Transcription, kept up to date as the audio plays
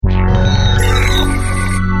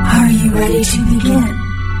ready to begin.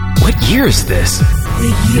 What year is this?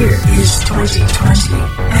 The year is 2020,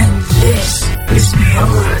 and this is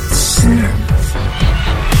Beyond Synth.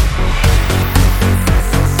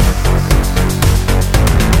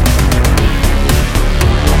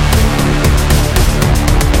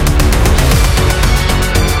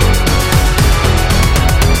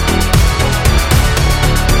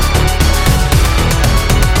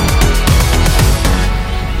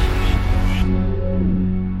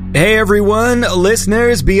 Hey everyone,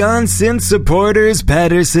 listeners, Beyond Synth supporters,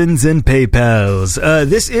 Pattersons and PayPals.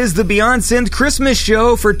 This is the Beyond Synth Christmas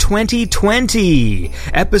show for 2020,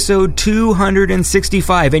 episode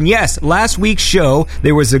 265. And yes, last week's show,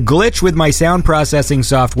 there was a glitch with my sound processing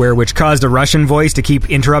software which caused a Russian voice to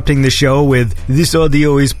keep interrupting the show with, "This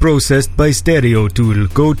audio is processed by Stereo Tool.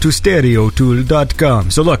 Go to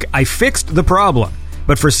stereotool.com. So look, I fixed the problem.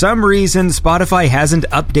 But for some reason, Spotify hasn't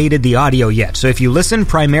updated the audio yet. So if you listen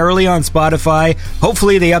primarily on Spotify,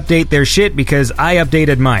 hopefully they update their shit because I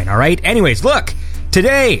updated mine, alright? Anyways, look,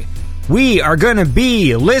 today we are going to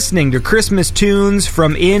be listening to Christmas tunes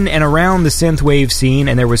from in and around the synthwave scene,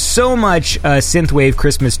 and there was so much synthwave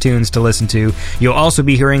Christmas tunes to listen to. You'll also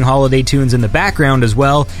be hearing holiday tunes in the background as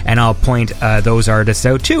well, and I'll point those artists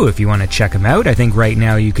out too if you want to check them out. I think right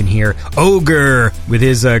now you can hear Ogre with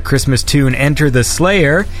his Christmas tune Enter the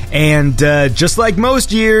Slayer, and just like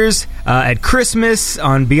most years, at Christmas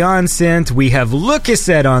on Beyond Synth, we have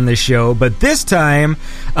Lookasset on the show, but this time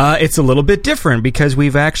it's a little bit different because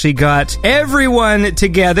we've actually got everyone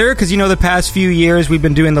together, because you know the past few years we've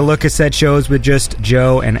been doing the Lookasset shows with just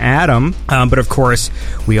Joe and Adam, but of course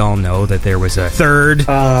we all know that there was a third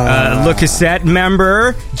Lookasset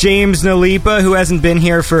member, James Nalipa, who hasn't been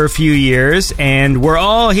here for a few years, and we're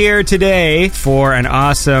all here today for an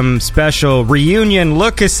awesome special reunion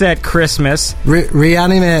Lookasset Christmas.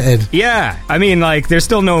 Reanimated. Yeah, I mean, like, there's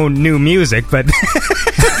still no new music, but...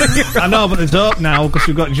 I know, but it's up now because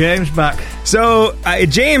we've got James back. So,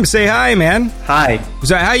 James, say hi, man. Hi.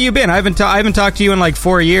 So, how you been? I haven't talked to you in like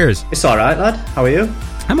 4 years. It's alright, lad. How are you?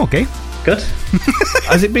 I'm okay. Good.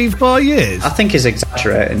 Has it been 4 years? I think he's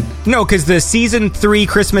exaggerating. No, because the season 3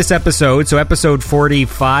 Christmas episode, so episode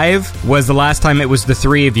 45, was the last time it was the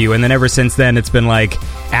three of you, and then ever since then it's been like,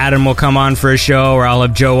 Adam will come on for a show, or I'll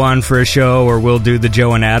have Joe on for a show, or we'll do the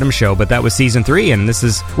Joe and Adam show, but that was season 3, and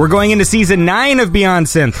we're going into season 9 of Beyond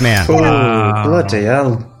Synth, man. Oh, bloody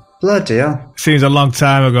hell. Bloody hell. Seems a long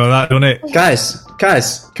time ago, that, doesn't it? Guys,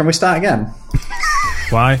 can we start again?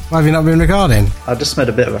 Why? Why have you not been recording? I just made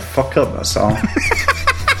a bit of a fuck up, that's all.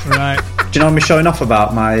 Right. Do you know me showing off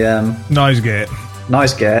about my Noise gate?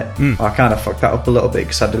 Noise gate? I kind of fucked that up a little bit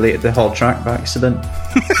because I deleted the whole track by accident.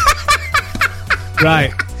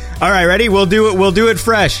 Right. All right, ready? We'll do it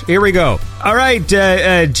fresh. Here we go. All right,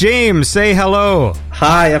 James, say hello.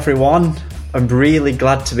 Hi, everyone. I'm really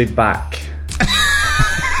glad to be back.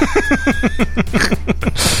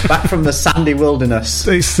 Back from the sandy wilderness.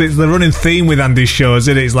 It's the running theme with Andy's shows,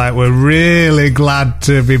 isn't it? It's like, we're really glad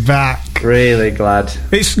to be back. Really glad.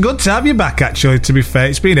 It's good to have you back, actually, to be fair.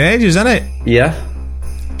 It's been ages, hasn't it? Yeah.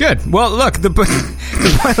 Good. Well, look,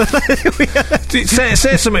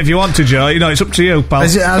 say something if you want to, Joe. You know, it's up to you, pal. I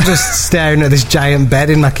was just staring at this giant bed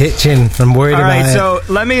in my kitchen from worried about it. All right,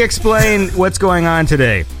 so let me explain what's going on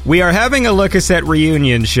today. We are having a Lookasset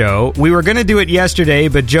reunion show. We were going to do it yesterday,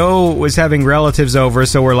 but Joe was having relatives over,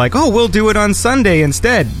 so we're like, we'll do it on Sunday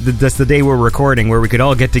instead. That's the day we're recording, where we could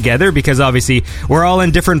all get together, because obviously we're all in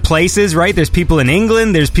different places, right? There's people in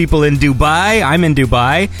England, there's people in Dubai, I'm in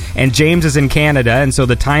Dubai, and James is in Canada, and so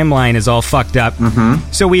the timeline is all fucked up.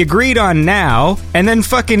 So we agreed on now, and then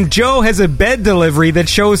fucking Joe has a bed delivery that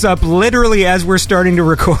shows up literally as we're starting to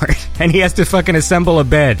record, and he has to fucking assemble a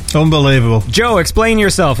bed. Unbelievable. Joe, explain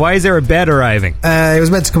yourself. Why is there a bed arriving? It was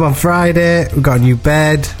meant to come on Friday. We got a new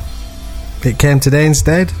bed. It came today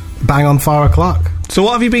instead. Bang on 4 o'clock. So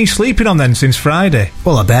what have you been sleeping on then since Friday?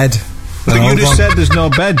 Well, a bed. But you just said there's no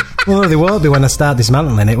bed. Well, they won't be when I start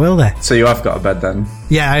dismantling it, will they? So you have got a bed then?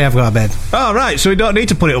 Yeah, I have got a bed. Oh, right, so we don't need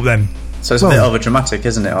to put it up then. So it's a bit over dramatic,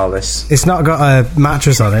 isn't it, all this? It's not got a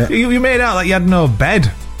mattress on it. You made out like you had no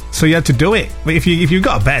bed, so you had to do it. But if you've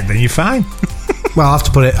got a bed, then you're fine. Well, I'll have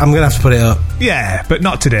to put it. I'm going to have to put it up. Yeah, but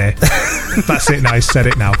not today. That's it now. I said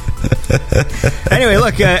it now. Anyway,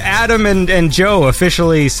 look, Adam and Joe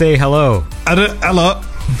officially say hello. Hello.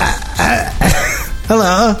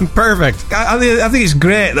 Hello. Perfect. I think it's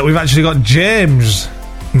great that we've actually got James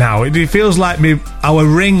now. It feels like our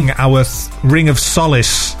ring of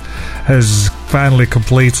solace has finally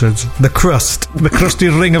completed. The crusty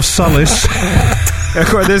ring of solace. Of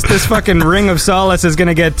course, this fucking ring of solace is going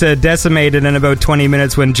to get decimated in about 20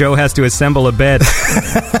 minutes when Joe has to assemble a bed.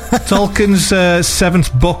 Tolkien's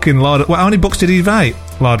 7th book in Lord... Well, how many books did he write?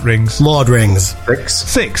 Lord Rings. Lord Rings.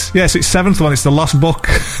 6. Yes, it's 7th one. It's the Lost Book.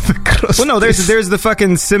 The Crust. Well, no, there's the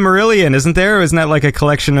fucking Silmarillion, isn't there? Or isn't that like a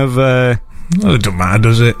collection of... Well, it don't matter,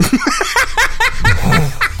 does it?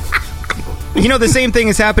 You know, the same thing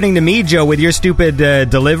is happening to me, Joe, with your stupid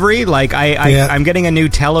delivery. Like, I'm getting a new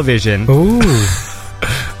television. Ooh.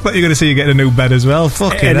 But you're going to see you getting a new bed as well.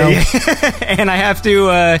 Fucking hell. And I have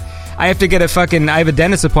to get a fucking... I have a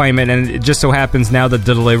dentist appointment, and it just so happens now that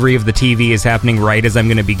the delivery of the TV is happening right as I'm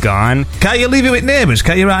going to be gone. Can't you leave it with neighbours?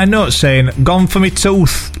 Can't you write a note saying, gone for me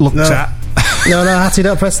tooth, looked at? No, Hattie,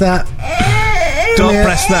 don't press that. Don't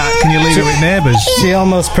press that. Can you leave it with neighbours? She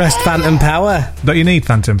almost pressed Phantom Power. Don't you need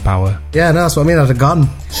Phantom Power? Yeah, no, that's what I mean. I'd have gone.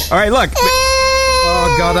 All right, look.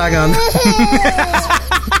 Oh, God, hang on.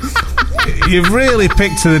 You've really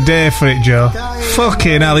picked the day for it, Joe.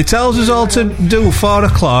 Fucking hell, he tells us all to do 4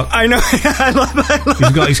 o'clock. I know. I love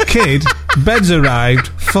He's got his kid. Bed's arrived.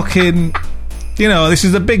 Fucking... You know, this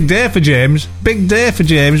is a big day for James. Big day for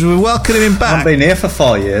James. We're welcoming him back. I've been here for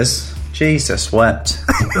 4 years. Jesus wept.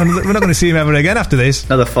 We're not going to see him ever again after this.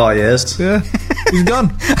 Another 4 years. Yeah, he's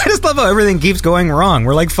gone. I just love how everything keeps going wrong.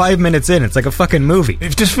 We're like 5 minutes in. It's like a fucking movie.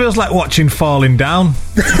 It just feels like watching Falling Down.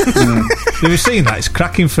 Have you seen that? It's a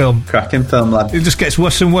cracking film. Cracking film, lad. It just gets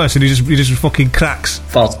worse and worse, and he just fucking cracks.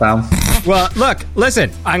 Falls down. Well, look,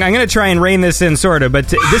 listen. I'm going to try and rein this in, sort of, but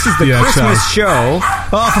this is the Christmas show.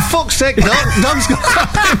 Oh, for fuck's sake, Dog's got...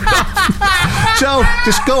 Joe,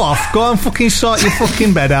 just go off. Go and fucking sort your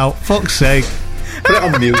fucking bed out. Fuck's sake. Put it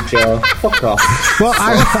on mute, Joe. Fuck off. What?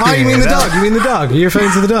 You mean the dog? You mean the dog? Are you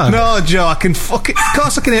referring to the dog? No, Joe, I can fucking... Of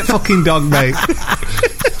course I can hit fucking dog, mate.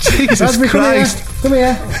 Jesus Christ. Come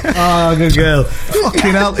here. Oh, good girl.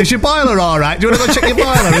 Fucking hell. Is your boiler alright? Do you want to go check your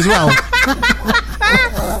boiler as well?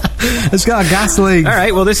 It's got a gas leak. All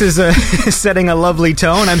right, well, this is setting a lovely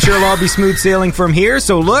tone. I'm sure it'll all be smooth sailing from here.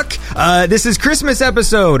 So look, this is Christmas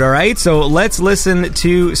episode, all right? So let's listen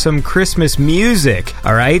to some Christmas music,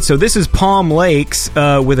 all right? So this is Palm Lakes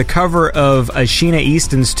with a cover of Sheena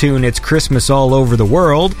Easton's tune, It's Christmas All Over the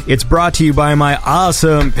World. It's brought to you by my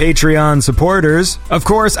awesome Patreon supporters. Of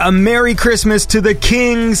course, a Merry Christmas to the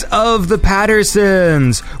kings of the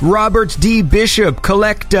Pattersons, Robert D. Bishop,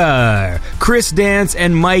 Collector, Chris Dance,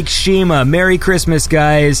 and Mike Shima. Merry Christmas,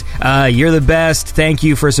 guys. You're the best. Thank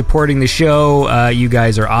you for supporting the show. You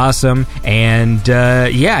guys are awesome. And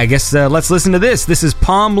yeah, I guess let's listen to this. This is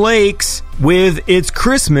Palm Lakes with It's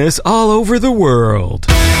Christmas All Over the World.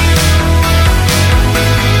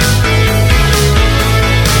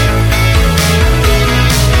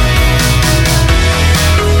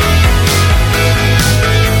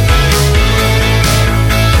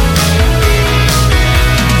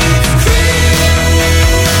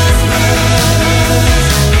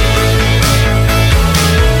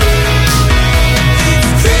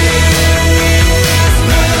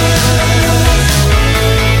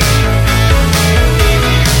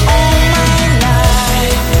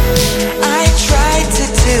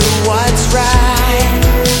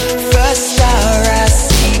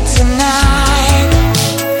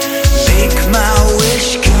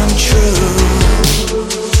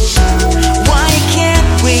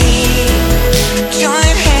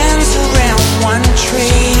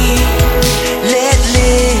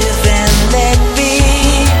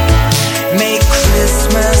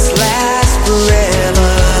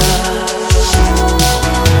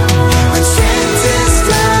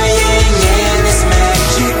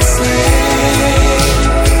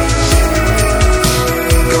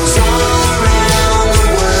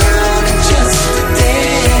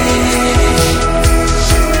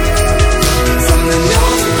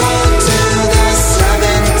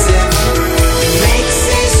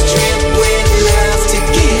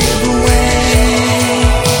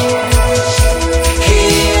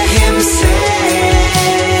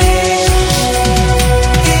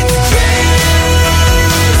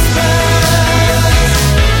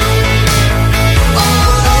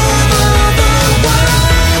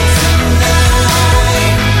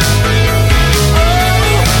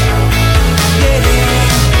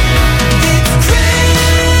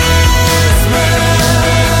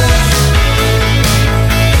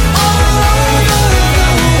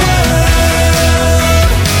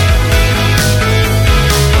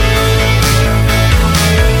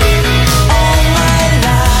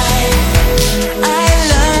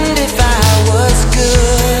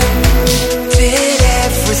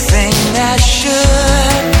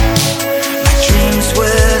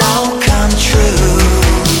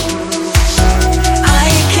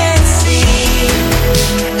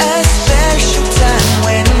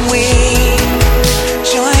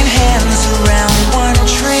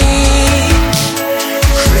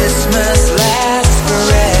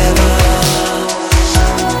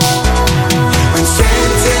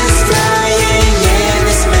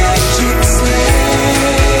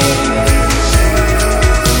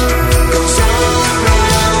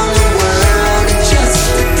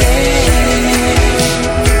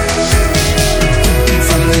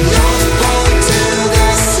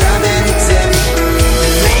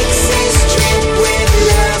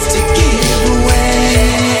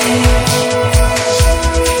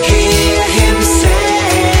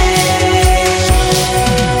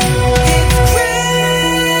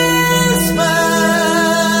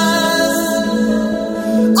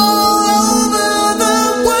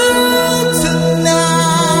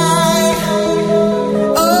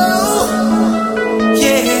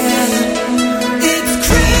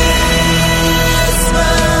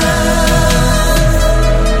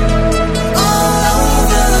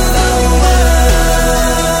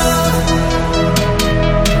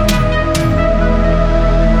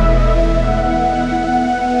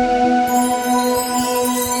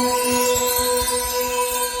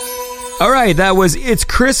 right, that was It's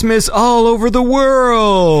Christmas All Over the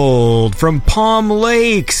World from Palm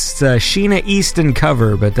Lakes. It's a Sheena Easton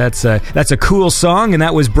cover, but that's a cool song, and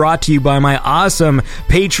that was brought to you by my awesome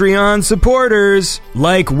Patreon supporters,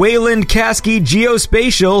 like Wayland Caskey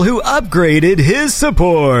Geospatial, who upgraded his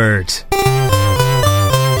support.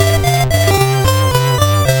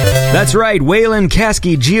 That's right, Wayland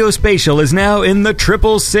Caskey Geospatial is now in the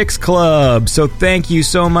 666 Club. So thank you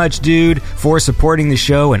so much, dude, for supporting the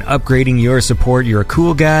show and upgrading your support. You're a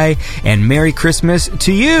cool guy, and Merry Christmas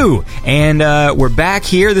to you. And we're back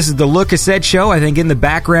here. This is the Look Cassette Show. I think in the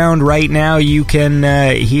background right now you can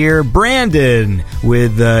hear Brandon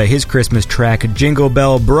with his Christmas track, Jingle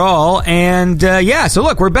Bell Brawl. And so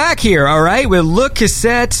look, we're back here, all right, with Look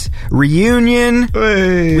Cassette Reunion.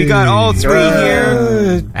 Hey. We got all three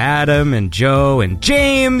here. Adam and Joe and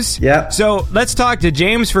James. Yeah. So let's talk to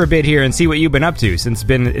James for a bit here and see what you've been up to since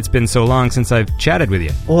it's been so long since I've chatted with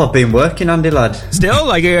you. Oh, I've been working, Andy lad. Still?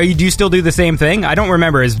 Like, do you still do the same thing? I don't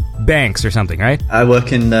remember. As banks or something, right? I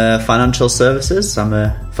work in financial services. I'm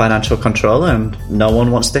a financial controller, and no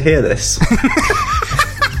one wants to hear this.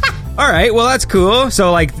 All right. Well, that's cool.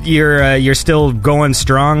 So, like, you're still going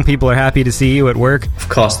strong. People are happy to see you at work. Of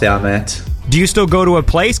course they are, mate. Do you still go to a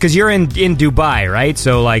place? Because you're in Dubai, right?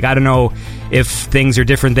 So, like, I don't know if things are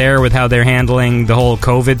different there with how they're handling the whole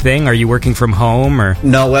COVID thing. Are you working from home or?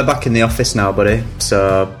 No, we're back in the office now, buddy.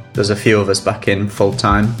 So there's a few of us back in full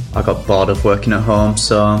time. I got bored of working at home,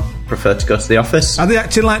 so prefer to go to the office. Are they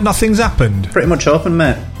acting like nothing's happened? Pretty much open,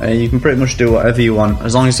 mate. You can pretty much do whatever you want.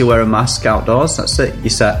 As long as you wear a mask outdoors, that's it. You're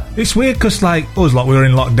set. It's weird because, like, us lot, we were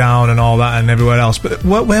in lockdown and all that and everywhere else. But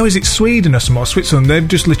where was it? Sweden or something? Or Switzerland? They've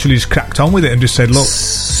just literally just cracked on with it and just said, look.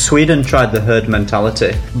 Sweden tried the herd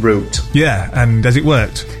mentality route. Yeah, and has it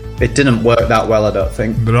worked? It didn't work that well, I don't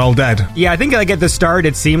think. They're all dead. Yeah, I think like at the start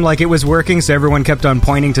it seemed like it was working, so everyone kept on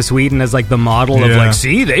pointing to Sweden as like the model of like,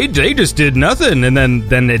 see, they just did nothing, and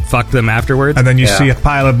then it fucked them afterwards. And then you see a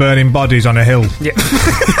pile of burning bodies on a hill. Yeah.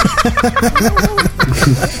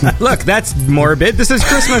 Look, that's morbid. This is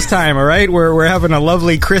Christmas time, all right? We're having a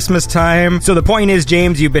lovely Christmas time. So the point is,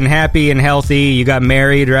 James, you've been happy and healthy. You got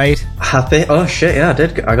married, right? Happy? Oh shit, yeah, I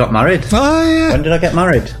did. I got married. Oh yeah. When did I get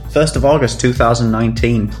married? 1st of August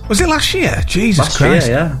 2019. Was it last year? Jesus Last Christ.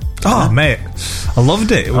 year, yeah. Oh, mate. I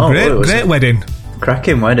loved it. It was great, it was great wedding.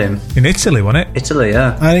 Cracking wedding. In Italy, wasn't it? Italy,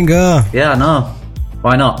 yeah. I didn't go. Yeah, I know.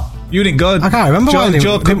 Why not? You didn't go. I can't remember.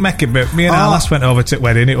 Joe couldn't make it, but me and Alice went over to the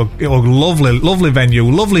wedding. It was lovely venue,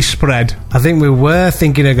 lovely spread. I think we were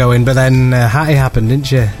thinking of going, but then Hattie happened, didn't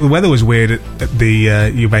she? The weather was weird at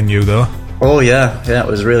the venue, though. Oh, yeah. Yeah, it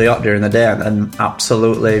was really hot during the day and then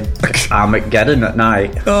absolutely Armageddon at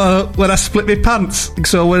night. Oh, when I split my pants.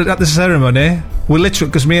 So we're at the ceremony. We literally,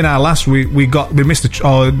 because me and our lass, we missed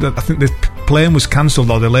I think the plane was cancelled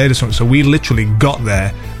or delayed or something, so we literally got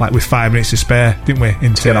there like with 5 minutes to spare, didn't we?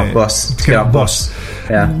 To get on bus. To get on bus.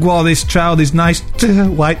 Yeah. Wore these nice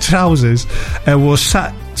white trousers, and we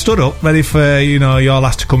stood up ready for your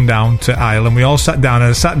lass to come down to aisle, and we all sat down. And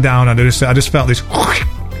I sat down, and I just felt this.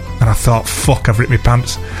 And I thought, fuck, I've ripped my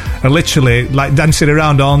pants. I literally, like, dancing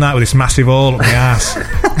around all night with this massive hole up my ass.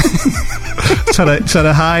 Trying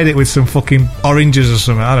to hide it with some fucking oranges or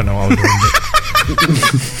something. I don't know what I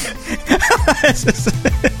was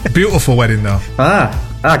doing. Beautiful wedding, though.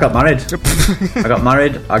 I got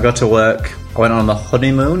married. I got to work. I went on the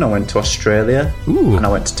honeymoon. I went to Australia. Ooh. And I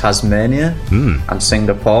went to Tasmania and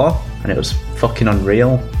Singapore. And it was fucking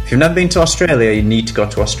unreal. If you've never been to Australia, you need to go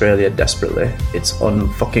to Australia desperately. It's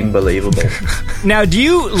unfucking believable. Now, do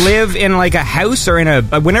you live in like a house or in a...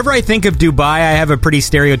 Whenever I think of Dubai, I have a pretty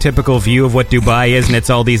stereotypical view of what Dubai is, and it's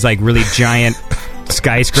all these like really giant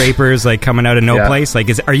skyscrapers like coming out of no place. Like,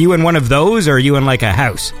 are you in one of those, or are you in like a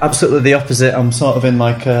house? Absolutely the opposite. I'm sort of in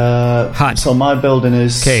like a hut. So my building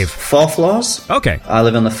is cave. 4 floors. Okay. I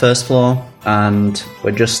live on the 1st floor, and we're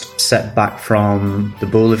just set back from the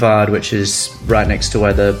boulevard, which is right next to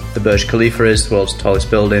where the Burj Khalifa is, the world's tallest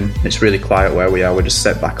building. It's really quiet where we are. We're just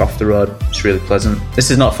set back off the road. It's really pleasant. This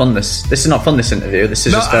is not fun. This is not fun. This interview. This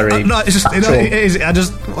is just very. No, it's just it is. I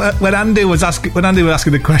just when Andy was asking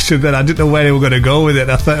the question, then I didn't know where they were going to go with it.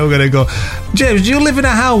 I thought they were going to go, James, do you live in a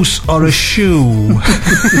house or a shoe?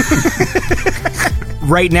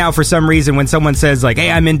 Right now, for some reason, when someone says like, hey,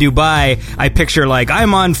 I'm in Dubai, I picture like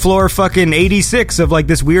I'm on floor fucking 86 of like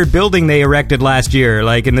this weird building they erected last year,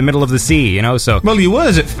 like in the middle of the sea, so. Well, you were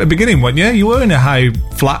at the beginning, weren't you? You were in a high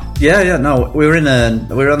flat. Yeah, no, we were on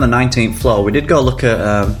the 19th floor. We did go look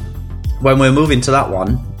at when we were moving to that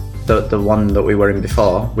one, the one that we were in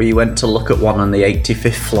before. We went to look at one on the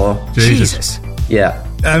 85th floor. Jesus. Yeah,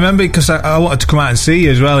 I remember because I wanted to come out and see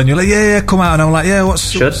you as well, and you're like, yeah, come out, and I'm like, yeah,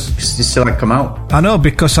 what's... Should you still like come out? I know,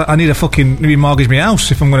 because I need a fucking remortgage my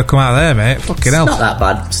house if I'm going to come out there, mate. Fucking hell. It's not that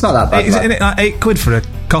bad. It's not that bad. Isn't it like £8 for a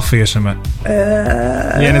coffee or something?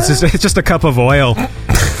 Yeah, and it's just a cup of oil.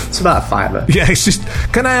 It's about $5. Yeah, it's just...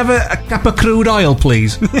 Can I have a cup of crude oil,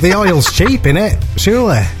 please? The oil's cheap, innit?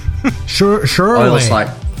 Surely. Surely. Oil's like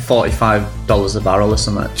 $45 a barrel or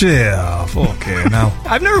something. Yeah, fucking hell.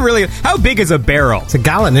 I've never really... How big is a barrel? It's a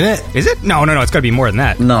gallon, innit? Is it? No, it's got to be more than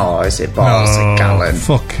that. No, is it balls a gallon?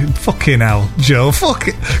 Fucking hell, Joe. Fuck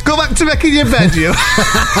it. Go back to making your bed, you.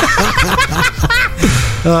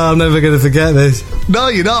 Oh, I'm never going to forget this. No,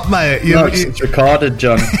 you're not, mate. It's recorded,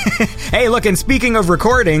 John. Hey, look, and speaking of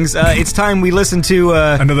recordings, it's time we listen to...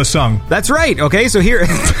 another song. That's right. Okay, so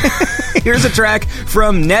here's a track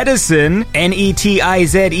from Netizen,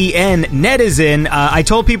 Netizen, Netizen. I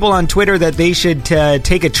told people on Twitter that they should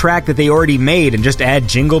take a track that they already made and just add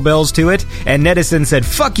jingle bells to it. And Netizen said,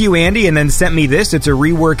 fuck you, Andy, and then sent me this. It's a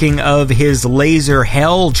reworking of his Laser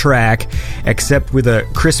Hell track, except with a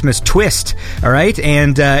Christmas twist. All right,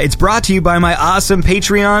 and it's brought to you by my awesome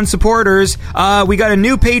Patreon supporters. We got a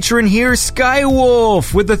new patron here,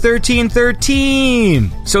 Skywolf, with the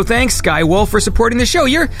 1313. So thanks, Skywolf, for supporting the show.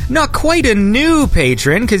 You're not quite a new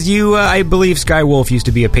patron, because you, I believe Skywolf used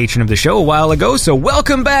to be a patron of the show a while ago, so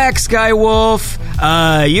welcome back, Skywolf.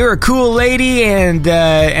 You're a cool lady,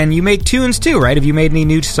 and you make tunes too, right? Have you made any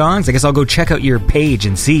new songs? I guess I'll go check out your page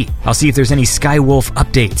and see. I'll see if there's any Skywolf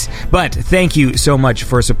updates. But thank you so much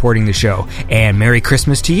for supporting the show, and Merry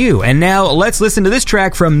Christmas to you. And now let's listen to this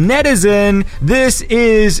track from Netizen. This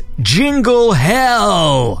is Jingle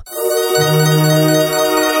Hell.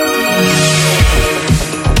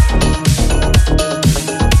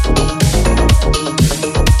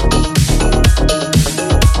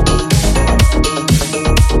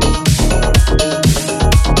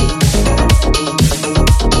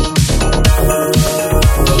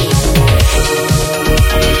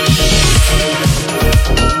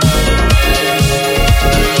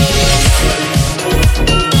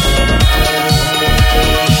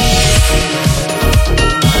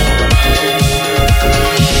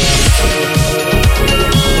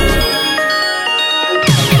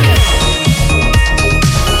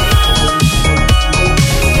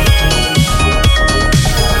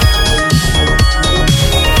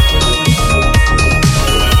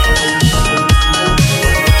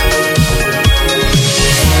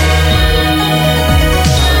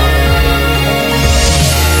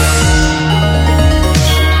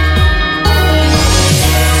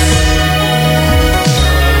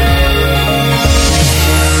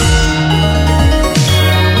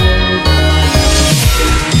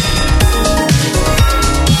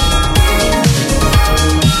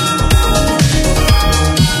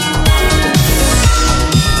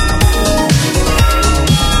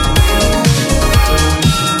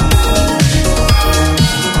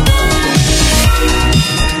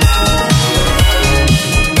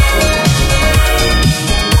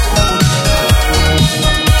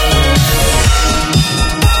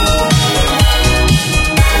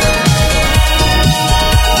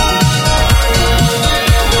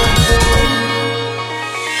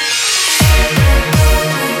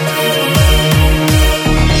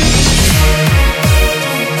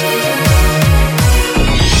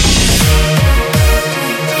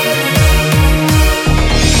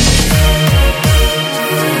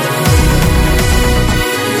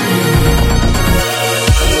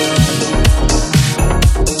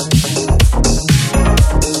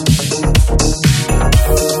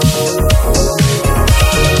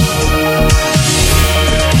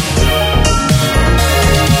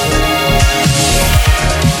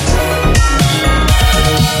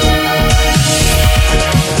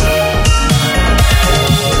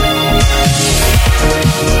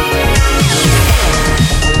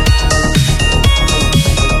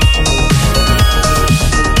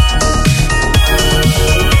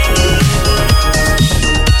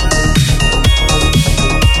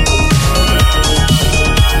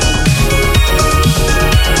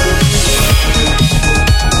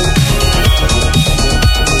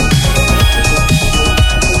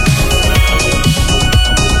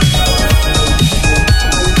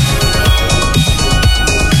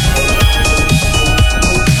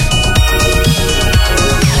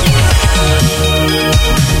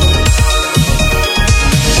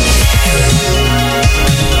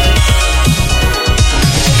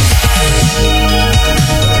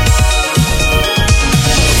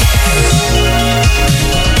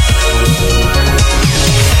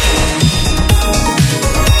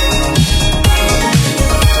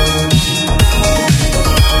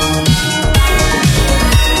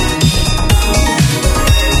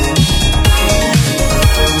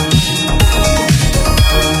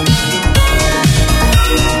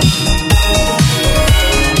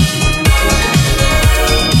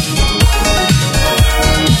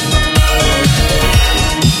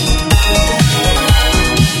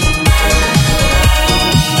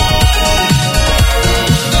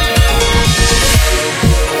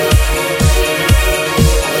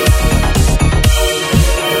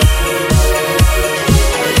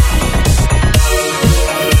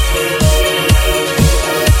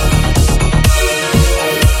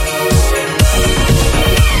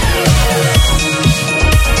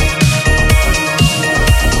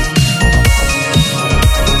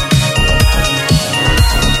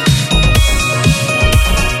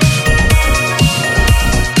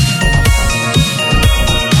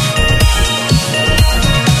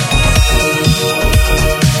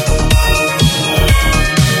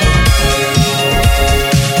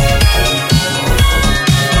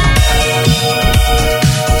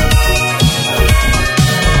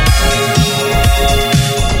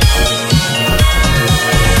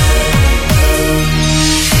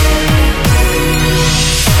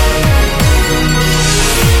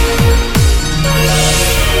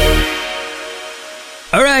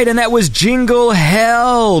 and that was Jingle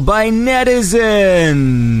Hell by Netizen.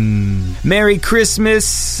 Merry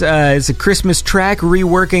Christmas. It's a Christmas track,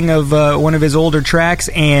 reworking of one of his older tracks,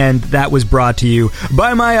 and that was brought to you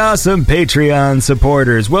by my awesome Patreon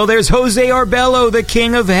supporters. Well, there's Jose Arbello, the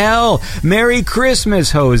King of Hell. Merry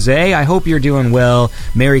Christmas, Jose. I hope you're doing well.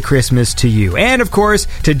 Merry Christmas to you. And, of course,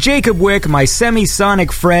 to Jacob Wick, my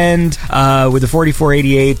semi-sonic friend with the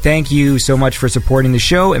 4488. Thank you so much for supporting the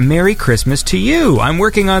show, and Merry Christmas to you. I'm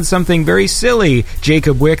working on something very silly,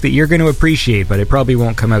 Jacob Wick, that you're going to appreciate, but it probably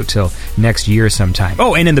won't come out till next year sometime.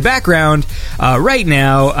 Oh, and in the background, right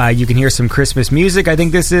now, you can hear some Christmas music. I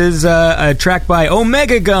think this is a track by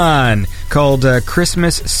Omegagon called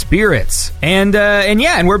Christmas Spirits. And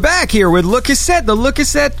we're back here with Le Cassette, the Le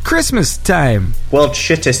Cassette Christmas time. World's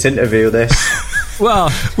shittest interview, this.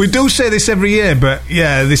 Well, we do say this every year, but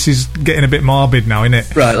yeah, this is getting a bit morbid now, isn't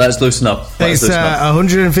it? Right, let's loosen up. It's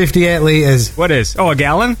 158 litres. what is? Oh, a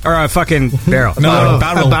gallon? Or a fucking barrel? No, a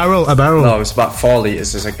barrel. A barrel. No, it's about 4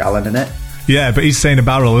 litres. There's a gallon in it. Yeah, but he's saying a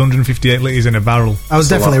barrel, 158 litres in a barrel. I was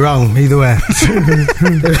definitely wrong, either way.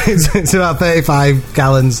 It's about 35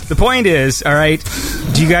 gallons. The point is, all right,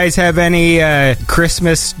 do you guys have any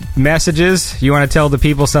Christmas messages? You want to tell the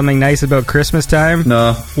people something nice about Christmas time?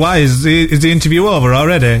 No. Why? Is the interview over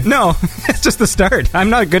already? No, it's just the start. I'm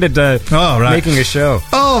not good at making a show.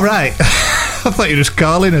 Oh, right. I thought you were just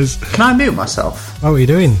calling us. Can I mute myself? What were you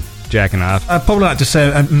doing? Jacking off. I'd probably like to say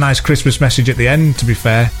a nice Christmas message at the end, to be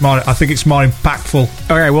fair. I think it's more impactful.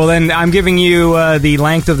 All right, well then I'm giving you the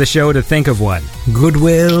length of the show to think of one.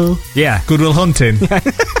 Goodwill. Yeah. Goodwill Hunting.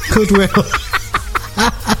 Goodwill.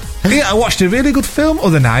 Yeah, I watched a really good film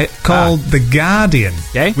other night called The Guardian.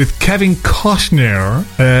 Okay. With Kevin Costner.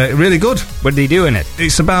 Really good. What did he do in it?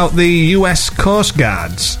 It's about the US Coast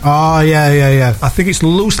Guards. Oh, yeah. I think it's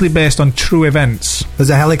loosely based on true events.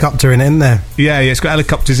 There's a helicopter in it, isn't there? Yeah, it's got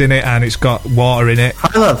helicopters in it and it's got water in it.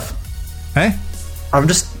 Hi, love. Eh? I'm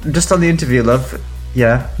just on the interview, love.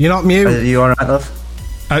 Yeah. You're not mute. Are you alright, love?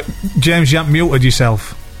 James, you haven't muted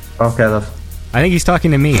yourself. Okay, love. I think he's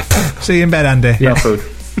talking to me. See you in bed, Andy. No food.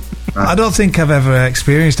 I don't think I've ever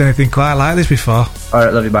experienced anything quite like this before.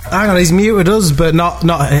 Alright, love you, bye. Hang on, he's muted us, but not him,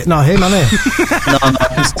 hasn't he? No,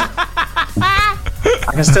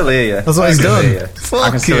 I can still hear you. That's what he's done. I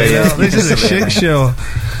can still hear you. This is a shit show.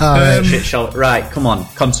 Shit show. Right, come on,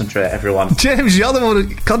 concentrate, everyone. James, you're the one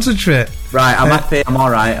who concentrate. Right, I'm happy, I'm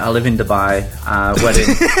alright. I live in Dubai.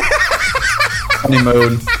 Wedding.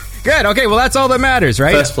 Honeymoon. Good, okay, well that's all that matters,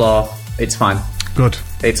 right? First floor. It's fine. Good.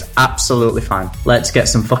 It's absolutely fine. Let's get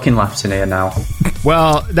some fucking laughs in here now.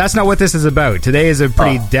 Well, that's not what this is about. Today is a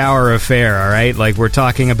pretty dour affair, all right? Like, we're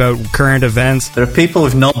talking about current events. There are people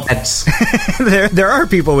with no beds. there are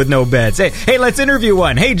people with no beds. Hey, let's interview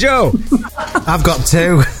one. Hey, Joe. I've got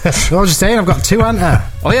two. What was you saying? I've got two, haven't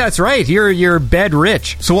I? Oh, yeah, that's right. You're bed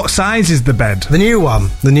rich. So what size is the bed? The new one.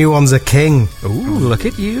 The new one's a king. Ooh, look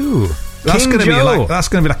at you. That's King going Joe.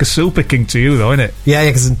 to be like a super king to you, though, isn't it? Yeah,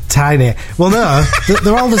 because it's tiny. Well, no,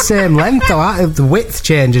 they're all the same length, though, aren't they? The width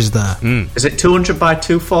changes, though. Is it 200 by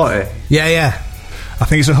 240? Yeah. I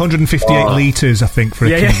think it's 158 litres, I think, for a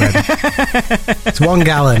king bed. It's 1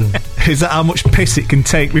 gallon. Is that how much piss it can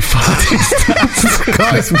take before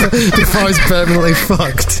Before it's permanently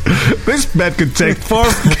fucked. This bed could take 4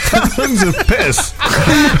 gallons of piss.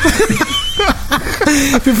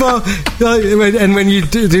 When you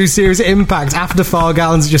do serious impact, after 4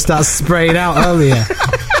 gallons, it just starts spraying out earlier.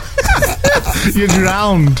 You're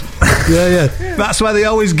drowned. Yeah. That's why they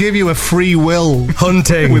always give you a free will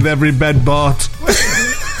Hunting. with every bed bought.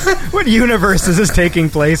 What universe is this taking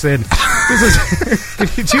place in?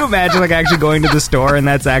 Could you imagine, like, actually going to the store and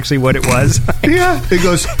that's actually what it was? Yeah. It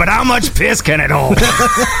goes, but how much piss can it hold?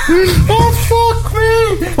 Oh, fuck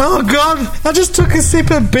me! Oh, God, I just took a sip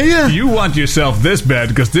of beer. you want yourself this bed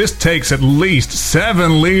because this takes at least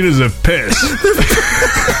 7 litres of piss.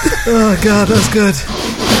 Oh, God, that's good.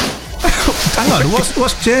 Hang on,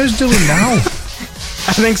 what's James doing now?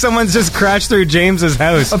 I think someone's just crashed through James's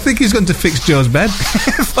house. I think he's going to fix Joe's bed.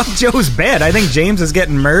 Fuck Joe's bed. I think James is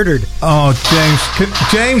getting murdered. Oh,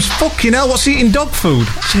 James, fucking hell, what's eating dog food?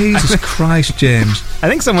 Jesus Christ, James. I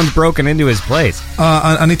think someone's broken into his place.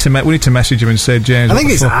 We need to message him and say, James. I think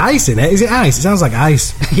it's ice in it. Is it ice? It sounds like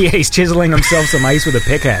ice. Yeah, he's chiseling himself some ice with a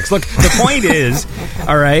pickaxe. Look, the point is,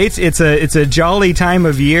 all right, it's a jolly time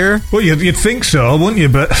of year. Well, you'd think so, wouldn't you?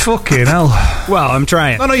 But fucking hell. Well, I'm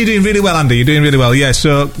trying. Oh, no, you're doing really well, Andy. You're doing really well. Yeah,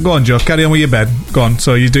 so go on, Joe. Carry on with your bed. Go on.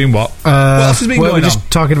 So you're doing what? What else has been going on? We're just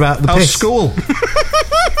talking about the How's piss. school?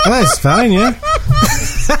 Oh, it's fine, yeah.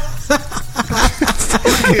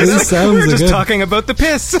 We're just talking about the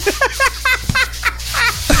piss.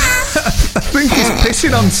 think he's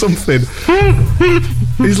pissing on something.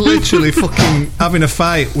 He's literally fucking having a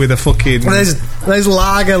fight with a fucking... There's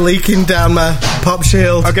lager leaking down my pop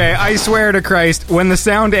shield. Okay, I swear to Christ, when the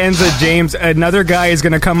sound ends at James, another guy is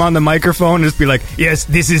going to come on the microphone and just be like, yes,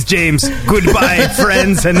 this is James. Goodbye,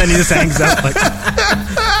 friends. And then he just hangs up like...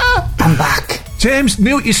 I'm back. James,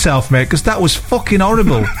 mute yourself, mate, because that was fucking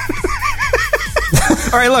horrible.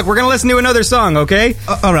 All right, look, we're going to listen to another song, okay?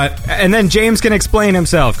 All right. And then James can explain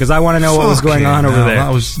himself, because I want to know what was going on over there.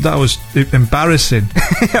 That was embarrassing.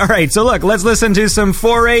 All right, so look, let's listen to some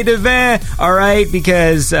Foray de Vin, all right,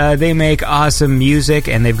 because they make awesome music,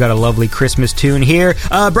 and they've got a lovely Christmas tune here.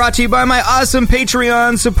 Brought to you by my awesome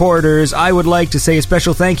Patreon supporters. I would like to say a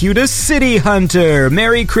special thank you to City Hunter.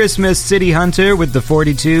 Merry Christmas, City Hunter, with the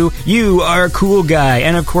 42. You are a cool guy.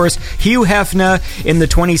 And, of course, Hugh Hefner in the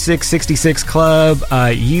 2666 Club.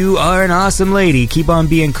 You are an awesome lady. Keep on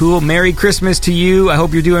being cool. Merry Christmas to you. I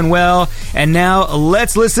hope you're doing well. And now,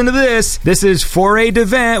 let's listen to this. This is Foray de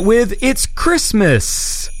Vin with It's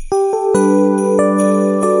Christmas. I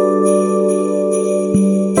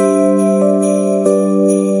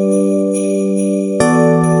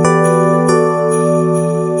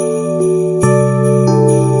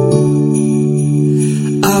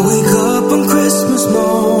wake up on Christmas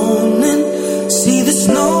morning, see the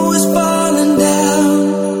snow is falling down.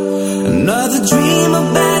 Another dream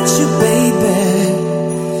about you, baby,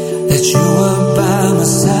 that you are by my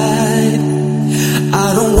side.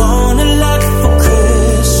 I don't want a lot for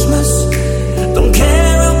Christmas,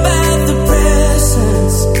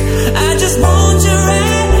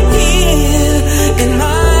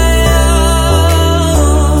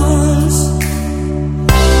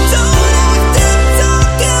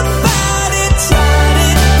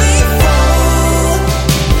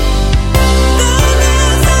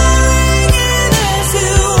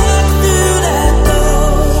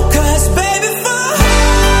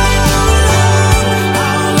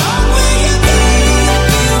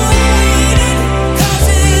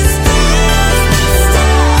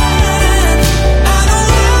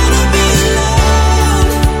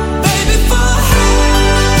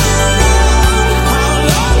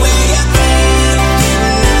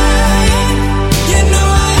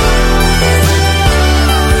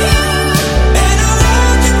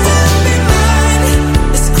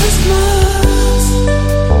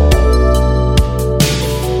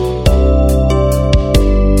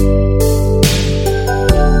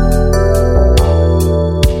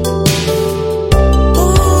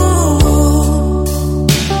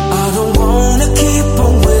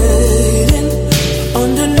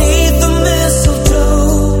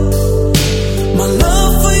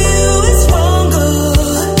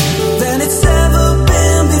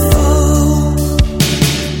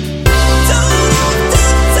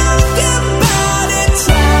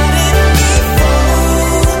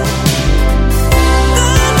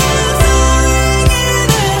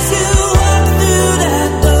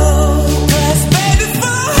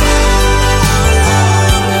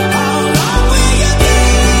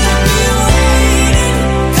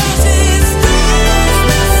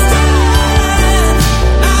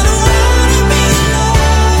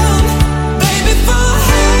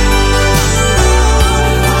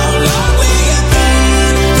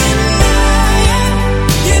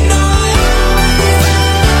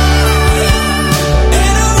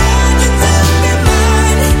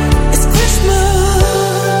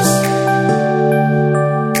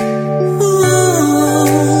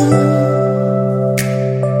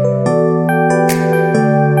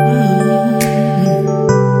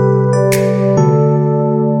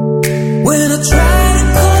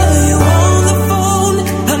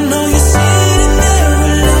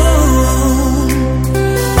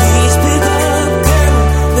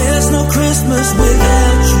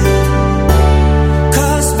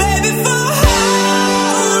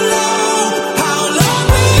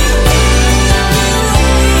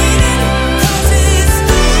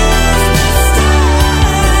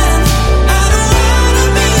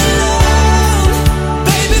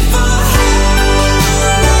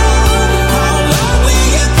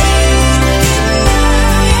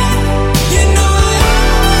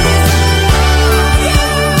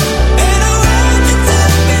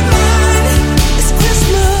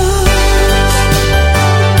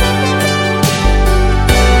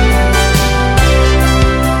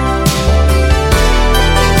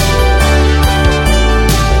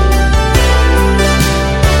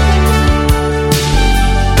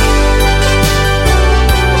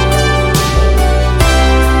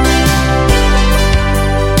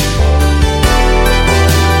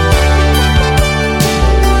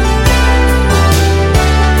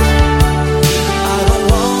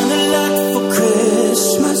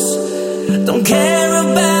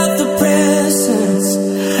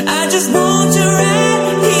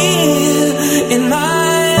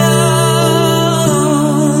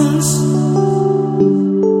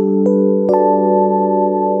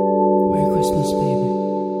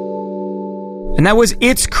 And that was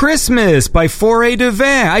It's Christmas by Foray de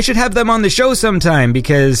Vin. I should have them on the show sometime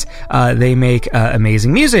because they make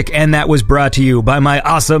amazing music. And that was brought to you by my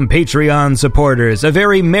awesome Patreon supporters. A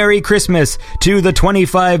very Merry Christmas to the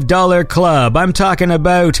 $25 club. I'm talking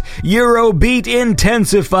about Eurobeat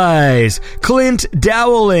Intensifies, Clint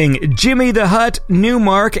Dowling, Jimmy the Hutt,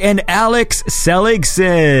 Newmark, and Alex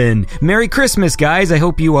Seligson. Merry Christmas, guys. I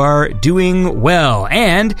hope you are doing well.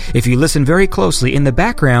 And if you listen very closely in the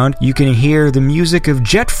background, you can hear the music of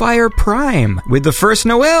Jetfire Prime with The First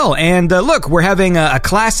Noel. And look, we're having a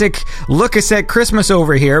classic Look-a-Set Christmas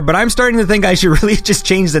over here, but I'm starting to think I should really just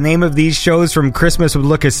change the name of these shows from Christmas with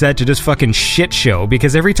Look-a-Set to just fucking Shit Show,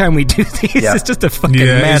 because every time we do these, it's just a fucking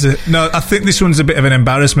mess. No, I think this one's a bit of an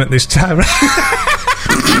embarrassment this time.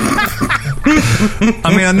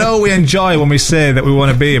 I mean, I know we enjoy when we say that we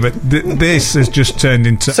want to be here, but this has just turned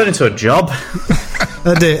into a job.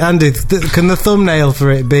 Andy, can the thumbnail for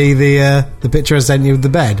it be the picture I sent you of the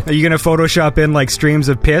bed? Are you going to Photoshop in like streams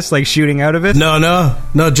of piss like shooting out of it? No,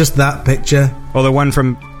 just that picture. Or the one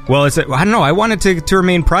from... Well, I don't know. I want it to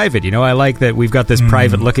remain private. You know, I like that we've got this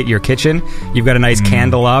private look at your kitchen. You've got a nice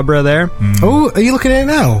candelabra there. Oh, are you looking at it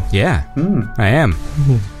now? Yeah, I am.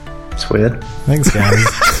 It's weird. Thanks, guys.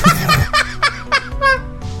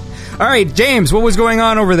 All right, James, what was going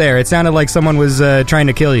on over there? It sounded like someone was trying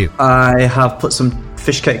to kill you. I have put some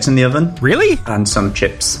fish cakes in the oven. Really? And some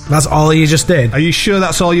chips. That's all you just did? Are you sure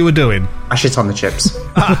that's all you were doing? I shit on the chips.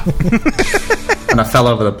 And I fell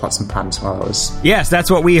over the pots and pans while I was... Yes, that's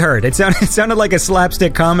what we heard. It sounded like a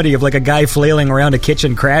slapstick comedy of like a guy flailing around a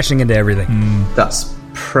kitchen crashing into everything. That's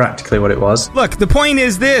practically what it was. Look, the point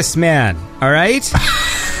is this, man. All right?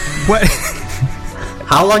 What...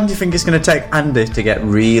 How long do you think it's going to take Andy to get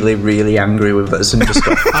really, really angry with us and just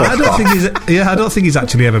go fuck I don't think he's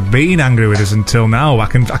actually ever been angry with us until now. I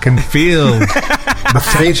can feel the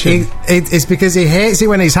tension. It's because he hates it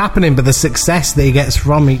when it's happening, but the success that he gets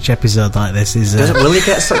from each episode like this is will he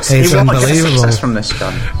get success? It's he won't unbelievable. get success from this,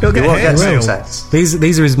 John. He won't get success.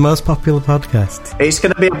 These are his most popular podcasts. It's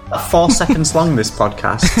going to be about 4 seconds long, this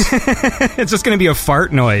podcast. It's just going to be a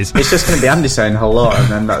fart noise. It's just going to be Andy saying hello, and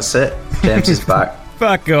then that's it. James is back.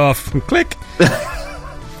 Fuck off. Click.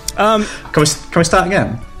 Can we start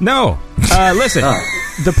again? No. Listen,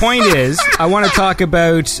 the point is, I want to talk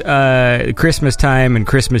about Christmas time and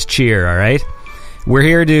Christmas cheer, all right? We're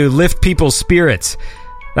here to lift people's spirits.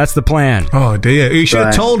 That's the plan. Oh, dear. You should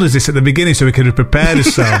have told us this at the beginning so we could have prepared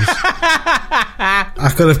ourselves.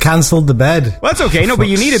 I could have cancelled the bed. Well, that's okay. No, but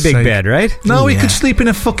you need a big bed, right? No, he could sleep in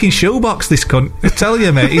a fucking shoebox, this cunt. I tell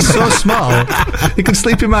you, mate, he's so small. He can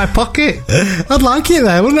sleep in my pocket. I'd like it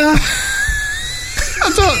there, wouldn't I? I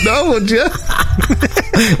don't know, would you?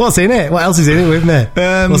 What's in it? What else is in it with me?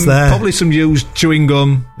 What's there? Probably some used chewing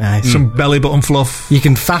gum, some belly button fluff. You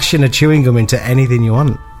can fashion a chewing gum into anything you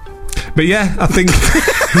want. But yeah, I think...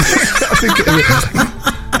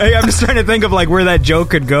 Hey, I'm just trying to think of like where that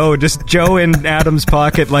joke could go. Just Joe in Adam's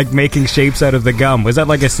pocket, like making shapes out of the gum. Was that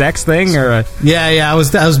like a sex thing or a... Yeah. I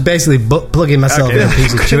was basically plugging myself in a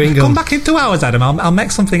piece of chewing gum. Come back in 2 hours, Adam. I'll make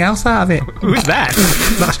something else out of it. Who's that?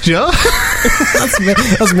 That's Joe.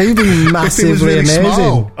 That's me being massively really amazing.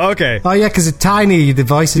 small. Okay. Oh yeah, because it's tiny. The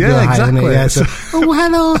voice would go high, exactly. wouldn't it? Yeah, so, oh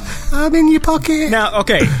hello, I'm in your pocket. Now,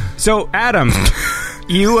 okay. So Adam,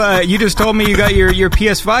 you just told me you got your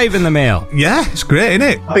PS5 in the mail. Yeah, it's great, isn't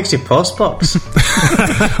it? How big's your post box?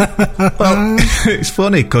 Well, it's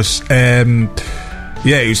funny because, I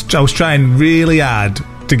was trying really hard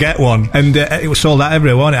to get one, and it was sold out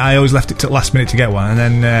everywhere, wasn't it? I always left it till last minute to get one,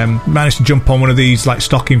 and then managed to jump on one of these like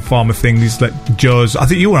stocking form of things, these like Joe's. I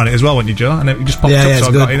think you were on it as well, weren't you, Joe? And it just popped up, so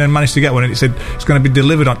I got in and managed to get one, and it said it's going to be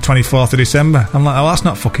delivered on 24th of December. I'm like, oh, that's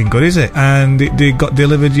not fucking good, is it? And it got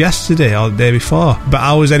delivered yesterday or the day before, but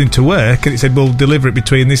I was heading to work, and it said we'll deliver it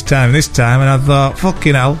between this time and this time, and I thought,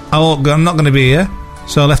 fucking hell, I'm not going to be here.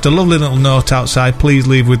 So I left a lovely little note outside, please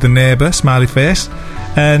leave with the neighbour, smiley face.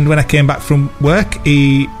 And when I came back from work,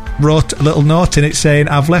 he wrote a little note in it saying,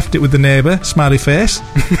 I've left it with the neighbour, smiley face.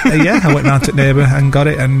 I went round to the neighbour and got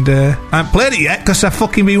it, and I haven't played it yet because I've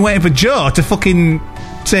fucking been waiting for Joe to fucking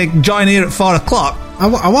say join here at 4 o'clock. I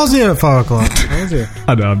was here at 4 o'clock. I was here.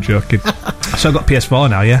 I know, I'm joking. So I've got PS4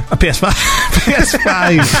 now, yeah? A PS5.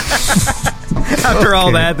 PS5. After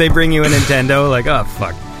all that, they bring you a Nintendo, like, oh,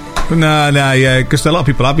 fuck. No, yeah, because a lot of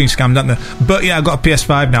people have been scammed, haven't they? But yeah, I've got a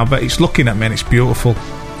PS5 now, but it's looking at me and it's beautiful.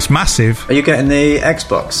 It's massive. Are you getting the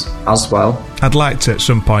Xbox as well? I'd like to at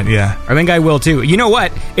some point, yeah. I think I will too. You know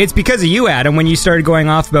what? It's because of you, Adam. When you started going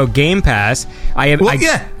off about Game Pass, I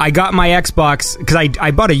got my Xbox because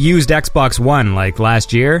I bought a used Xbox One like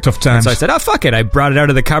last year. Tough times. And so I said, "Oh fuck it!" I brought it out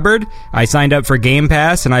of the cupboard. I signed up for Game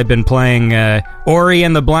Pass, and I've been playing Ori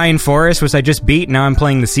and the Blind Forest, which I just beat. Now I'm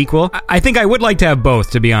playing the sequel. I think I would like to have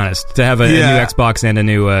both, to be honest, to have a new Xbox and a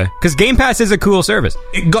new because Game Pass is a cool service.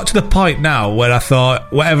 It got to the point now where I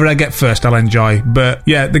thought whatever I get first, I'll enjoy. But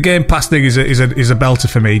yeah, the Game Pass thing is a belter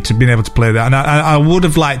for me to being able to play that, and I would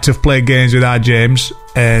have liked to have played games with our James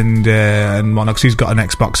and whatnot, because he's got an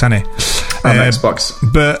Xbox, hasn't he? Xbox.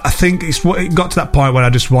 But I think it got to that point where I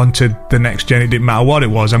just wanted the next gen. It didn't matter what it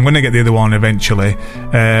was. I'm going to get the other one eventually.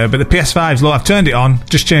 But the PS5's low. I've turned it on,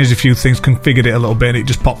 just changed a few things, configured it a little bit, and it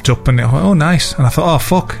just popped up, and it went, oh nice. And I thought, oh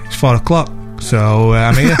fuck, it's 4 o'clock, so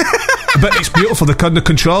I'm here. But it's beautiful. The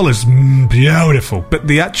controller's beautiful. But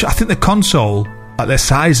I think the console, like the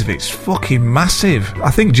size of it's fucking massive.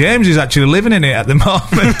 I think James is actually living in it at the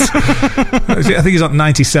moment. I think he's on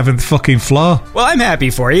 97th fucking floor. Well, I'm happy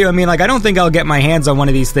for you. I mean, like, I don't think I'll get my hands on one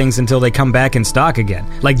of these things until they come back in stock again.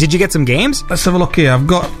 Like, did you get some games? Let's have a look here. I've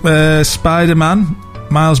got Spider-Man,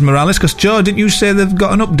 Miles Morales, because Joe, didn't you say they've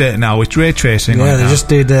got an update now with ray tracing? Yeah, they just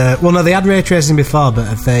did. Well, no, they had ray tracing before,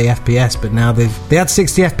 but of 30 FPS. But now they had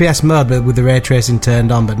 60 FPS mode, but with the ray tracing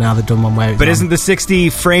turned on. But now they've done one where it's But isn't the 60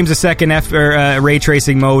 frames a second ray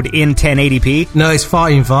tracing mode in 1080p? No, it's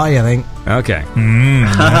 1440, I think. Okay.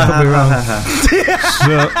 I could be wrong.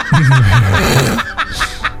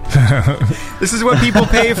 This is what people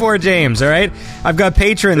pay for, James. All right, I've got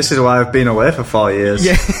patrons. This is why I've been away for 4 years.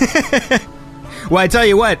 Yeah. Well, I tell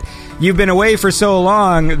you what, you've been away for so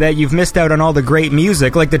long that you've missed out on all the great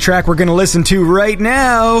music, like the track we're going to listen to right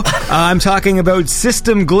now. I'm talking about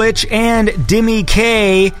System Glitch and Dimmy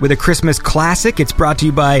K with a Christmas classic. It's brought to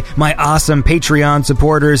you by my awesome Patreon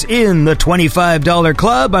supporters in the $25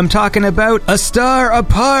 club. I'm talking about A Star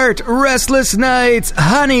Apart, Restless Nights,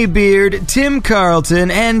 Honeybeard, Tim Carlton,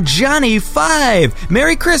 and Johnny 5.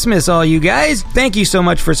 Merry Christmas, all you guys. Thank you so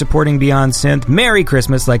much for supporting Beyond Synth. Merry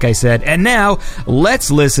Christmas, like I said. And now, let's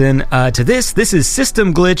listen to this. This is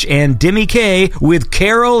System Glitch and Dimmy K with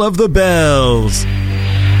Carol of the Bells.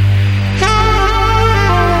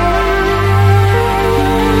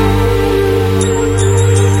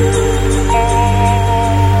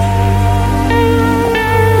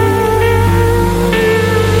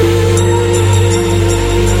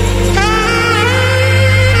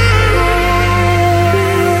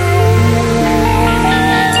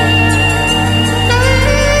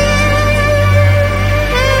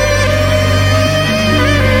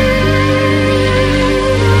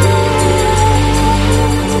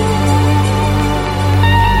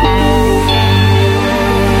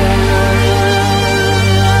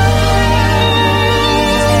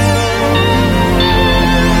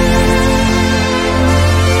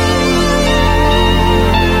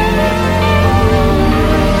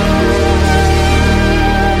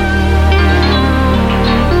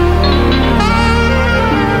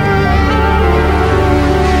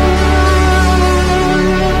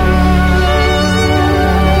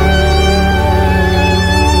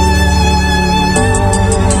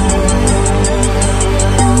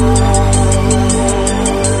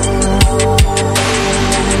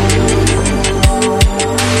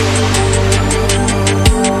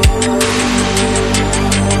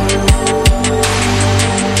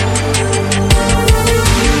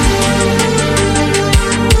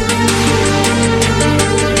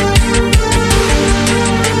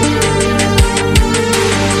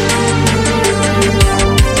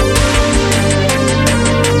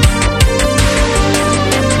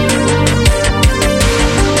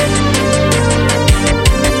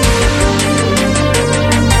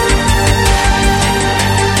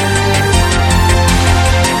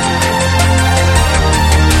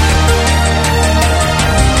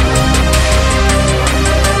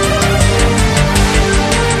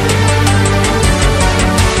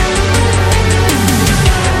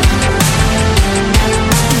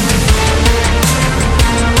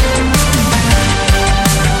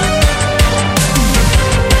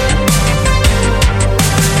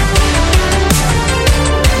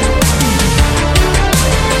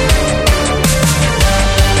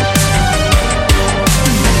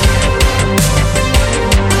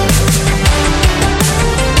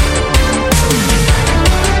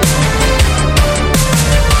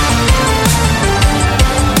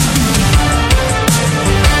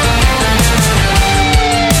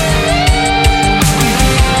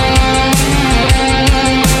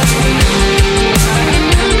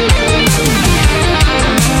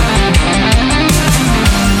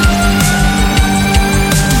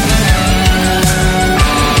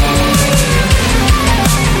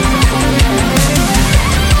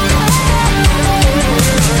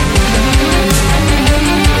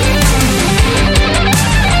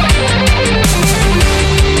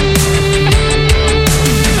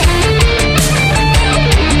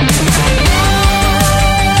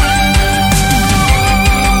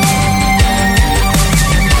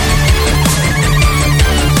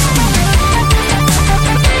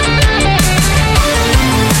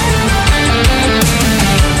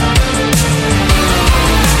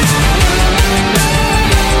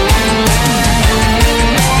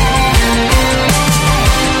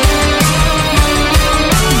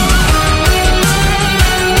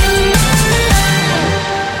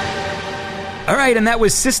 All right, and that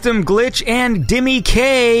was System Glitch and Dimmy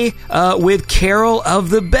K with Carol of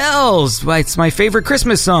the Bells. It's my favorite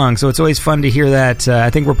Christmas song, so it's always fun to hear that.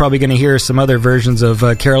 I think we're probably going to hear some other versions of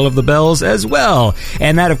Carol of the Bells as well.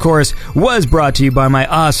 And that, of course, was brought to you by my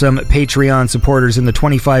awesome Patreon supporters in the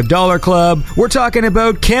 $25 Club. We're talking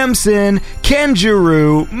about Kemson, Ken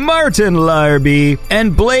Giroux, Martin Larby,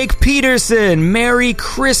 and Blake Peterson. Merry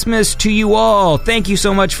Christmas to you all. Thank you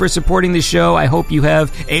so much for supporting the show. I hope you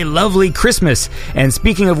have a lovely Christmas. And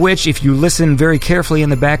speaking of which, if you listen very carefully in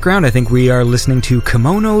the background, I think we are listening to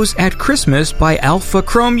Kimonos at Christmas by Alpha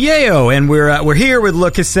Chrome Yeo. And we're here with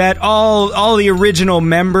Le Cassette, all the original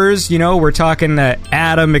members. You know, we're talking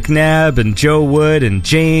Adam McNabb and Joe Wood and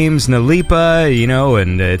James Nalipa, you know,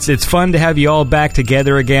 and it's fun to have you all back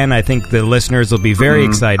together again. I think the listeners will be very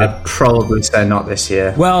excited. I'd probably say not this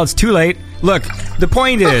year. Well, it's too late. Look, the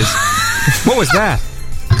point is, what was that?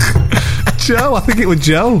 Joe, I think it was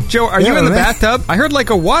Joe. Joe, are you in the bathtub? I heard like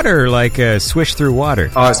a water, swish through water.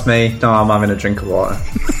 Oh, it's me. No, I'm having a drink of water.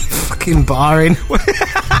 Fucking boring.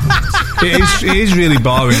 It is really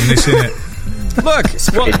boring, this, isn't it? Look,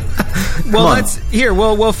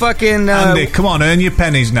 we'll fucking... Andy, come on, earn your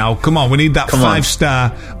pennies now. Come on, we need that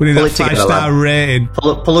 5-star. We need that 5-star rating.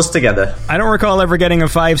 Pull us together. I don't recall ever getting a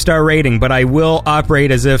 5-star rating, but I will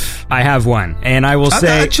operate as if I have one. And I will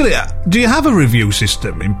say... Actually, do you have a review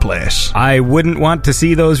system in place? I wouldn't want to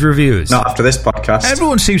see those reviews. Not after this podcast.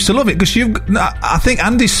 Everyone seems to love it, because I think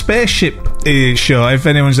Andy's Spaceship show, if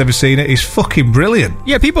anyone's ever seen it, is fucking brilliant.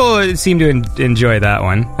 Yeah, people seem to enjoy that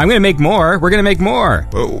one. I'm going to make more. We're going to make more.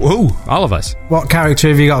 Who? All of us. What character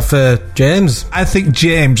have you got for James? I think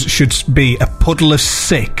James should be a puddle of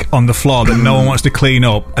sick on the floor that no one wants to clean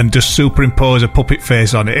up and just superimpose a puppet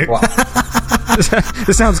face on it.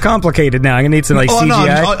 This sounds complicated now. I'm going to need some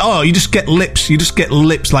CGI. No, you just get lips. You just get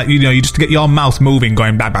lips, like, you know, you just get your mouth moving,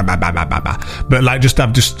 going blah, blah, blah, blah, blah, blah, blah. But, like,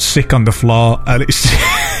 just sick on the floor, and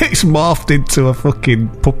it's morphed into a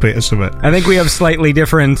fucking puppet or something. I think we have slightly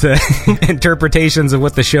different interpretations of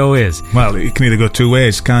what the show is. Well, it can either go two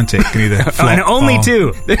ways, can't it? It can either flop only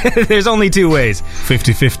two. There's only two ways.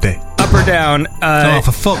 50-50. Up or down. Oh,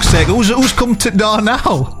 for fuck's sake. Who's come to the door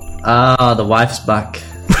now? The wife's back.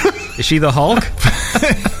 Is she the Hulk?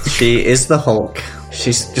 She is the Hulk.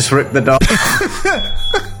 She's just ripped the door.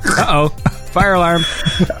 Uh-oh. Fire alarm.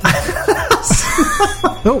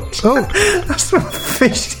 Oh. That's not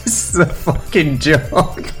fish. This is a fucking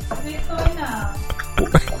joke.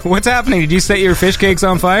 What's happening? Did you set your fish cakes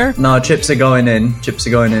on fire? No, chips are going in. Chips are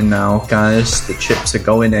going in now, guys. The chips are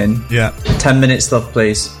going in. Yeah. 10 minutes left,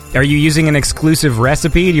 please. Are you using an exclusive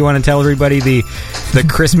recipe? Do you want to tell everybody the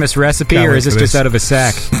Christmas recipe, or is this just out of a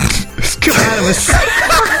sack? Come out of a sack.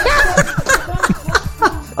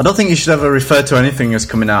 I don't think you should ever refer to anything as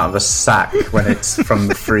coming out of a sack when it's from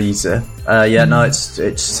the freezer.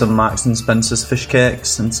 It's some Marks and Spencer's fish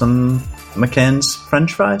cakes and some McCain's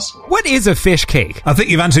French fries. What is a fish cake? I think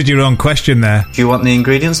you've answered your own question there. Do you want the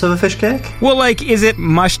ingredients of a fish cake? Well, like, is it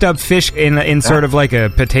mushed up fish in sort of like a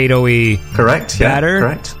potato-y correct? batter? Yeah,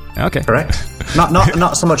 correct. Okay. Correct.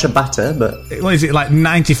 Not so much a batter, but... What is it, like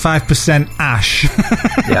 95% ash,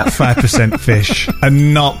 yeah, 5% fish,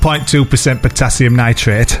 and 0.2% potassium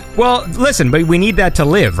nitrate? Well, listen, but we need that to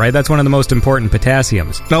live, right? That's one of the most important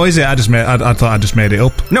potassiums. No, is it? I thought I just made it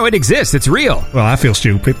up. No, it exists. It's real. Well, I feel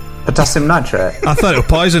stupid. Potassium nitrate? I thought it was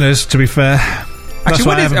poisonous, to be fair. That's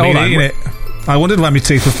why I haven't been eating it. I wondered why my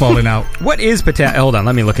teeth were falling out. What is potassium? Hold on,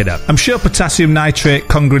 let me look it up. I'm sure potassium nitrate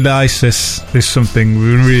congregasis is something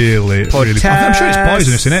really... I'm sure it's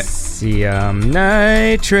poisonous, isn't it? Potassium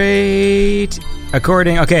nitrate.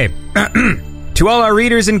 Okay. To all our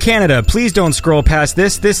readers in Canada, please don't scroll past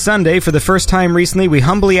this. This Sunday, for the first time recently, we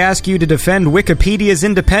humbly ask you to defend Wikipedia's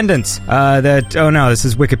independence. This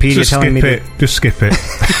is Wikipedia telling me Just skip it.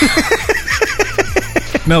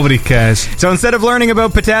 Nobody cares. So instead of learning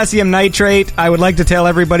about potassium nitrate, I would like to tell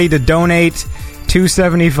everybody to donate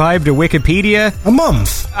 $2.75 to Wikipedia. A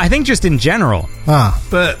month? I think just in general.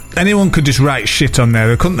 But anyone could just write shit on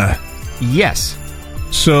there, couldn't they? Yes.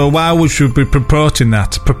 So why would we be promoting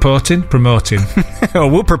that? Promoting? Oh,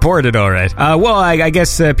 we'll purport it, all right. I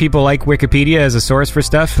guess people like Wikipedia as a source for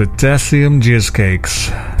stuff. Potassium jizz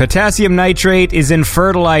cakes. Potassium nitrate is in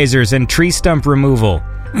fertilizers and tree stump removal.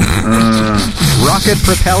 Rocket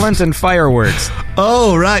propellant and fireworks.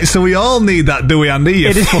 Oh, right. So we all need that, do we, Andy?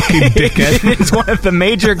 You fucking dickhead. It is one of the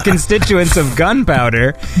major constituents of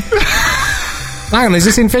gunpowder. Hang on, is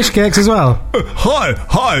this in fish cakes as well?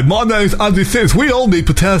 Hi, my name's Andy Sims. We all need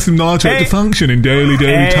potassium nitrate to function in daily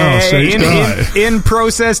tasks each day. In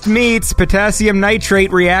processed meats, potassium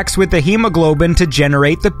nitrate reacts with the hemoglobin to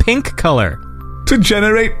generate the pink color. to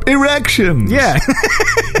generate erections. Yeah.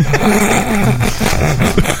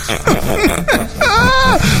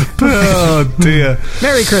 Oh dear.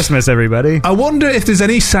 Merry Christmas, everybody. I wonder if there's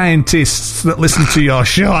any scientists that listen to your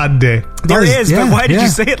show, Andy. There is, yeah, but why did yeah. you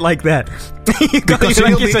say it like that? Because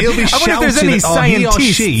he'll be I wonder if there's shouting, any or he or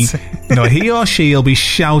she, scientists. no, he or she will be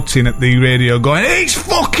shouting at the radio, going, "It's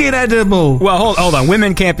fucking edible." Well, hold on.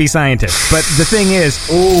 Women can't be scientists. But the thing is,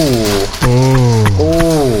 anyway.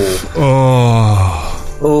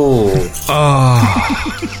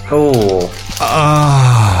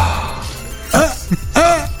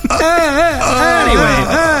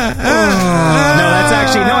 No, that's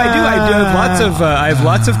actually no. I have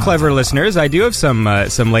lots of clever listeners. I do have some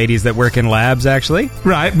ladies that work in labs, actually.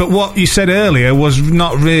 Right, but what you said earlier was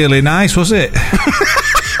not really nice, was it?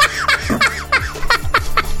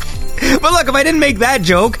 But look, if I didn't make that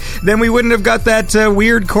joke, then we wouldn't have got that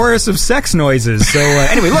weird chorus of sex noises. So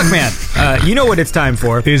anyway, look, man, you know what it's time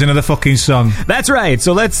for. Here's another fucking song. That's right.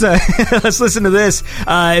 So let's let's listen to this.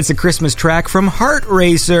 It's a Christmas track from Heart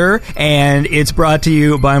Racer, and it's brought to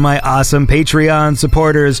you by my awesome Patreon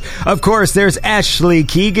supporters. Of course, there's Ashley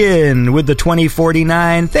Keegan with the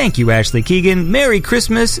 2049. Thank you, Ashley Keegan. Merry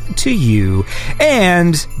Christmas to you.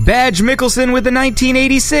 And Badge Mickelson with the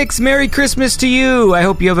 1986. Merry Christmas to you. I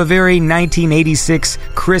hope you have a very 1986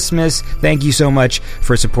 Christmas. Thank you so much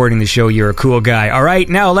for supporting the show. You're a cool guy. All right,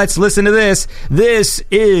 now let's listen to this. This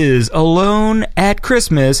is Alone at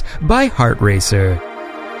Christmas by Heart Racer.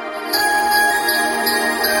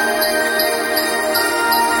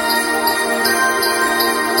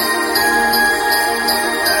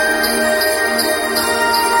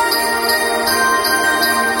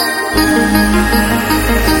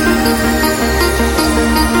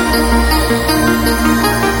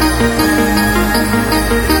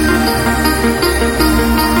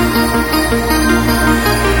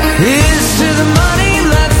 Here's to the money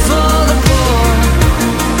left for the poor,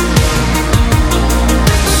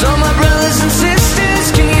 so my brothers and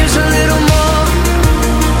sisters can use a little more.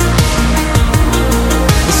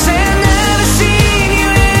 They say I've never seen you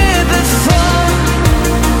here before,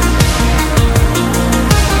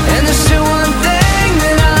 and there's still one thing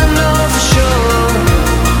that I know for sure: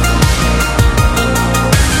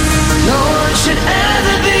 no one should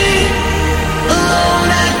ever be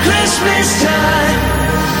alone at Christmas time.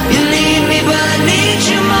 You need me, but I need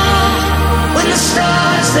you more when the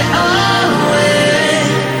stars they are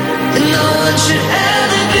away. And no one should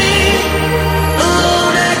ever be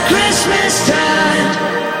alone at Christmas time.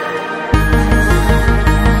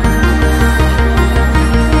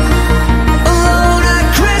 Alone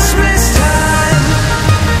at Christmas time.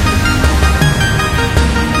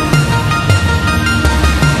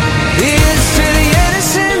 Here's to the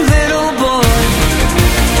innocent little boy.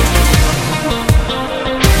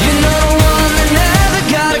 You know the one that never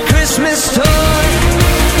got a Christmas toy.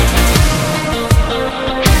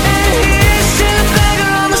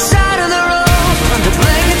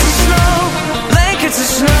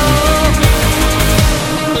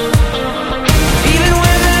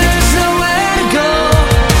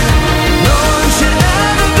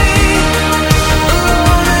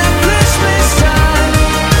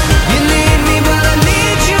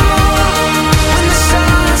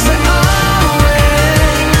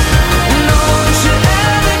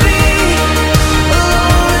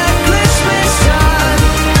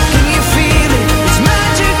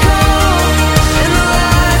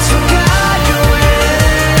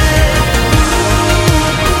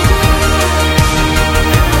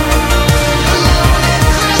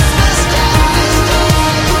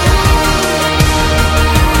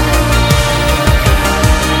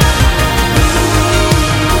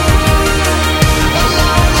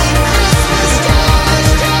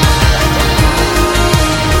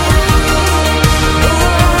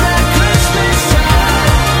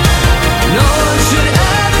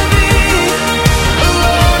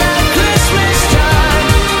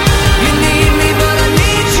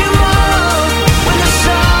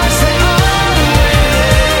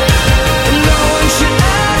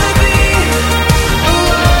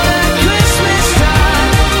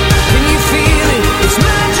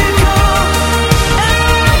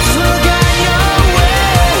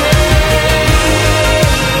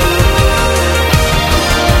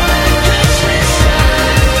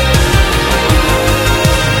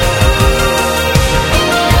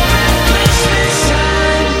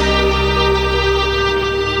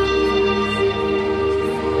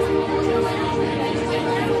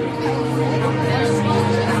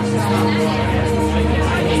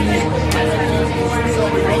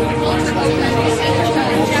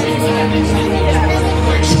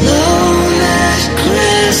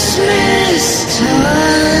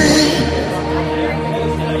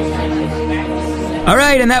 All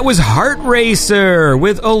right, and that was Heart Racer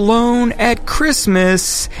with Alone at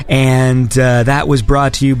Christmas, and that was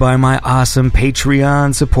brought to you by my awesome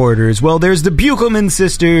Patreon supporters. Well, there's the Buchelman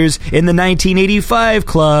sisters in the 1985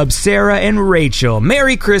 club, Sarah and Rachel.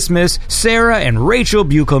 Merry Christmas, Sarah and Rachel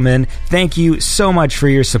Buchelman. Thank you so much for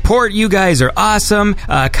your support. You guys are awesome.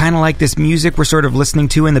 Kind of like this music we're sort of listening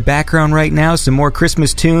to in the background right now, some more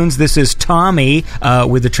Christmas tunes. This is Tommy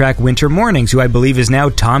with the track Winter Mornings, who I believe is now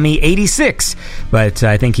Tommy86. But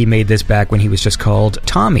I think he made this back when he was just called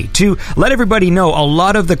Tommy. To let everybody know, a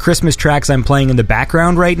lot of the Christmas tracks I'm playing in the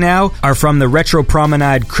background right now are from the Retro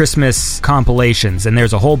Promenade Christmas compilations, and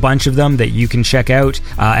there's a whole bunch of them that you can check out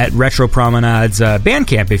at Retro Promenade's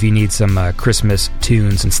Bandcamp if you need some Christmas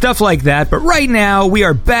tunes and stuff like that. But right now, we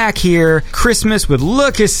are back here, Christmas with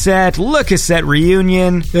Le Cassette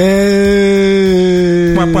Reunion. Do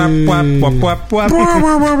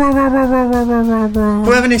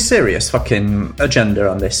we have any serious fucking agenda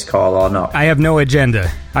on this call or not? I have no agenda.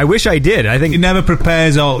 I wish I did. I think He never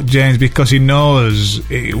prepares out, James, because he knows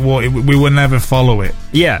we will never follow it.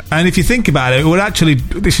 Yeah. And if you think about it,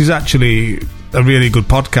 this is actually a really good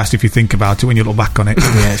podcast if you think about it when you look back on it.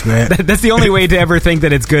 Yeah, it's great. That's the only way to ever think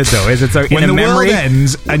that it's good, though, is it's When in the a memory. world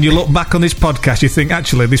ends and you look back on this podcast, you think,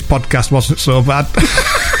 actually, this podcast wasn't so bad.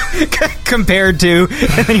 Compared to,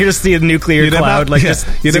 and then you just see a nuclear cloud just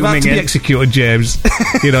you'd have had zooming to be in. executed, James.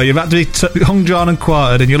 You've had to be hung, drawn and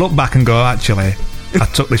quartered, and you look back and go, actually, I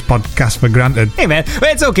took this podcast for granted. Hey man,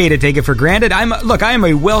 it's okay to take it for granted. I am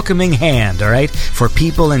a welcoming hand, all right, for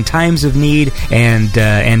people in times of need and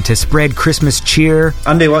to spread Christmas cheer.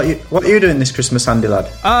 Andy, what are you doing this Christmas, Andy lad?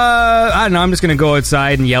 I don't know. I'm just gonna go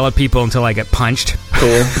outside and yell at people until I get punched. Cool.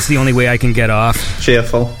 It's the only way I can get off.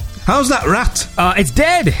 Cheerful. How's that rat? It's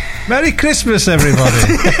dead. Merry Christmas, everybody.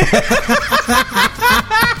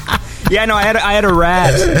 Yeah, no, I had a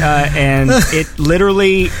rat, and it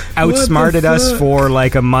literally outsmarted us for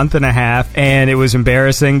like a month and a half, and it was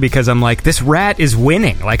embarrassing because I'm like, this rat is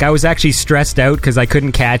winning. Like, I was actually stressed out because I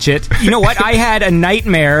couldn't catch it. You know what? I had a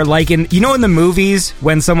nightmare, like in the movies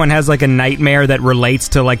when someone has like a nightmare that relates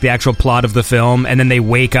to like the actual plot of the film, and then they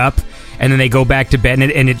wake up. And then they go back to bed,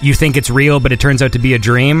 and you think it's real, but it turns out to be a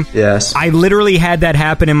dream. Yes. I literally had that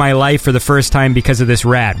happen in my life for the first time because of this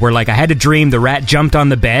rat, where like I had a dream the rat jumped on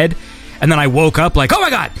the bed, and then I woke up like, oh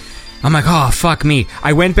my god! I'm like, oh, fuck me.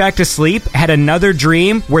 I went back to sleep, had another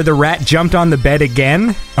dream where the rat jumped on the bed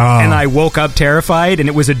again, and I woke up terrified, and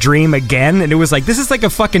it was a dream again, and it was like, this is like a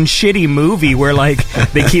fucking shitty movie where, like,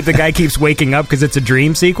 the guy keeps waking up because it's a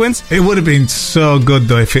dream sequence. It would have been so good,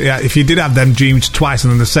 though, if you did have them dreams twice, and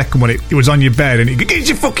then the second one, it was on your bed, and you go, get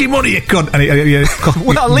your fucking money, you cunt! And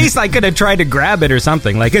Well, at least I could have tried to grab it or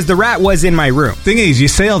something, like, because the rat was in my room. Thing is, you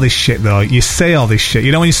say all this shit, though. You say all this shit.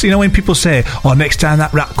 You know when people say, "Oh, next time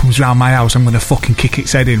that rat comes round my house, I'm going to fucking kick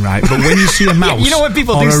its head in," right? But when you see a mouse, You know what?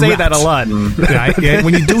 People or do a say rat, that a lot. right? Yeah,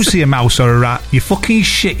 when you do see a mouse or a rat, you fucking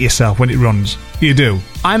shit yourself when it runs. You do.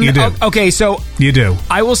 You do. Okay, so You do.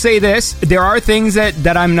 I will say this: there are things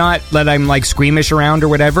that I'm like squeamish around or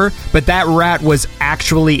whatever, but that rat was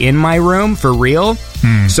actually in my room for real.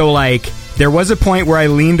 So like, there was a point where I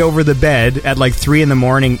leaned over the bed at like 3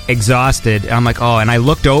 a.m, exhausted, and I'm like, oh, and I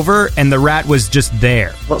looked over, and the rat was just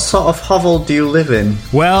there. What sort of hovel do you live in?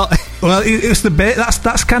 Well, Well, it's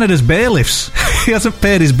that's Canada's bailiffs. He hasn't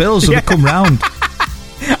paid his bills, so they come round.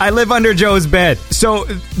 I live under Joe's bed. So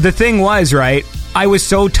the thing was, right, I was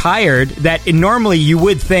so tired that normally you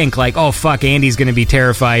would think like, oh fuck, Andy's going to be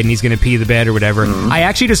terrified and he's going to pee the bed or whatever. I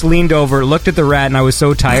actually just leaned over, looked at the rat, and I was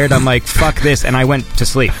so tired, I'm like, fuck this, and I went to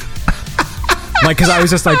sleep. Like, because I was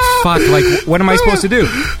just like, fuck, like, what am I supposed to do?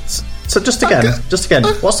 So just again,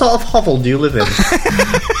 what sort of hovel do you live in?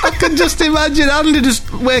 I can just imagine Andy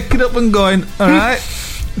just waking up and going, all right.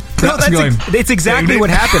 No, it's exactly what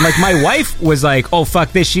happened. Like, my wife was like, oh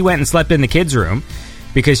fuck this, she went and slept in the kids' room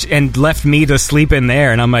and left me to sleep in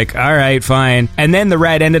there, and I'm like, all right, fine. And then the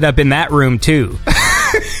rat ended up in that room too.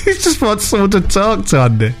 He just wants someone to talk to,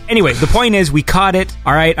 Andy. Anyway, the point is, we caught it.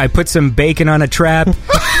 All right, I put some bacon on a trap.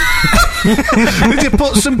 Did you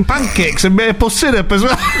put some pancakes and maple syrup as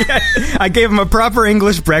well? Yeah, I gave him a proper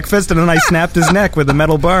English breakfast, and then I snapped his neck with a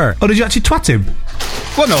metal bar. Oh, did you actually twat him?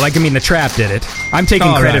 Well, no, like, I mean, the trap did it. I'm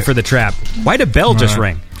taking credit for the trap. Why'd a bell just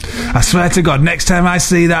ring? I swear to God, next time I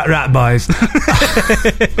see that rat, boys,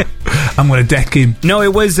 I'm going to deck him. No,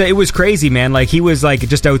 it was crazy, man. Like, he was like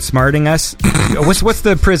just outsmarting us. What's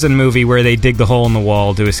the prison movie where they dig the hole in the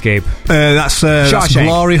wall to escape? That's Shawshank.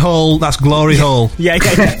 Glory Hole. That's Glory Hole. Yeah.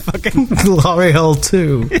 Fucking Glory Hole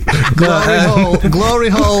 2. Glory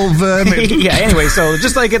Hole vermin. yeah. Anyway, so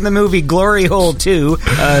just like in the movie Glory Hole 2,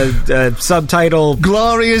 subtitle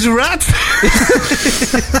Glorious rat.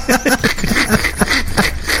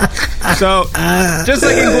 So, just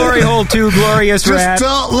like in Glory Hole 2, Glorious Rat. Just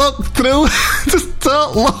don't look through. Just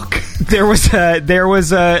don't look. There was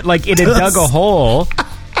like it had dug a hole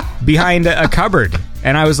behind a cupboard,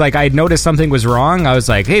 and I was like, I noticed something was wrong. I was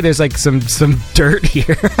like, hey, there's like some dirt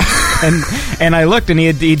here, and I looked, and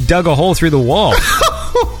he dug a hole through the wall.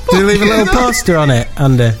 Did he leave a little poster on it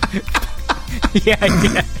under?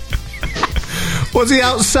 Yeah. Was he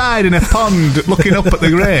outside in a pond looking up at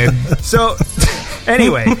the rain? So,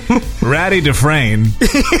 anyway, Ratty Dufresne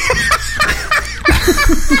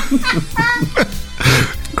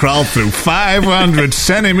crawled through 500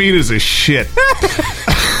 centimeters of shit.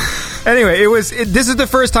 Anyway, this is the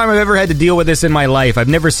first time I've ever had to deal with this in my life. I've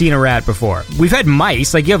never seen a rat before. We've had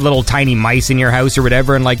mice, like you have little tiny mice in your house or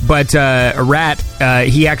whatever, and but a rat,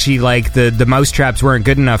 he actually like the mouse traps weren't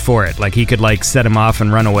good enough for it. Like he could like set him off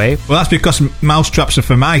and run away. Well, that's because mouse traps are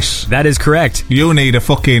for mice. That is correct. You need a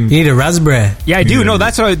fucking... You need a raspberry. Yeah, I do. No,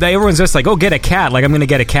 that's why everyone's just like, oh, get a cat. Like I'm gonna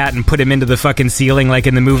get a cat and put him into the fucking ceiling like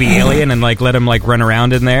in the movie Alien and like let him like run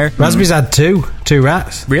around in there. Raspberries had two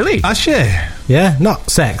rats. Really? Actually. Yeah, not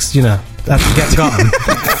sex, you know. That gets gotten.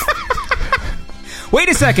 Wait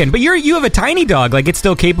a second, but you have a tiny dog. Like it's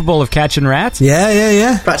still capable of catching rats?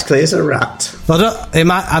 Yeah. Practically, it's a rat.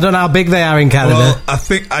 I don't know how big they are in Canada. Well, I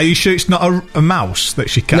think. Are you sure it's not a mouse that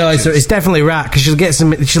she catches? No, it's definitely rat because she'll get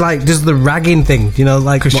some. She like does the ragging thing, you know,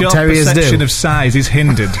 like what your terriers do. perception of size is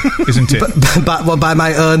hindered, isn't it? by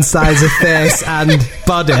my own size of face and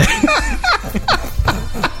body.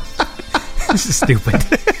 This is stupid.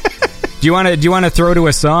 Do you want to throw to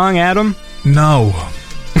a song, Adam? No.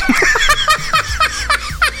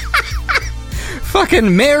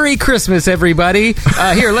 Fucking Merry Christmas, everybody!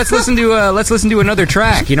 Here, let's listen to another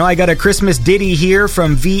track. You know, I got a Christmas ditty here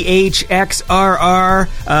from VHXRR,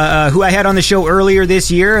 who I had on the show earlier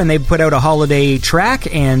this year, and they put out a holiday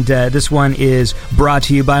track. And this one is brought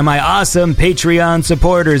to you by my awesome Patreon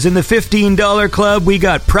supporters. In the $15 club, we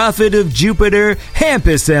got Prophet of Jupiter,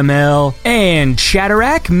 Hampus ML, and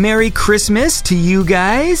Chatterack. Merry Christmas to you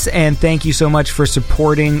guys, and thank you so much for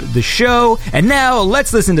supporting the show. And now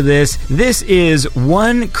let's listen to this. This is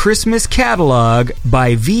One Christmas Catalog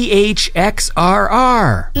by VHXRR.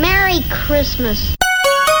 Merry Christmas.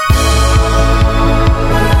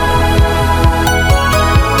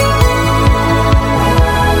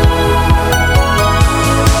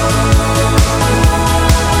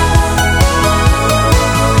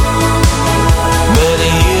 Many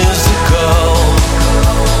years ago,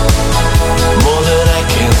 more than I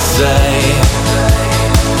can say,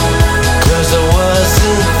 'cause I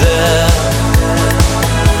wasn't there.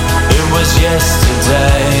 It was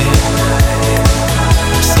yesterday.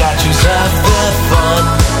 Statues of the fallen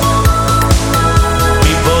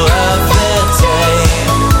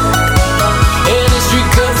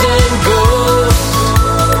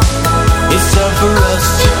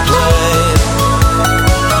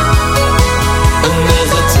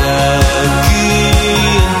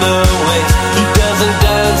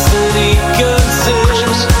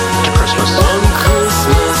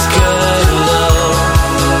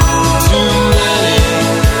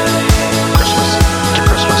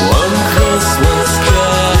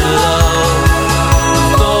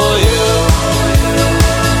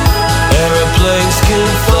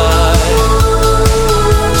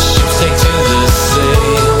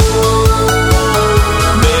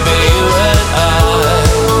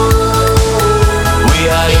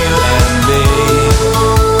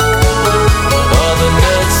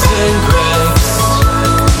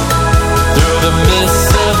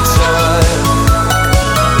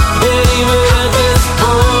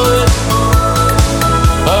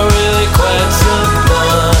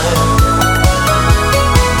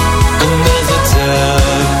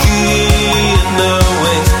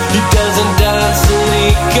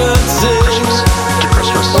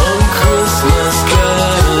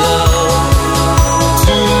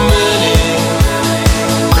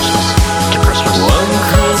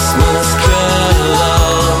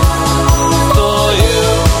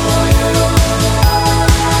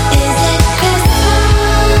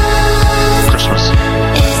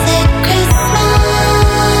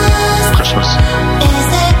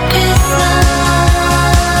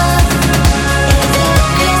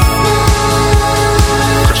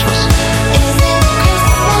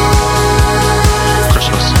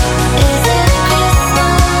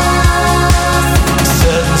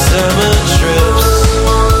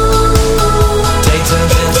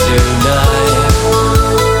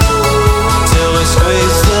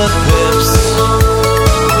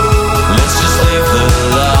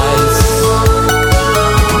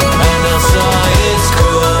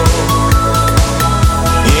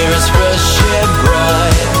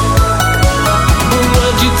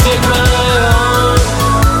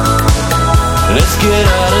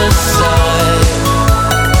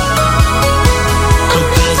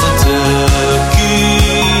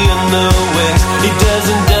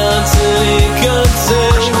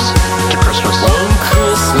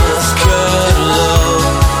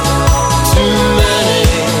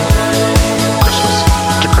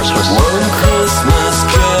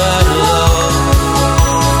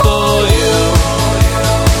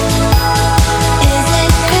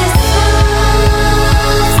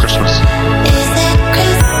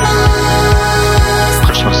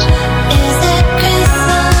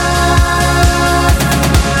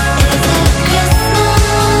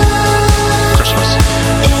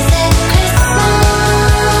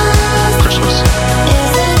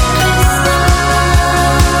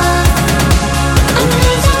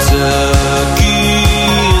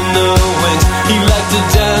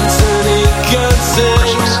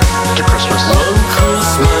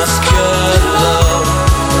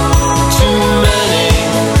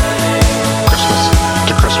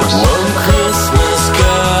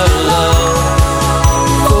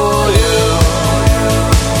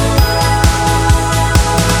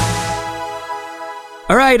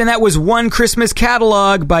right, and that was One Christmas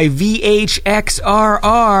Catalog by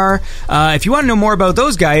VHXRR. If you want to know more about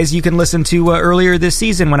those guys, you can listen to earlier this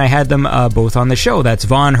season when I had them both on the show. That's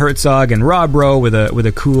Vaughn Herzog and Rob Rowe with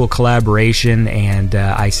a cool collaboration, and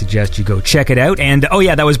I suggest you go check it out. And oh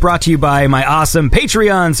yeah, that was brought to you by my awesome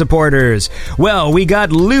Patreon supporters. Well, we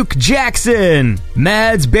got Luke Jackson,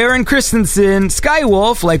 Mads Baron Christensen,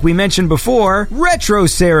 Skywolf, like we mentioned before, Retro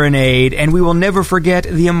Serenade, and we will never forget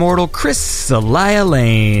the immortal Chris Alaya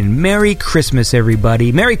Lane. Merry Christmas,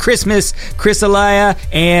 everybody. Merry Christmas, Chris Alaya.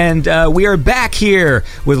 And we are back here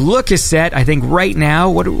with Lookcassette. I think right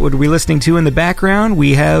now, what are we listening to in the background?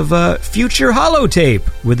 We have Future Holotape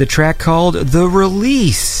with a track called The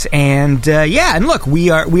Release. And and look,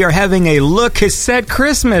 we are having a Lookcassette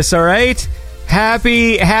Christmas, all right?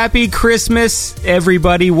 Happy Christmas,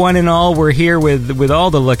 everybody, one and all. We're here with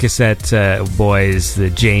all the Lookcassette boys,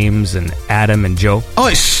 the James and Adam and Joe.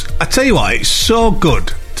 Oh, I tell you what, it's so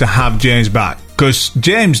good to have James back, because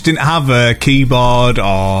James didn't have a keyboard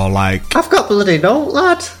or like... I've got bloody note,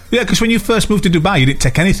 lad. Yeah, because when you first moved to Dubai, you didn't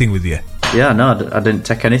take anything with you. Yeah, no, I didn't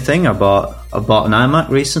take anything. I bought an iMac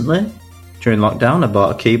recently during lockdown. I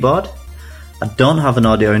bought a keyboard. I don't have an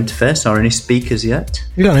audio interface or any speakers yet.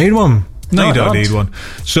 You don't need one. No, you don't need one.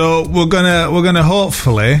 So we're gonna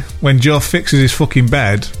hopefully, when Joe fixes his fucking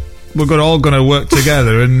bed, we're all gonna work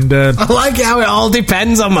together. And I like how it all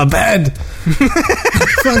depends on my bed.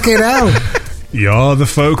 Fucking hell! You're the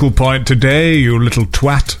focal point today, you little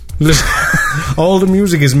twat. All the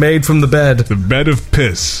music is made from the bed. The bed of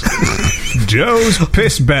piss. Joe's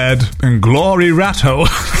piss bed and Glory Ratto.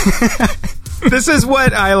 This is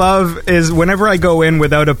what I love, is whenever I go in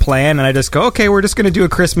without a plan and I just go, okay, we're just going to do a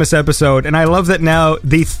Christmas episode. And I love that now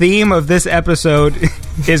the theme of this episode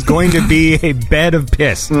is going to be a bed of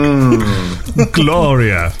piss.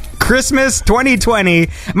 Gloria. Christmas 2020.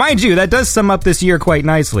 Mind you, that does sum up this year quite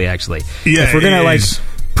nicely, actually. Yeah, if we're going to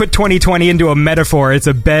put 2020 into a metaphor, it's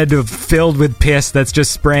a bed filled with piss that's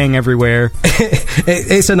just spraying everywhere.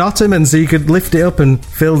 It's an ottoman, so you could lift it up and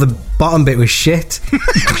fill the bottom bit with shit.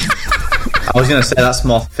 I was going to say that's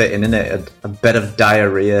more fitting, isn't it? A bed of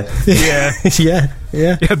diarrhea. Yeah.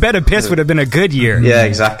 Yeah. A bed of piss would have been a good year. Yeah,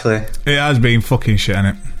 exactly. It has been fucking shit,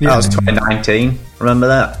 hasn't it? That was 2019. Remember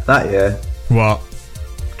that year? What?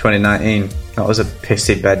 2019. That was a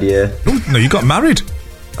pissy bed year. No, you got married.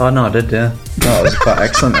 Oh, no, I did, yeah. No, it was quite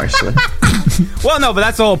excellent, actually. Well, no, but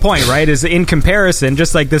that's the whole point, right? Is in comparison,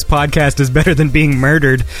 just like this podcast is better than being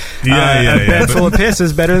murdered, a bed full of piss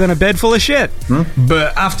is better than a bed full of shit.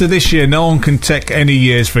 But after this year, no one can take any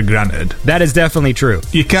years for granted. That is definitely true.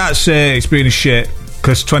 You can't say it's been a shit,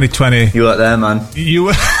 because 2020... You weren't there, man. You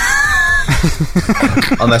were...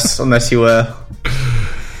 unless you were...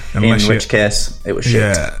 In which case, it was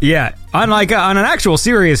shit. Yeah. On an actual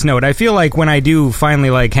serious note, I feel like when I do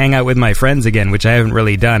finally hang out with my friends again, which I haven't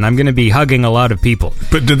really done, I'm going to be hugging a lot of people.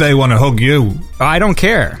 But do they want to hug you? I don't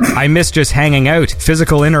care. I miss just hanging out,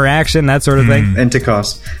 physical interaction, that sort of thing.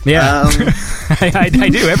 Intercourse. Yeah, I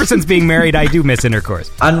do. Ever since being married, I do miss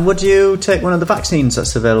intercourse. And would you take one of the vaccines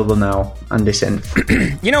that's available now, Andy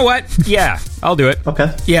Synth? You know what? Yeah, I'll do it.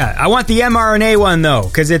 Okay. Yeah, I want the mRNA one though,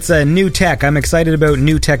 because it's a new tech. I'm excited about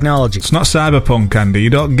new technology. It's not cyberpunk, Andy. You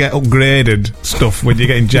don't get upgraded stuff when you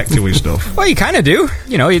get injected with stuff. Well, you kind of do.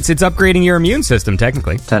 You know, it's upgrading your immune system,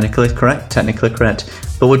 technically. Technically correct.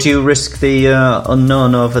 But would you risk the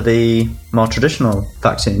unknown over the more traditional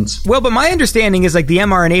vaccines? Well, but my understanding is the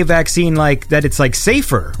mRNA vaccine, that it's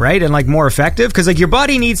safer, right? And more effective, because your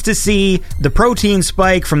body needs to see the protein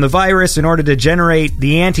spike from the virus in order to generate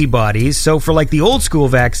the antibodies. So for the old school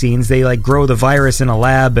vaccines, they grow the virus in a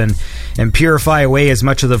lab and purify away as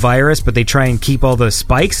much of the virus, but they try and keep all the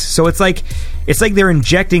spikes. So it's like they're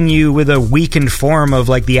injecting you with a weakened form of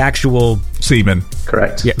the actual semen.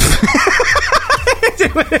 Correct. Yeah.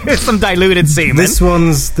 Some diluted semen. This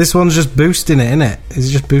one's just boosting it, isn't it? It's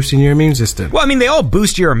just boosting your immune system. Well, I mean, they all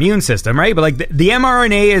boost your immune system, right? But the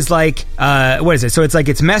mRNA is what is it? So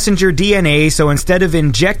it's messenger DNA. So instead of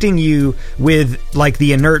injecting you with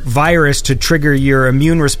the inert virus to trigger your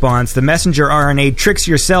immune response, the messenger RNA tricks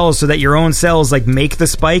your cells so that your own cells make the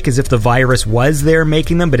spike as if the virus was there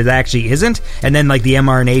making them, but it actually isn't. And then the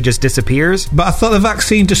mRNA just disappears. But I thought the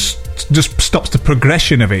vaccine just stops the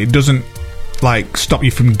progression of it. It doesn't stop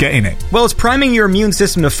you from getting it. Well, it's priming your immune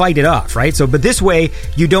system to fight it off, right? But this way,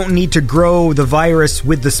 you don't need to grow the virus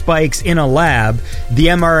with the spikes in a lab. The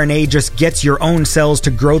mRNA just gets your own cells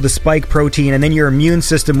to grow the spike protein, and then your immune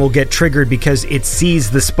system will get triggered because it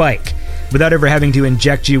sees the spike. without ever having to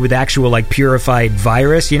inject you with actual, like, purified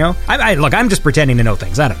virus, you know? Look, I'm just pretending to know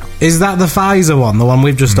things. I don't know. Is that the Pfizer one, the one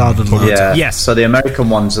we've just ordered? Loads? Yeah. Yes. So the American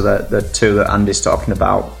ones are the two that Andy's talking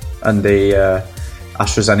about, and the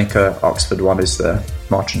AstraZeneca Oxford one is the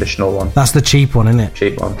more traditional one. That's the cheap one, isn't it?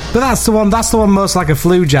 Cheap one. But that's the one most like a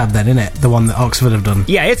flu jab then, isn't it? The one that Oxford have done.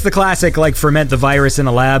 Yeah, it's the classic, like, ferment the virus in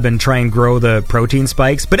a lab and try and grow the protein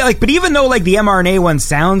spikes. But even though, like, the mRNA one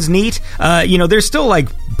sounds neat, there's still, like,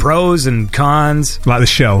 pros and cons. Like the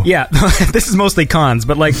show. Yeah, this is mostly cons,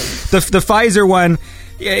 but, like, the Pfizer one,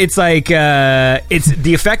 it's like, the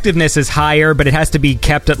effectiveness is higher, but it has to be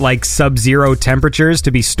kept at, like, sub-zero temperatures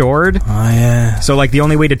to be stored. Oh, yeah. So, like, the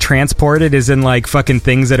only way to transport it is in, like, fucking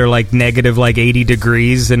things that are, like, negative, like, 80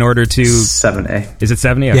 degrees in order to... 70. Is it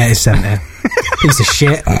 70? Yeah, it's 70. Piece of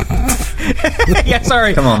shit. Yeah,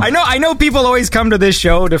 sorry. Come on. I know people always come to this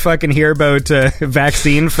show to fucking hear about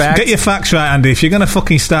vaccine facts. Get your facts right, Andy. If you're going to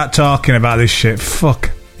fucking start talking about this shit,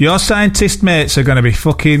 fuck. Your scientist mates are going to be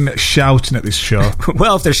fucking shouting at this show.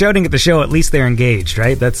 Well, if they're shouting at the show, at least they're engaged,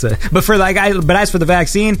 right? That's but as for the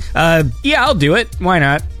vaccine, yeah, I'll do it. Why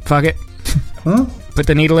not? Fuck it. Huh? Put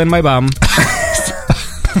the needle in my bum.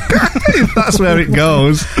 That's where it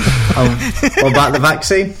goes. What about the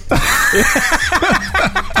vaccine?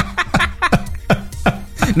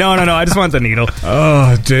 No. I just want the needle.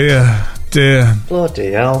 Oh, dear.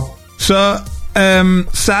 Bloody hell. So,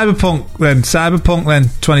 Cyberpunk then,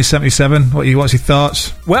 2077. What's your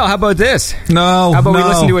thoughts? Well, how about this? No. How about we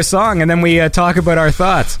listen to a song and then we talk about our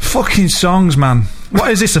thoughts? Fucking songs, man. What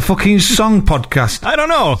is this, a fucking song podcast? I don't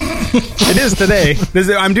know. It is today.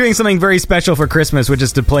 I'm doing something very special for Christmas, which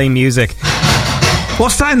is to play music.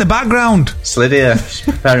 What's that in the background? Slydia, she's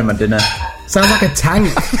preparing my dinner. Sounds like a tank.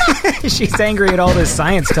 She's angry at all this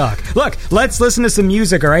science talk. Look, let's listen to some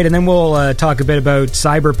music, all right? And then we'll talk a bit about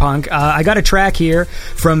Cyberpunk. I got a track here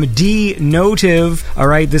from D Notive, all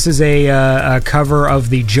right? This is a cover of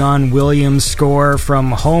the John Williams score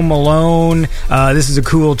from Home Alone. This is a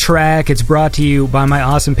cool track. It's brought to you by my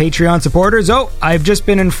awesome Patreon supporters. Oh, I've just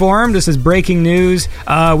been informed. This is breaking news.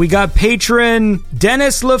 We got patron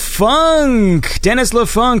Dennis LaFunk. Dennis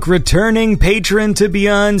LaFunk, returning patron to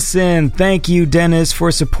Beyond Synth. Thank you, Dennis,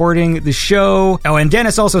 for supporting the show. Oh, and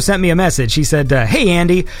Dennis also sent me a message. He said, hey,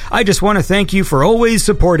 Andy, I just want to thank you for always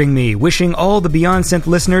supporting me. Wishing all the Beyond Synth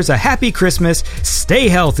listeners a happy Christmas. Stay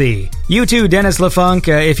healthy. You too, Dennis LaFunk.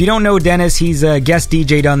 If you don't know Dennis, he's guest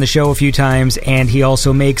DJ'd on the show a few times, and he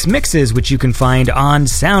also makes mixes, which you can find on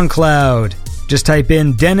SoundCloud. Just type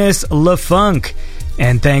in Dennis LaFunk.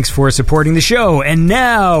 And thanks for supporting the show. And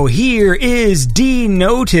now, here is D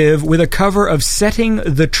Notive with a cover of Setting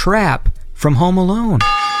the Trap from Home Alone.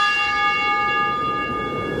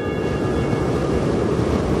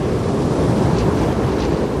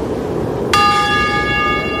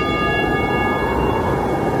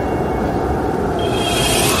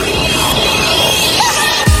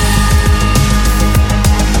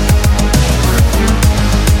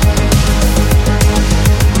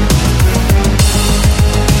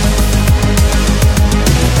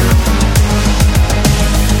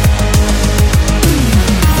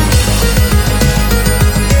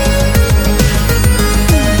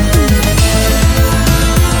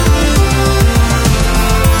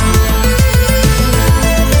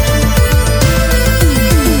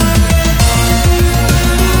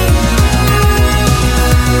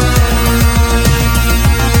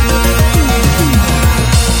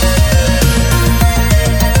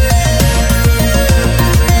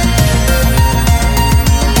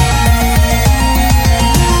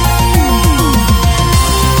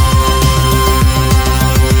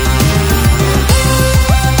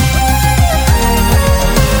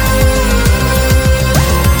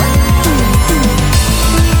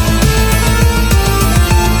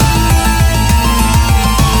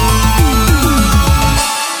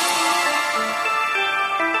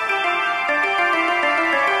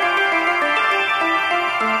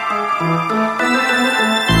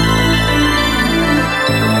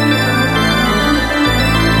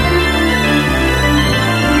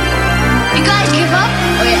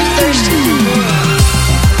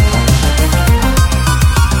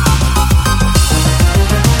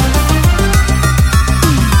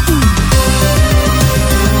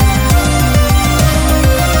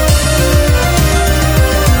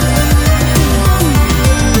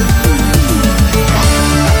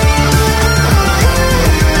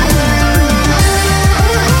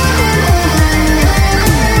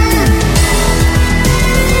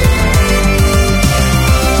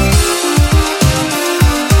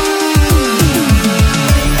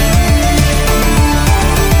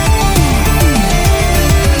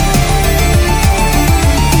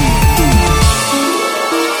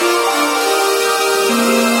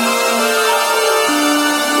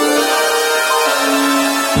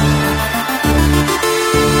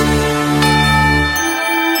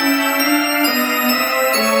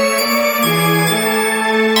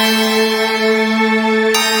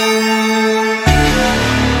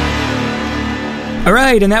 All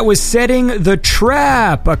right, and that was Setting the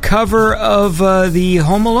Trap, a cover of the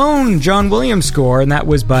Home Alone John Williams score, and that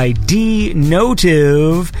was by D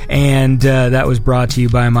Notive, and that was brought to you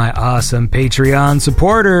by my awesome Patreon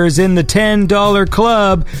supporters in the $10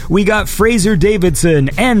 club. We got Fraser Davidson,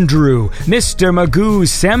 Andrew, Mr. Magoo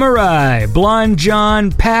Samurai, Blonde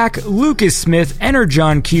John, Pack, Lucas Smith,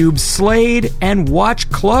 Energon Cube, Slade, and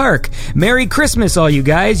Watch Clark. Merry Christmas, all you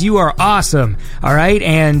guys. You are awesome. All right,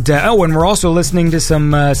 and and we're also listening to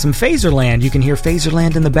some Phaserland. You can hear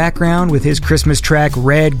Phaserland in the background with his Christmas track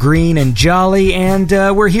Red, Green, and Jolly. And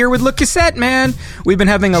we're here with Le Cassette, man. We've been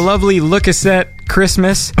having a lovely Le Cassette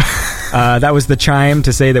Christmas. That was the chime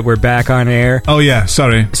to say that we're back on air. Oh yeah,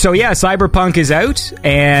 sorry. So yeah, Cyberpunk is out,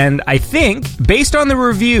 and I think, based on the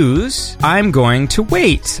reviews, I'm going to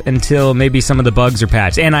wait until maybe some of the bugs are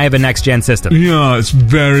patched, and I have a next-gen system. Yeah, it's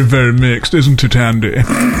very, very mixed, isn't it, Andy?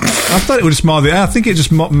 I thought it was just more I think it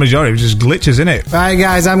just majority was just glitches, innit? Right,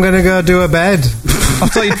 guys, I'm going to go do a bed. I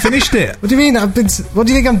thought you'd finished it. What do you mean? What do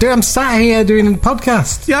you think I'm doing? I'm sat here doing a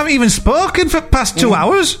podcast. You haven't even spoken for the past 2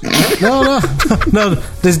 hours. No.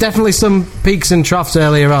 There's definitely some peaks and troughs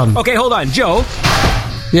earlier on. Okay, hold on, Joe.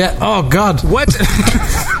 Yeah. Oh God. What?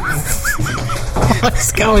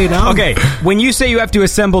 What's going on? Okay, when you say you have to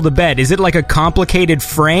assemble the bed, is it like a complicated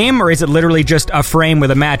frame, or is it literally just a frame with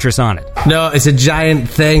a mattress on it? No, it's a giant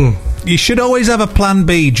thing. You should always have a plan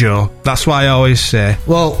B, Joe. That's what I always say.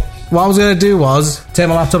 Well, what I was going to do was take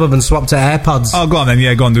my laptop up and swap to AirPods. Oh, go on then.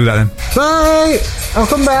 Yeah, go on, do that then. Bye! I'll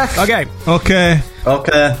come back. Okay.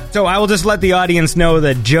 So I will just let the audience know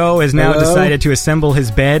that Joe has now decided to assemble his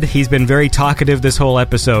bed. He's been very talkative this whole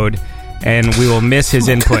episode, and we will miss his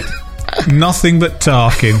input. Nothing but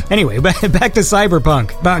talking. Anyway, back to Cyberpunk.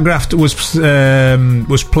 Backdraft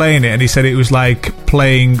was playing it, and he said it was like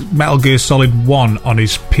playing Metal Gear Solid 1 on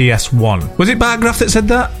his PS1. Was it Backdraft that said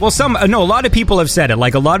that? Well, a lot of people have said it.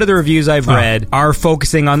 Like, a lot of the reviews I've read are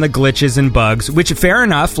focusing on the glitches and bugs, which, fair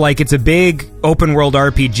enough, like, it's a big open-world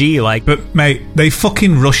RPG, like... But, mate, they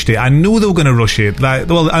fucking rushed it. I knew they were going to rush it. Like,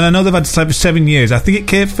 well, and I know they've had 7 years. I think it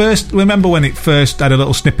came first... Remember when it first had a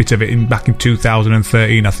little snippet of it back in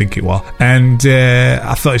 2013, I think it was. And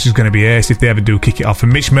I thought this was going to be ace if they ever do kick it off.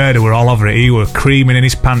 And Mitch Murder were all over it. He were creaming in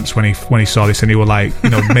his pants when he saw this, and he were like,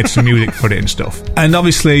 made some music for it and stuff. And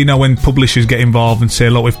obviously, when publishers get involved and say,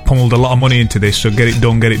 look, we've pummeled a lot of money into this, so get it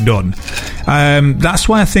done. That's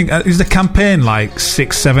why I think is the campaign like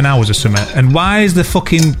 6-7 hours or something. And why is the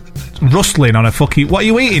fucking rustling on a fucking... What are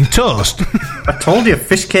you eating? Toast? I told you,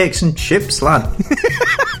 fish cakes and chips, lad.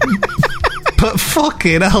 But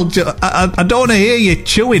fucking hell, I don't want to hear you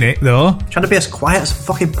chewing it, though. I'm trying to be as quiet as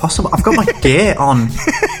fucking possible. I've got my gear on.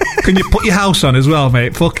 Can you put your house on as well,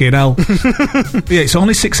 mate? Fucking hell. Yeah, it's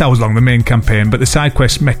only 6 hours long, the main campaign, but the side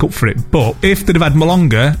quests make up for it. But if they'd have had more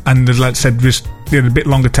longer, and they'd, like said, just a bit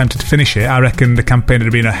longer time to finish it, I reckon the campaign would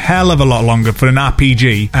have been a hell of a lot longer for an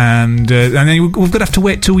RPG. And then we're going to have to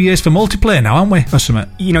wait 2 years for multiplayer now, aren't we? Or something.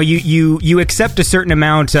 You accept a certain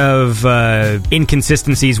amount of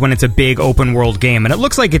inconsistencies when it's a big open world game, and it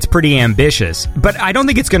looks like it's pretty ambitious. But I don't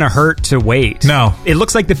think it's going to hurt to wait. No. It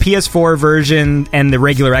looks like the PS4 version and the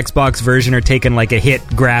regular Xbox version are taking like a hit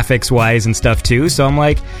graphics-wise and stuff too, so I'm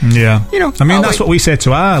like... Yeah. I mean, that's what we say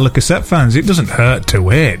to our Le Cassette fans. It doesn't hurt to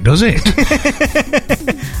wait, does it?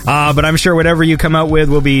 But I'm sure whatever you come out with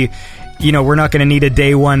will be... we're not going to need a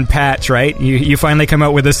day one patch, right? You finally come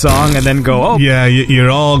out with a song and then go, oh... Yeah, you're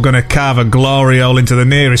all going to carve a glory hole into the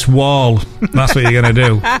nearest wall. That's what you're going to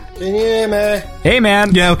do. Can you hear me? Hey,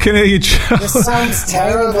 man. Yeah, I can hear you, Joe. This sounds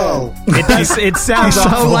terrible. It sounds You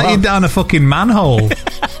awful. sound like you're down a fucking manhole.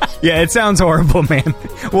 Yeah, it sounds horrible, man.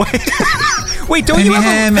 Wait, don't you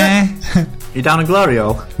hear me? You down a glory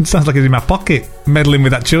hole? It sounds like it's in my pocket, meddling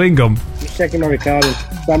with that chewing gum. Just checking my recording.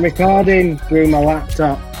 So I'm recording through my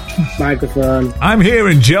laptop microphone. I'm here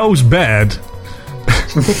in Joe's bed.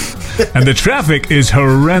 And the traffic is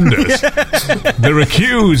horrendous. They're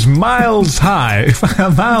accused miles high,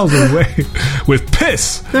 miles away, with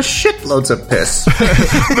piss. There's shitloads of piss.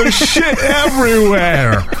 There's shit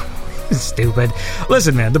everywhere. Stupid.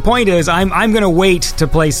 Listen, man, the point is I'm gonna wait to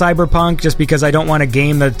play Cyberpunk just because I don't want a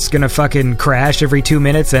game that's gonna fucking crash every 2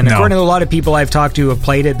 minutes, and according to a lot of people I've talked to who have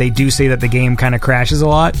played it, they do say that the game kind of crashes a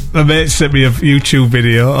lot. My mate sent me a YouTube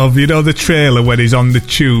video of the trailer when he's on the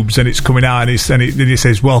tubes and it's coming out and it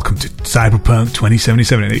says welcome to Cyberpunk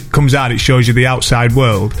 2077, and it comes out and it shows you the outside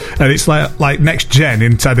world, and it's like next gen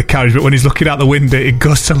inside the carriage, but when he's looking out the window it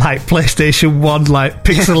goes to like PlayStation 1 like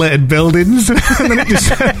pixelated buildings and then it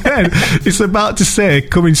just it's about to say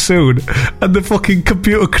coming soon, and the fucking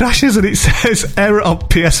computer crashes and it says error on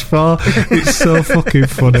PS4. It's so fucking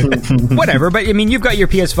funny. Whatever, but I mean, you've got your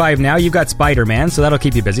PS5 now. You've got Spider-Man, so that'll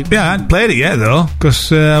keep you busy. Yeah, I hadn't played it yet though,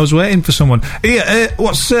 because I was waiting for someone. Yeah,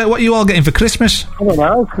 what are you all getting for Christmas? I don't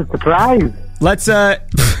know, it's a surprise. Let's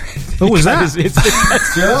What was that?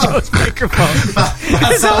 It's Joe's microphone.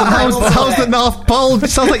 How's the North Pole? It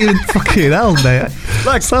sounds like you're in fucking hell, mate.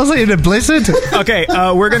 Look, sounds like you're in a blizzard. Okay,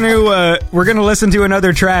 we're gonna listen to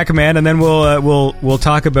another track, man, and then we'll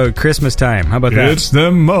talk about Christmas time. How about that? It's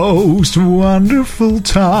the most wonderful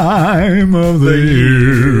time of the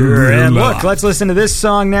year. And look, let's listen to this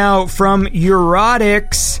song now from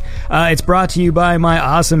Neurotics. It's brought to you by my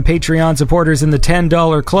awesome Patreon supporters in the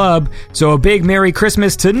 $10 Club. So a big Merry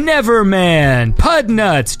Christmas to Neverman,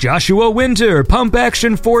 Pudnuts, Joshua Winter, Pump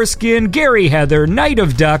Action Foreskin, Gary Heather, Night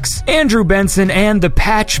of Ducks, Andrew Benson, and the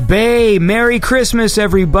Patch Bay. Merry Christmas,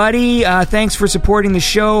 everybody. Thanks for supporting the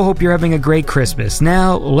show. Hope you're having a great Christmas.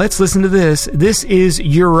 Now, let's listen to this. This is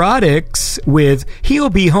Neurotics with He'll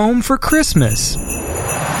Be Home for Christmas.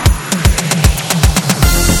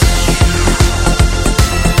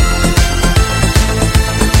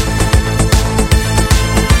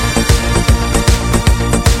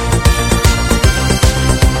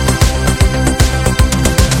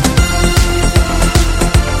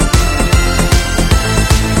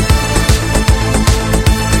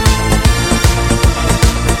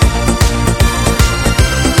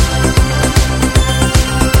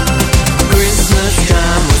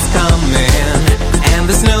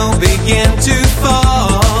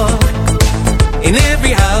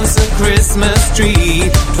 Christmas tree,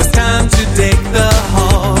 'twas time to deck the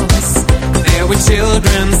halls. There were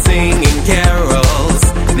children singing carols,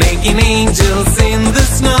 making angels in the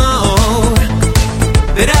snow.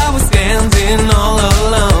 But I was standing all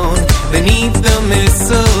alone beneath the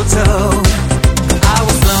mistletoe. I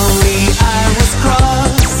was lonely, I was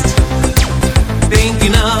crossed,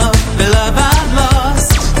 thinking of the love I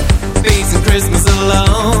lost, facing Christmas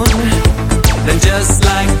alone. Then just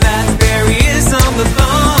like that, there he is on the phone.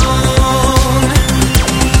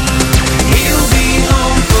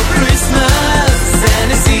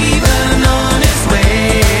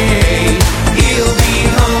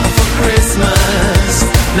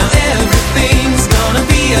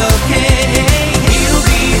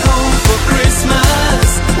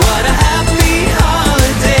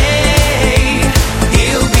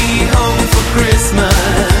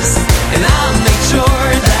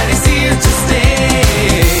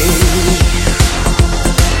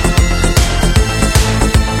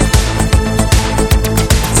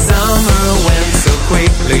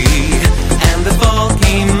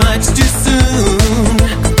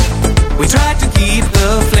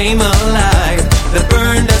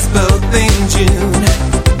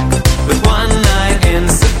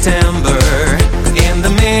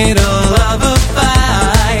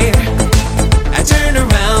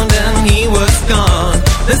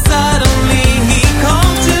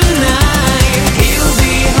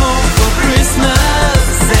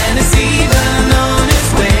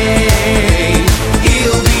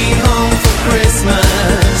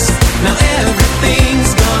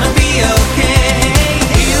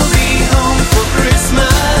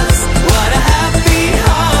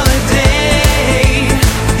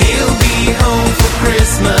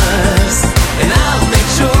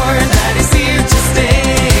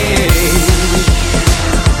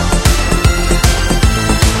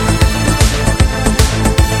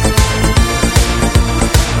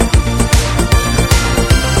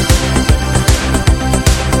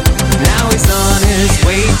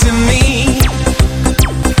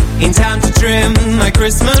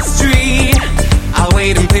 Christmas tree, I'll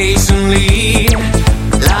wait impatiently,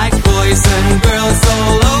 like boys and girls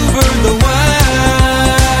all over the world.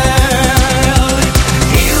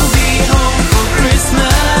 He'll be home for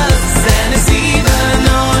Christmas and he's even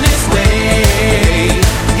on his way.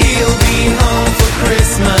 He'll be home for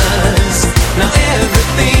Christmas, now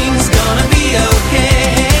everything's gonna be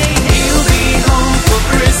okay. He'll be home for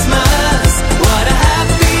Christmas, what a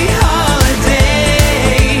happy holiday.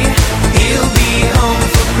 He'll be home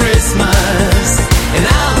for Christmas, and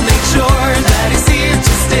I'll make sure that he's here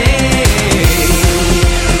to stay.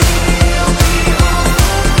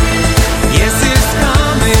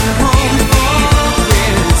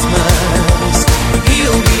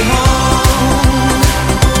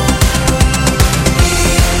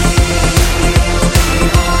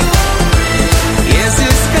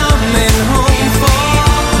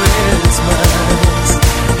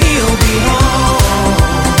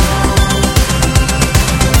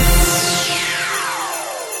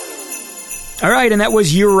 right, and that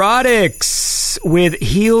was Neurotics with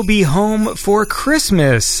He'll Be Home for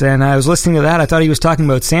Christmas. And I was listening to that, I thought he was talking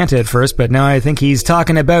about Santa at first, but now I think he's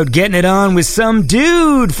talking about getting it on with some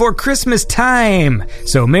dude for Christmas time.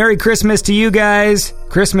 So Merry Christmas to you guys.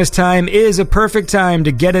 Christmas time is a perfect time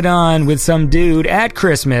to get it on with some dude at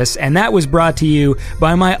Christmas, and that was brought to you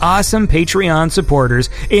by my awesome Patreon supporters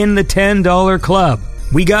in the $10 Club.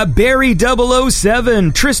 We got Barry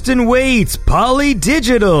 007, Tristan Waits, Polly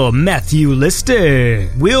Digital, Matthew Lister,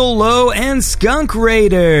 Will Lowe, and Skunk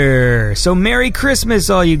Raider. So Merry Christmas,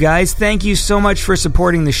 all you guys. Thank you so much for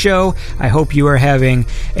supporting the show. I hope you are having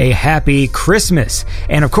a happy Christmas.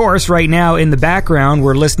 And of course, right now in the background,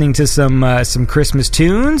 we're listening to some Christmas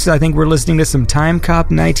tunes. I think we're listening to some Time Cop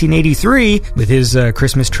 1983 with his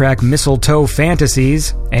Christmas track Mistletoe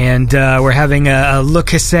Fantasies. And we're having a Le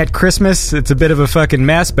Cassette Christmas. It's a bit of a fucking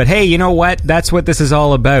mess, but hey, you know what? That's what this is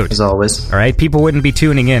all about. As always. All right, people wouldn't be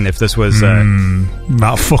tuning in if this was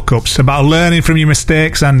about fuck-ups, about learning from your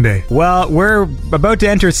mistakes, Andy. Well, we're about to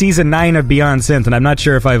enter season 9 of Beyond Synth, and I'm not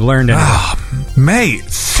sure if I've learned anything. Oh, mate,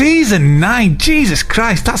 season 9, Jesus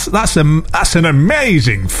Christ, that's an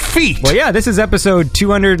amazing feat. Well, yeah, this is episode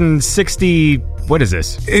 260. What is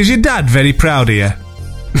this? Is your dad very proud of you?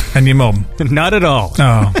 And your mum? Not at all.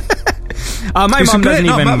 Oh. My mum doesn't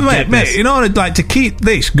even get mate, this. you know, like, to keep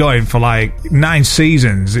this going for like 9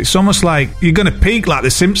 seasons, it's almost like you're going to peak like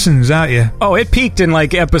The Simpsons, aren't you? Oh, it peaked in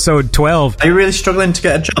like episode 12. Are you really struggling to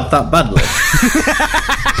get a job that badly?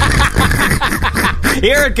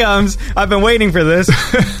 Here it comes. I've been waiting for this.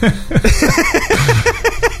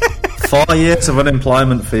 4 years of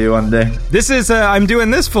unemployment for you, Andy. This is, I'm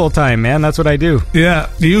doing this full time, man. That's what I do. Yeah,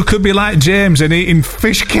 you could be like James and eating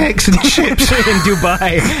fish cakes and chips in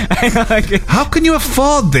Dubai. How can you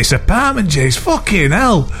afford this apartment, James? Fucking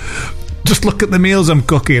hell. Just look at the meals I'm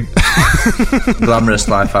cooking. Glamorous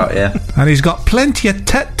life out here. And he's got plenty of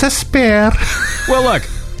tit to spare. Well, look,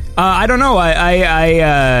 I don't know.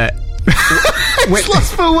 It's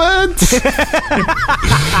lost for words.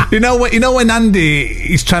 you know when Andy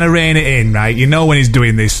is trying to rein it in, right? You know when he's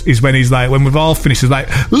doing this is when he's like, when we've all finished, he's like,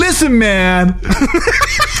 listen, man.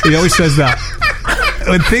 He always says that.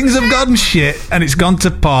 When things have gone shit and it's gone to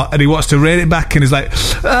pot and he wants to rein it back and he's like,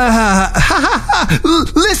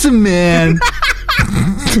 listen, man.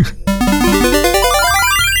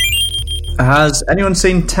 Has anyone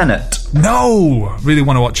seen Tenet? No, really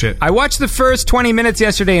want to watch it. I watched the first 20 minutes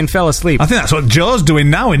yesterday and fell asleep. I think that's what Joe's doing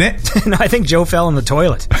now, innit? No, I think Joe fell in the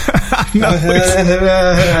toilet. No,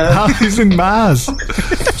 he's in Mars.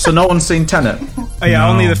 So no one's seen Tenet? Oh, yeah,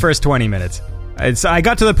 only the first 20 minutes. I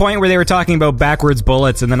got to the point where they were talking about backwards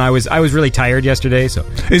bullets, and then I was really tired yesterday. So,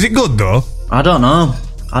 is it good though? I don't know.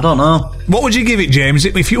 What would you give it, James?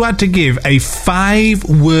 If you had to give a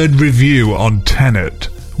 5-word review on Tenet,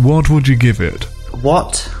 what would you give it?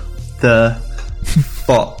 What the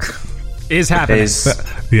fuck is happening?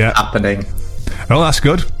 Happening. Oh, that's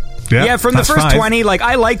good. Yeah, from the first 20, like,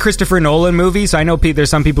 I like Christopher Nolan movies. I know there's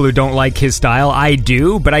some people who don't like his style. I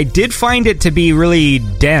do, but I did find it to be really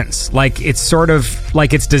dense. Like, it's sort of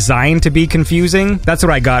like it's designed to be confusing. That's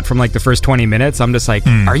what I got from like the first 20 minutes. I'm just like,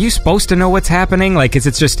 are you supposed to know what's happening? Like,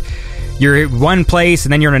 it's just you're at one place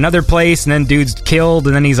and then you're in another place and then dude's killed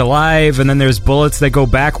and then he's alive and then there's bullets that go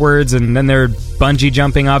backwards and then they're bungee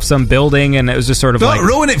jumping off some building, and it was just sort of Don't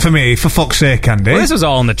ruin it for me, for fuck's sake, Andy. Well, this was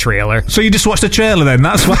all in the trailer. So you just watched the trailer then?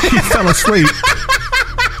 That's why you fell asleep.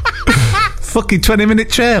 Fucking 20-minute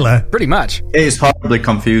trailer. Pretty much. It is horribly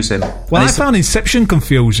confusing. Well, I found Inception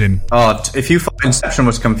confusing. Oh, if you thought Inception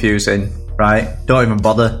was confusing, right, don't even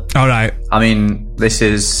bother. All right. I mean, this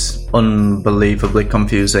is unbelievably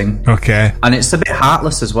confusing. Okay. And it's a bit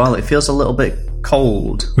heartless as well. It feels a little bit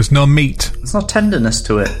cold. There's no meat. There's no tenderness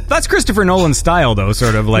to it. That's Christopher Nolan's style, though,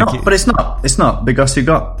 sort of like... No, but it's not. It's not, because you've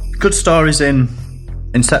got good stories in...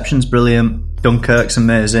 Inception's brilliant. Dunkirk's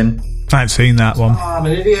amazing. I haven't seen that one. Oh, I'm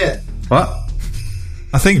an idiot. What?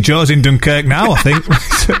 I think Joe's in Dunkirk now, I think.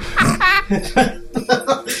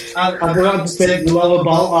 I forgot to take the lower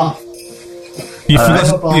bolt off. You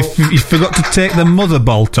forgot to take the mother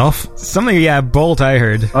bolt off. Something, bolt, I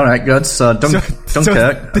heard. All right, good. So,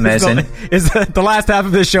 Dunkirk, amazing. The last half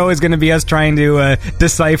of the show is going to be us trying to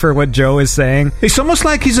decipher what Joe is saying. It's almost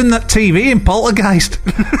like he's in that TV in Poltergeist.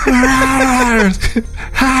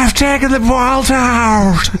 I've taken the bolt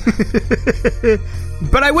out.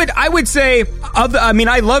 But I would say,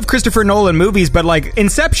 I love Christopher Nolan movies, but like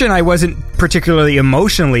Inception, I wasn't particularly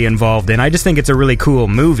emotionally involved in. I just think it's a really cool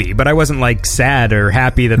movie, but I wasn't like sad or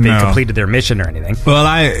happy that they completed their mission or anything. Well,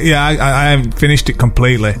 I haven't finished it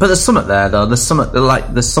completely. But there's something there, though. There's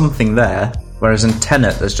something there. Whereas in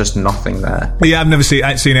Tenet, there's just nothing there. Yeah, I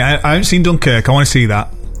ain't seen it. I haven't seen Dunkirk. I want to see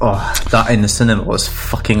that. Oh, that in the cinema was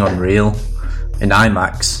fucking unreal. In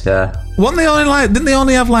IMAX, yeah. Didn't they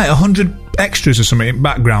only have like 100 extras or something in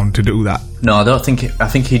background to do that? No, I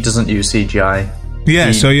think he doesn't use CGI.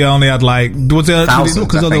 Yeah, so you only had like... did it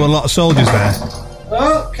look as though there were a lot of soldiers there?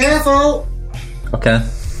 Oh, careful! Okay.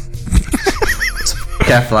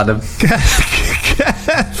 Careful, Adam.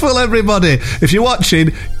 Careful, everybody. If you're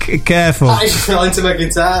watching, careful. I fell into my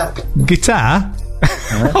guitar. Guitar?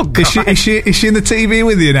 Oh, God. Is she in the TV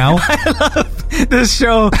with you now? This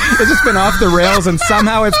show has just been off the rails, and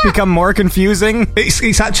somehow it's become more confusing.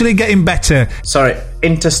 It's actually getting better. Sorry,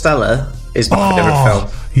 Interstellar is my favourite film.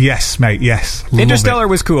 Yes, mate, yes. Love Interstellar it.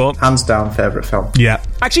 was cool. Hands down, favourite film. Yeah.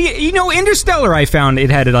 Actually, Interstellar, I found it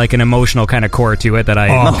had like an emotional kind of core to it that I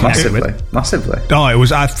connected with. Massively. Oh,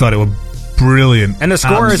 I thought it was brilliant. And the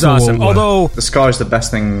score is awesome. Although the score is the best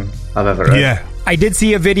thing I've ever read. Yeah. I did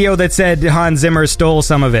see a video that said Hans Zimmer stole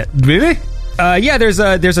some of it. Really? Yeah, there's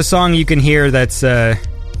a song you can hear that's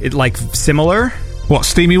like similar. What,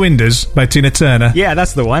 Steamy Windows by Tina Turner? Yeah,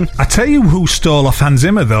 that's the one. I tell you who stole off Hans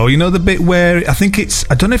Zimmer, though. You know the bit where I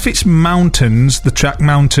don't know if it's Mountains, the track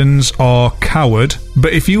Mountains, or Coward,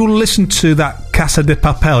 but if you listen to that Casa de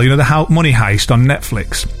Papel, you know, the money heist on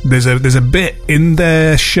Netflix, there's a bit in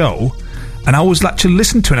their show, and I was actually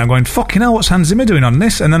listening to it and I'm going, fucking hell, what's Hans Zimmer doing on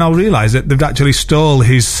this? And then I'll realise that they've actually stole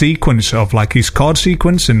his sequence of, like, his chord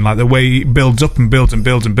sequence and, like, the way it builds up and builds and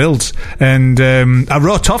builds and builds. And I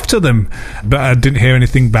wrote off to them, but I didn't hear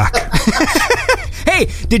anything back. Hey,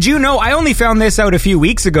 did you know, I only found this out a few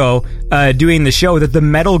weeks ago doing the show, that the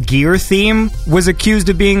Metal Gear theme was accused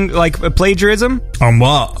of being, like, a plagiarism? On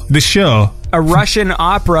what? This show? A Russian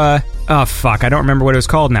opera. Oh, fuck, I don't remember what it was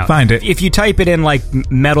called now. Find it. If you type it in, like,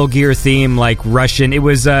 Metal Gear theme, like, Russian, it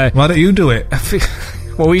was... Why don't you do it?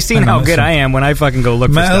 Well, we've seen how good I am when I fucking go look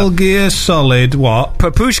for stuff. Metal Gear Solid, what?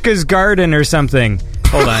 Papushka's Garden or something.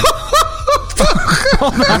 Hold on.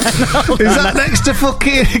 Is that next to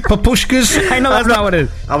fucking Papushka's? I know that's not what it is.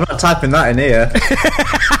 I'm not typing that in here.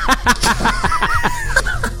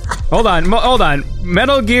 Hold on.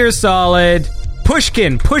 Metal Gear Solid...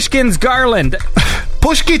 Pushkin's Garland.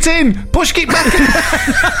 Push it in! Push it back!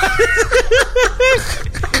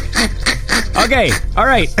 Okay,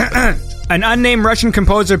 alright. An unnamed Russian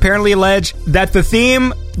composer apparently alleged that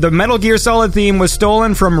the Metal Gear Solid theme was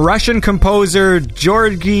stolen from Russian composer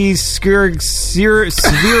Georgy Sviridov.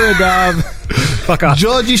 Fuck off.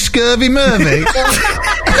 Georgy Scurvy Murphy.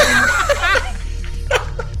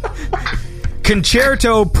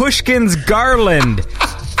 Concerto Pushkin's Garland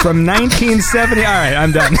from 1970. Alright,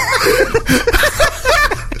 I'm done.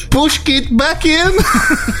 Push it back in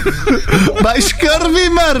by Scurvy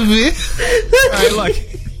Murphy. Alright, look.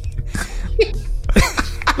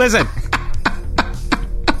 Listen.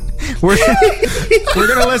 We're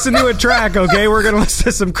gonna listen to a track, okay? We're gonna listen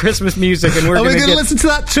to some Christmas music, and we're gonna listen to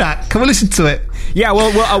that track. Come on, listen to it. Yeah,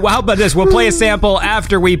 well, how about this? We'll play a sample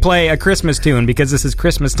after we play a Christmas tune, because this is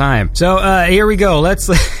Christmas time. So here we go. Let's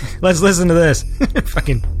listen to this.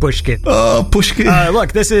 Fucking Pushkin. Oh, Pushkin.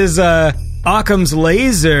 Look, this is Occam's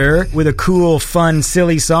Laser with a cool, fun,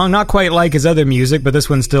 silly song. Not quite like his other music, but this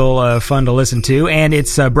one's still fun to listen to. And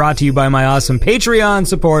it's brought to you by my awesome Patreon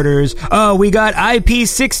supporters. We got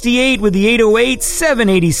IP68 with the 808.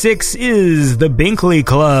 786 is the Binkley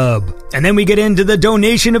Club. And then we get into the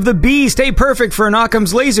Donation of the Beast. Hey, perfect for an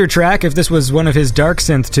Occam's Laser track if this was one of his dark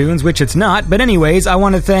synth tunes, which it's not. But anyways, I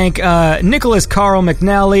want to thank Nicholas Carl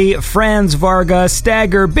McNally, Franz Varga,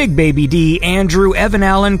 Stagger, Big Baby D, Andrew, Evan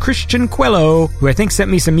Allen, Christian Quello, who I think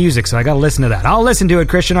sent me some music, so I gotta listen to that. I'll listen to it,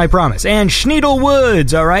 Christian, I promise. And Schneedle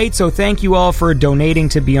Woods, alright? So thank you all for donating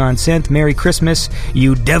to Beyond Synth. Merry Christmas,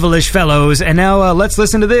 you devilish fellows. And now let's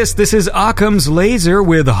listen to this. This is Occam's Laser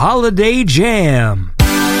with Holiday Jam.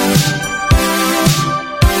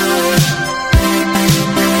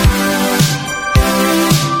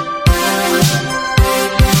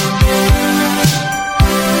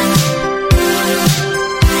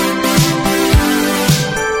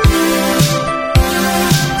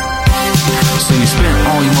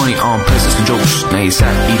 Now you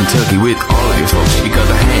sat eating turkey with all of your folks. You got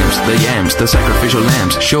the hams, the yams, the sacrificial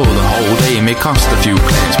lambs. Sure, the whole day may cost a few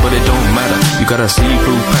clams, but it don't matter. You got a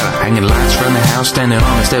seafood platter, hanging lights from the house, standing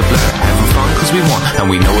on a step ladder, having fun cause we want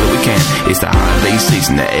and we know that we can. It's the holiday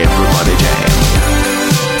season that everybody jam.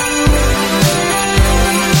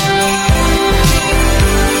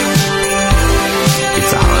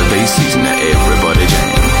 It's the holiday season that everybody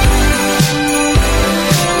jam.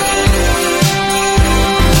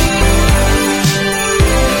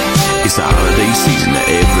 It's the holiday season that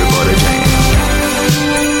everybody jam.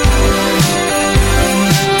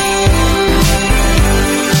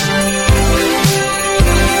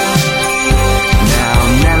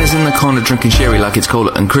 drinking sherry like it's cola,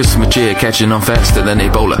 and Christmas cheer catching on faster than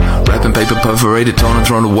Ebola. Wrapping paper perforated, torn and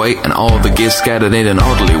thrown away, and all the gifts scattered in an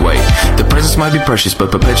orderly way. The presents might be precious, but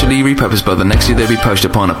perpetually repurposed, but the next year they be perched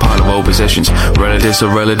upon a pile of old possessions. Relatives so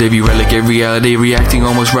relative, you relegate reality, reacting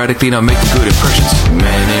almost radically, not making good impressions. Man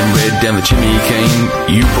in red down the chimney came.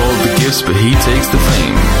 You brought the gifts, but he takes the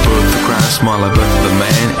fame. Birth the Christ, smile like birth of the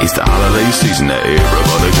man. It's the holiday season that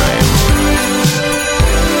everybody jam.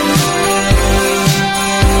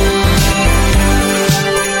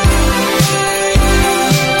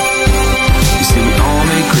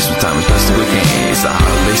 Christmas time as best as we can. It's the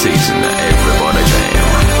holiday season that everybody jam.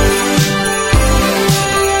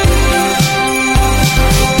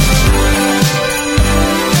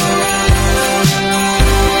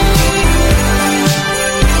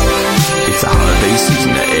 It's the holiday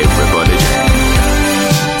season that everybody jam.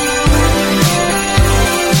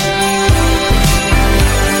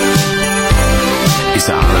 It's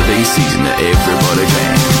the holiday season that everybody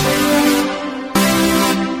jam.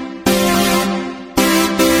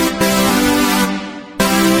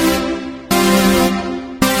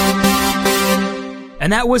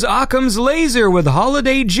 And that was Occam's Laser with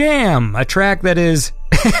Holiday Jam, a track that is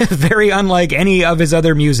very unlike any of his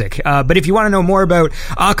other music. But if you want to know more about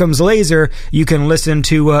Occam's Laser, you can listen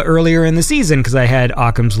to earlier in the season, because I had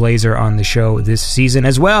Occam's Laser on the show this season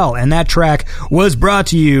as well. And that track was brought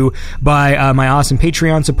to you by my awesome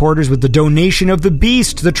Patreon supporters with the donation of the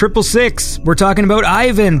Beast, the 666. We're talking about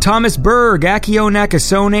Ivan, Thomas Berg, Akio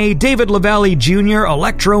Nakasone, David Lavallee Jr.,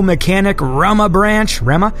 Electromechanic, Rama Branch,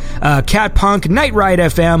 Cat Punk, Night Ride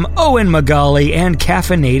FM, Owen Magali, and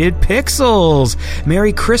Caffeinated Pixels.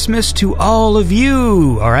 Merry Christmas to all of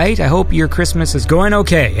you, alright? I hope your Christmas is going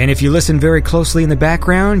okay. And if you listen very closely in the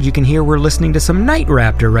background, you can hear we're listening to some Night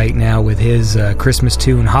Raptor right now with his Christmas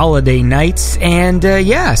tune, Holiday Nights. And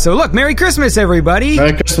yeah, so look, Merry Christmas, everybody!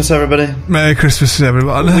 Merry Christmas, everybody. Merry Christmas,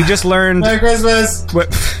 everybody. We just learned... Merry Christmas!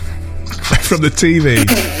 From the TV.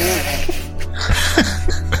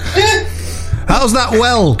 How's that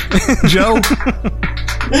well, Joe?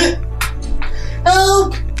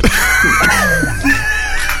 Help!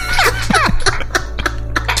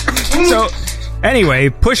 So, anyway,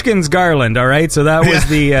 Pushkin's Garland, alright? So that was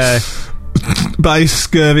the... By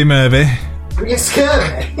Scurvy Murvy. We get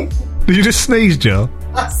scurvy? Did you just sneeze, Joe?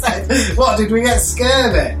 I said, what, did we get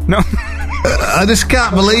scurvy? No. I just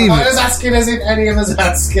can't believe I it. was asking as if any of us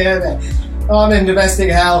had scurvy. Oh, I'm in domestic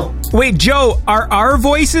hell. Wait, Joe, are our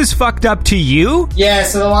voices fucked up to you? Yeah,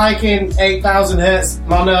 so they're like in 8,000 hertz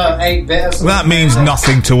mono 8-bit or something. That means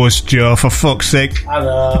nothing to us, Joe, for fuck's sake. I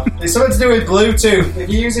know. It's something to do with Bluetooth. If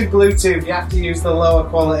you're using Bluetooth, you have to use the lower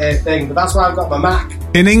quality thing. But that's why I've got my Mac.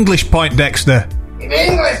 In English, Point Dexter. In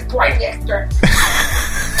English, Poindexter.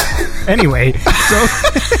 Anyway, so...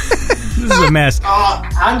 This is a mess. Oh,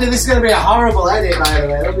 Andy, this is going to be a horrible edit, by the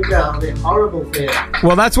way. It'll be horrible for you.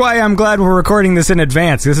 Well, that's why I'm glad we're recording this in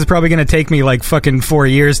advance. This is probably going to take me like fucking 4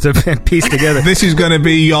 years to piece together. This is going to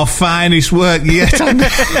be your finest work yet.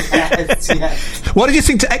 Yes. What did you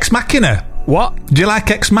think to Ex Machina? What? Do you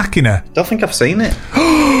like Ex Machina? Don't think I've seen it.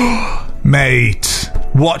 Mate,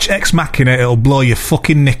 watch Ex Machina, it'll blow your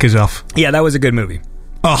fucking knickers off. Yeah, that was a good movie.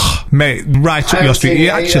 Oh, mate, right up your street.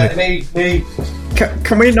 Yeah, actually. Me.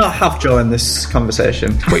 Can we not have Joe in this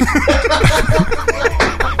conversation? Wait. Look,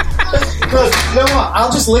 you know what?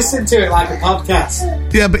 I'll just listen to it like a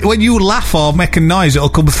podcast. Yeah, but when you laugh or make a noise, it'll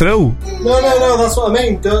come through. No, that's what I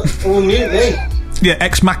mean. Don't mute me. Yeah,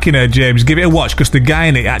 Ex Machina, James, give it a watch, because the guy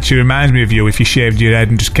in it actually reminds me of you if you shaved your head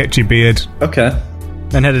and just kept your beard. Okay.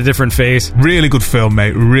 And had a different face. Really good film,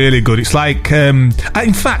 mate. Really good. It's like, in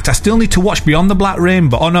fact, I still need to watch Beyond the Black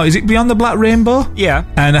Rainbow. Oh no, is it Beyond the Black Rainbow? Yeah.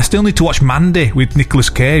 And I still need to watch Mandy with Nicolas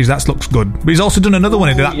Cage. That looks good. But he's also done another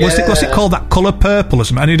one. What's it called? That Colour Purple or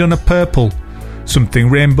something? And he done a purple something,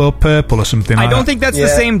 Rainbow Purple or something. I like don't that. think that's the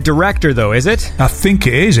same director, though, is it? I think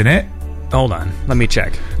it is, isn't it? Hold on, let me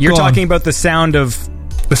check. You're Go talking on. about the sound of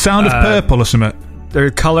The Sound of Purple or something.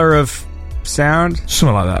 the color of sound.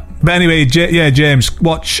 Something like that. But anyway, James,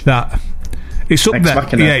 watch that. It's up Ex there.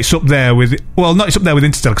 Machina. Yeah, it's up there with... Well, not it's up there with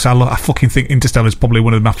Interstellar, because I fucking think Interstellar is probably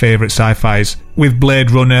one of my favourite sci-fis. With Blade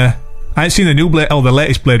Runner. I ain't seen the the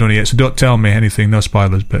latest Blade Runner yet, so don't tell me anything, no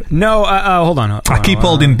spoilers, but... No, hold on. I keep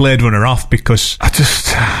holding Blade Runner off because I just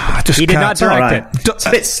He did can't. not direct it. It's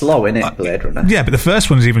a bit slow, isn't it, Blade Runner? Yeah, but the first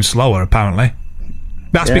one's even slower, apparently.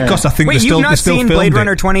 That's because I think Wait, they're still, you've not they're still seen filmed Blade it.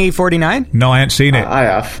 Runner 2049? No, I ain't seen it. I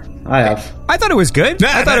have. I thought it was good.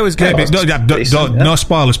 I thought it was good. Decent, yeah. No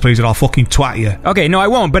spoilers, please, or I'll fucking twat you. Okay, no, I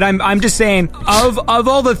won't. But I'm just saying, of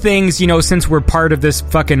all the things, since we're part of this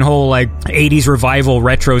fucking whole like 80s revival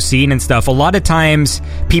retro scene and stuff, a lot of times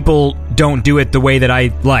people don't do it the way that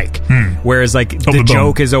I like. Whereas like the bum.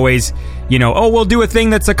 joke is always, you know, oh, we'll do a thing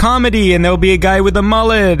that's a comedy and there'll be a guy with a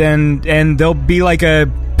mullet and there'll be like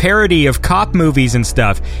a parody of cop movies and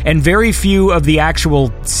stuff. And very few of the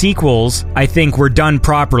actual sequels, I think, were done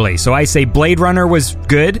properly. So I say Blade Runner was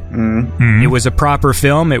good. It was a proper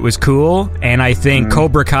film. It was cool. And I think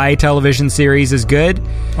Cobra Kai television series is good.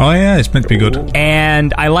 Oh, yeah, it's meant to be good.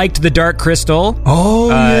 And I liked the Dark Crystal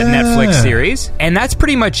Netflix series. And that's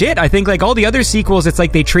pretty much it. I think like all the other sequels, it's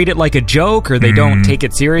like they treat it like a joke or they don't take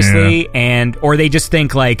it seriously. Or they just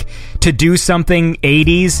think like to do something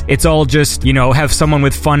 80s, it's all just, you know, have someone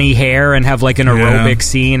with funny hair and have like an aerobic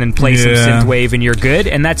scene and play some synthwave and you're good.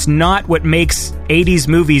 And that's not what makes 80s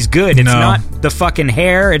movies good. It's not the fucking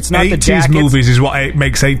hair. It's not the jackets. 80s movies is what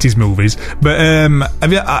makes 80s movies. But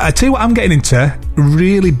I tell you what I'm getting into,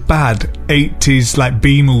 really bad 80s like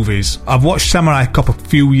B movies. I've watched Samurai Cop a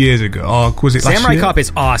few years ago. Or was it last Samurai year? Cop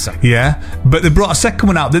is awesome. Yeah. But they brought a second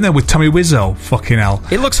one out, didn't they, with Tommy Wiseau? Fucking hell.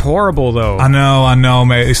 It looks horrible though. I know,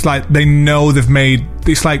 mate. It's like they know they've made...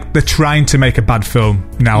 It's like they're trying to make a bad film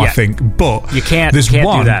now, I think. But you can't do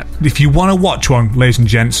that. If you want to watch one, ladies and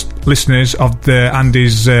gents, listeners of the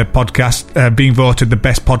Andy's podcast, being voted the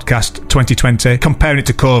best podcast 2020, comparing it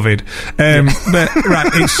to COVID. But right,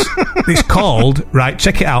 it's called, right,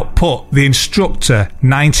 check it out, put The Instructor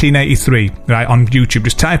 1983, right, on YouTube.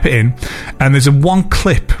 Just type it in, and there's one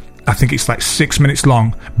clip, I think it's like 6 minutes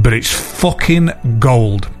long, but it's fucking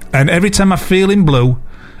gold. And every time I'm feeling blue,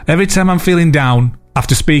 every time I'm feeling down,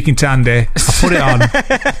 after speaking to Andy, I put it on,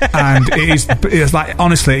 and it's like,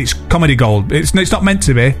 honestly, it's comedy gold. It's not meant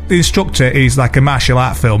to be. The Instructor is like a martial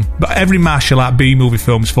art film, but every martial art B-movie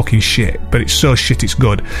film is fucking shit, but it's so shit it's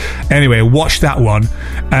good. Anyway, watch that one,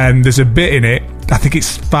 and there's a bit in it, I think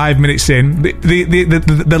it's 5 minutes in,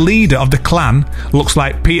 the leader of the clan looks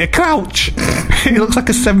like Peter Crouch. He looks like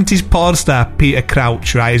a 70s porn star, Peter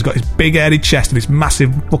Crouch, right? He's got his big hairy chest and his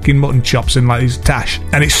massive fucking mutton chops and like his tash,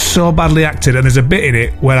 and it's so badly acted. And there's a bit in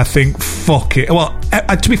it where I think, fuck it. Well,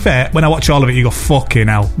 to be fair, when I watch all of it, you go, fucking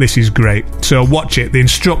hell, this is great. So watch it, The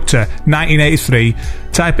Instructor 1983.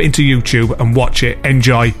 Type it into YouTube and watch it.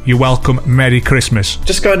 Enjoy. You're welcome. Merry Christmas.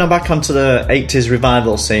 Just going back onto the 80s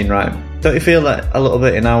revival scene, right? Don't you feel that a little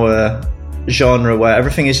bit in our genre where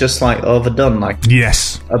everything is just like overdone? Like,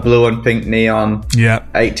 yes, a blue and pink neon,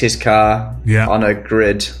 80s car on a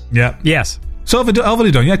grid. Yeah. Yes. So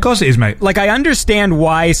overly done. Yeah, of course it is, mate. Like, I understand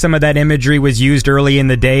why some of that imagery was used early in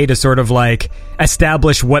the day to sort of like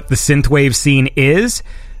establish what the synthwave scene is.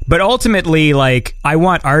 But ultimately, like, I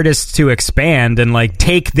want artists to expand and like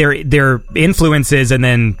take their influences and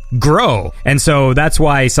then grow. And so that's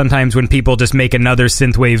why sometimes when people just make another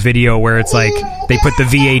synthwave video where it's like they put the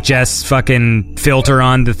VHS fucking filter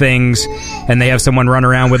on the things and they have someone run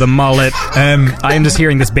around with a mullet. I am just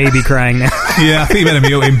hearing this baby crying now. Yeah, I think you better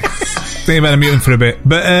mute him. Think about him for a bit,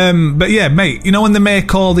 but yeah, mate. You know when they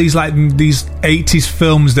make all these like these 80s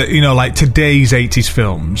films that, you know, like today's 80s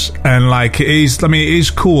films, and like it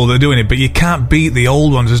is cool they're doing it, but you can't beat the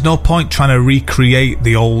old ones. There's no point trying to recreate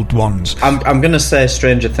the old ones. I'm gonna say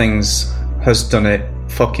Stranger Things has done it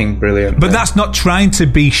fucking brilliant. But that's not trying to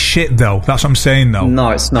be shit, though. That's what I'm saying, though. No,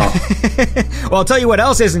 it's not. Well, I'll tell you what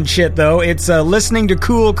else isn't shit, though. It's listening to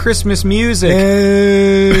cool Christmas music.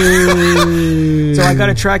 So I got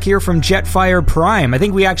a track here from Jetfire Prime. I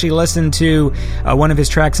think we actually listened to one of his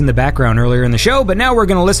tracks in the background earlier in the show, but now we're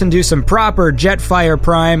going to listen to some proper Jetfire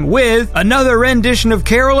Prime with another rendition of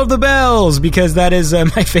Carol of the Bells, because that is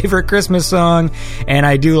my favorite Christmas song, and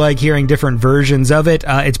I do like hearing different versions of it.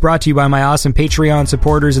 It's brought to you by my awesome Patreon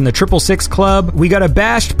supporters in the 666 Club. We got a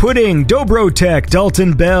Bashed Pudding, Dobrotech,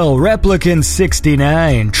 Dalton Bell, Replicant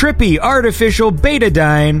 69, Trippy, Artificial,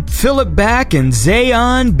 Betadine, Philip Back, and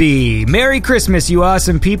Zayon B. Merry Christmas, you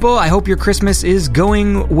awesome people. I hope your Christmas is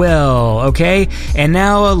going well, okay? And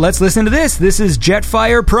now let's listen to this. This is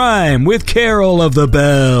Jetfire Prime with Carol of the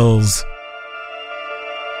Bells.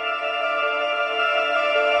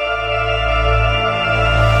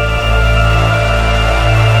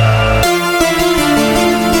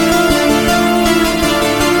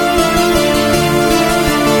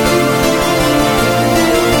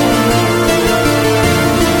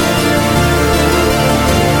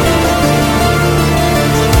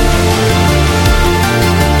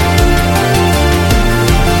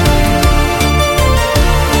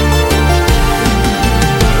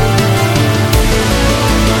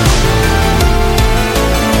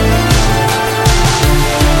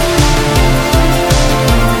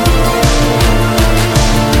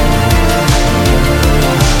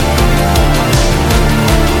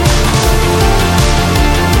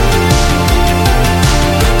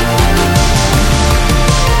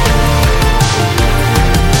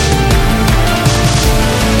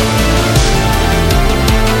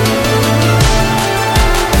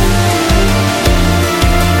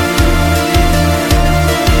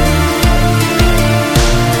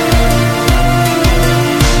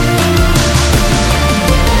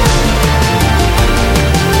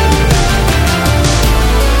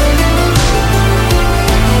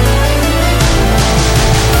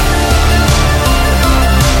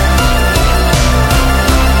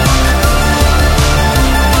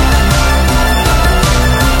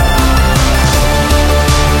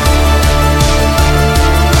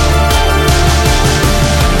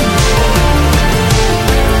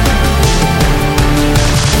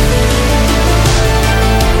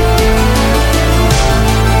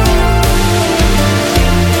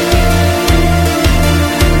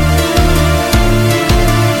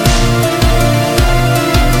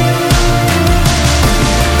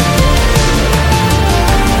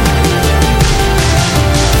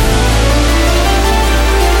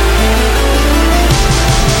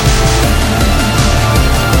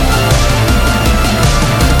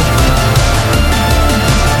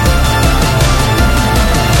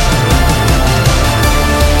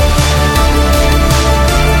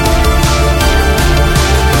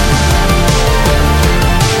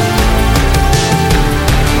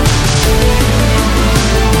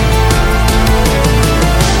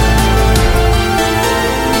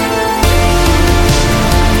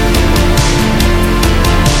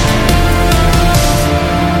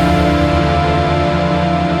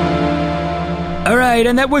 right,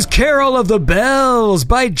 and that was Carol of the Bells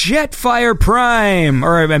by Jetfire Prime.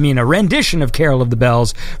 Or, I mean, a rendition of Carol of the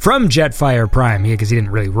Bells from Jetfire Prime, because he didn't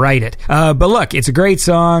really write it. But look, it's a great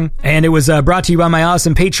song, and it was brought to you by my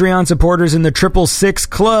awesome Patreon supporters in the 666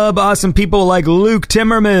 Club. Awesome people like Luke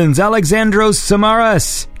Timmermans, Alexandros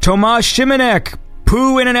Samaras, Tomasz Shimanek,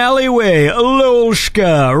 Pooh in an Alleyway,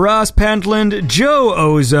 Lolshka, Ross Pentland, Joe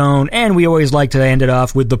Ozone, and we always like to end it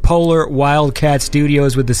off with the Polar Wildcat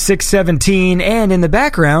Studios with the 617, and in the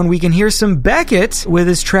background we can hear some Beckett with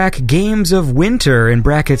his track Games of Winter, in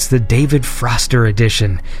brackets the David Foster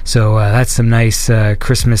edition. So that's some nice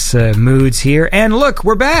Christmas moods here. And look,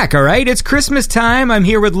 we're back, alright? It's Christmas time. I'm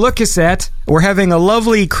here with Lucasette. We're having a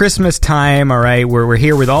lovely Christmas time, alright? We're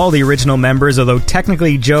here with all the original members, although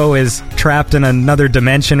technically Joe is trapped in another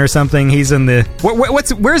dimension or something. He's in the...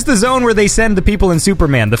 Where's the zone where they send the people in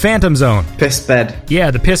Superman? The Phantom Zone. Piss bed.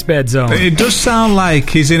 Yeah, the piss bed zone. It does sound like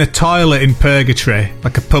he's in a toilet in purgatory,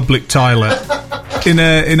 like a public toilet. In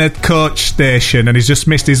a coach station, and he's just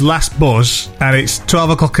missed his last bus, and it's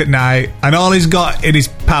 12 o'clock at night, and all he's got in his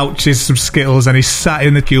pouch is some Skittles, and he's sat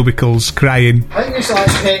in the cubicles crying. I think you should like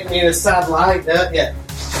paint me in a sad light, don't you?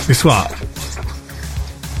 It's what?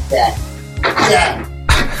 Yeah. Yeah.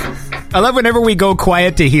 I love whenever we go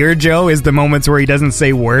quiet to hear Joe is the moments where he doesn't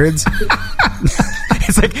say words.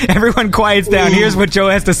 It's like everyone quiets down. Here's what Joe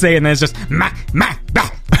has to say, and then it's just ma.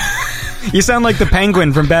 You sound like the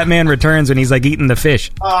penguin from Batman Returns when he's like eating the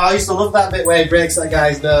fish. Oh, I used to love that bit where he breaks that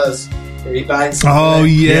guy's nose. He bites. Oh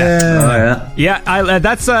yeah. Yeah,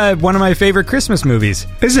 that's one of my favorite Christmas movies.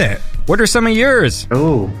 Is it? What are some of yours?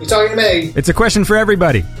 Oh, You talking to me? It's a question for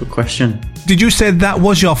everybody. good question. Did you say that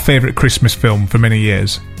was your favourite Christmas film for many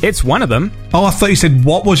years? It's one of them. Oh, I thought you said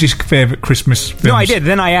what was his favourite Christmas film? No, I did.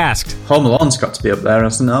 Then I asked. Home Alone's got to be up there,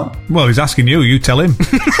 hasn't it? Well, he's asking you. You tell him.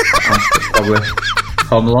 Probably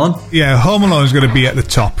Home Alone. Yeah, Home Alone's going to be at the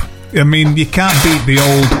top. I mean, you can't beat the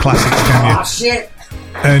old classics, can you? Oh, shit.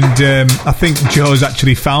 And I think Joe's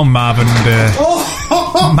actually found Marv and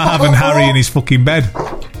Harry in his fucking bed.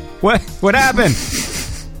 What happened?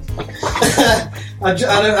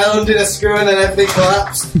 I undid a screw and then everything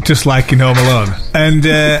collapsed. Just like in Home Alone. And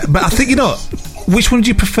but I think, you know, which one do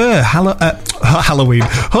you prefer? Halloween.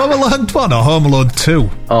 Home Alone 1 or Home Alone 2?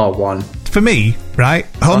 Oh, 1. For me, right,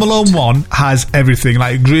 Home Alone 1 has everything,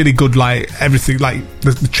 like really good, like everything, like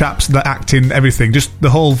the traps, the acting, everything, just the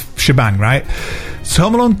whole shebang, right? So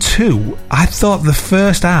Home Alone 2, I thought the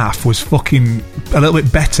first half was fucking a little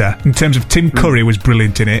bit better in terms of Tim Curry was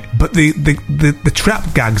brilliant in it, but the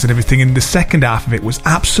trap gags and everything in the second half of it was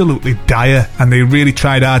absolutely dire, and they really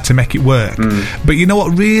tried hard to make it work. But you know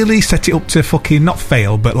what really set it up to fucking not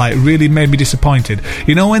fail, but like really made me disappointed?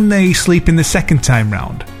 You know when they sleep in the second time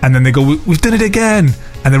round, and then they go, we've done it again,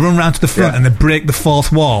 and they run round to the front and they break the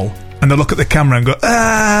fourth wall, and they look at the camera and go,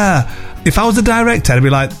 ah! If I was the director, I'd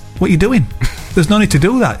be like, what are you doing? There's no need to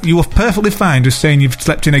do that. You were perfectly fine just saying you've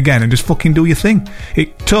slept in again and just fucking do your thing.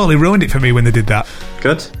 It totally ruined it for me when they did that.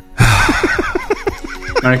 Good.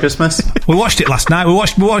 Merry Christmas. We watched it last night. We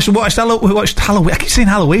watched Halloween. I keep saying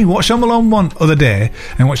Halloween. We watched Home Alone 1 other day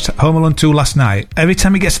and watched Home Alone 2 last night. Every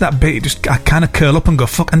time it gets to that bit, I kind of curl up and go,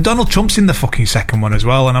 fuck. And Donald Trump's in the fucking second one as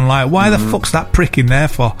well. And I'm like, why the fuck's that prick in there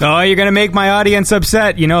for? Oh, you're going to make my audience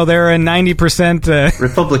upset. You know, they're a 90%...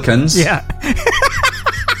 Republicans. Yeah.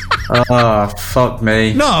 Oh, fuck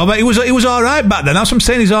me. No, but it was alright back then. That's what I'm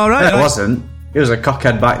saying, he's alright. It wasn't. He was a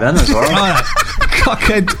cockhead back then as well. Alright.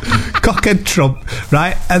 Cockhead Trump,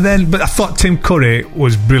 right? And then, but I thought Tim Curry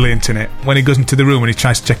was brilliant in it. When he goes into the room and he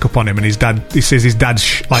tries to check up on him, and he says his dad's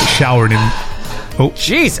showering him. Oh,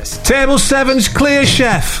 Jesus. Table 7's clear,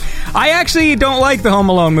 chef. I actually don't like the Home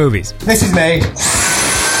Alone movies. This is me.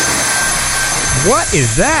 What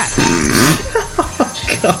is that?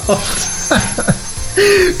 Oh, God.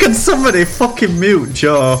 Can somebody fucking mute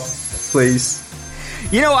Joe, please?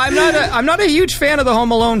 You know, I'm not a huge fan of the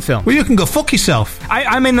Home Alone film. Well, you can go fuck yourself.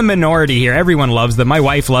 I'm in the minority here. Everyone loves them. My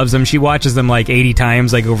wife loves them. She watches them like 80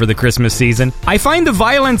 times, like over the Christmas season. I find the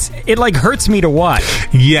violence, it like hurts me to watch.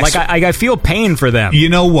 Yes. Like I feel pain for them. You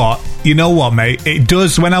know what, mate? It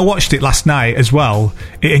does. When I watched it last night as well,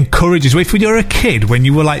 it encourages. If you're a kid, when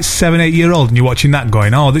you were like 7-8 years old and you're watching that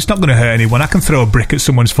going, oh, it's not going to hurt anyone. I can throw a brick at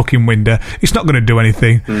someone's fucking window. It's not going to do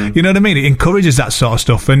anything. You know what I mean? It encourages that sort of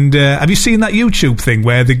stuff. And have you seen that YouTube thing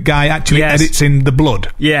where the guy actually edits in the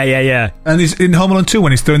blood? Yeah. And he's in Home Alone 2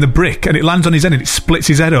 when he's throwing the brick and it lands on his head and it splits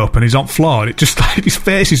his head up and he's on floor and it just like his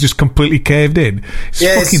face is just completely caved in. It's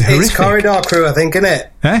fucking horrific. It's Corridor Crew, I think, isn't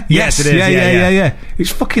it? Eh? Yes, it is. Yeah.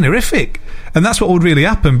 It's fucking horrific. And that's what would really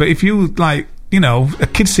happen. But if you, like, you know, a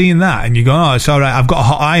kid seeing that and you go, oh, it's alright, I've got a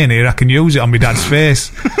hot iron here, I can use it on my dad's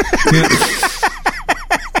face.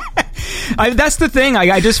 That's the thing.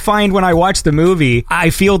 I just find when I watch the movie, I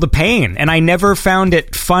feel the pain, and I never found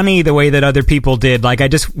it funny the way that other people did. Like, I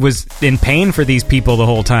just was in pain for these people the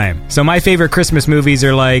whole time. So my favorite Christmas movies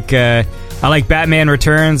are like, I like Batman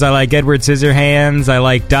Returns, I like Edward Scissorhands, I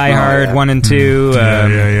like Die Hard 1 and 2.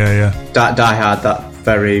 Yeah. Die Hard, that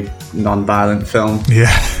very non-violent film. Yeah,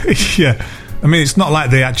 yeah. I mean, it's not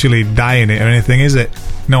like they actually die in it or anything, is it?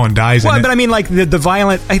 No one dies in it. Well, but I mean, like, the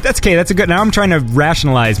violent... That's okay, that's a good... Now I'm trying to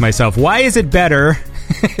rationalize myself. Why is it better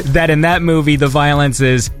that in that movie the violence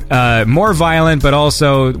is more violent, but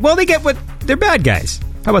also... Well, they get what... They're bad guys.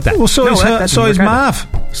 How about that? Well, so is Marv.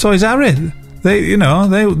 So is Harry.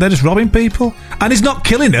 They're just robbing people. And he's not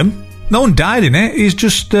killing them. No one died in it. He's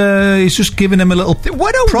just giving them a little...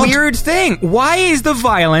 What a weird thing. Why is the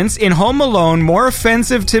violence in Home Alone more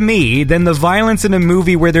offensive to me than the violence in a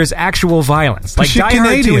movie where there's actual violence? Like Die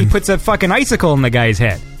Hard 2, he puts a fucking icicle in the guy's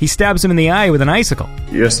head. He stabs him in the eye with an icicle.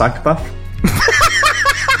 You're a psychopath?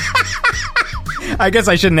 I guess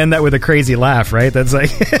I shouldn't end that with a crazy laugh, right? That's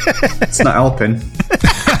like... It's not helping.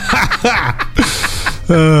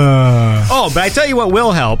 But I tell you what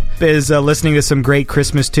will help is listening to some great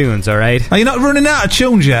Christmas tunes, all right? Are you not running out of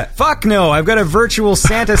tunes yet? Fuck no, I've got a virtual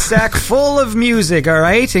Santa sack full of music, all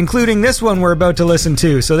right? Including this one we're about to listen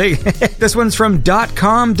to. So this one's from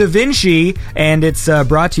 .com Da Vinci, and it's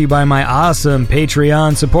brought to you by my awesome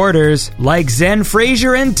Patreon supporters like Zen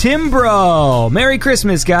Fraser and Timbro. Merry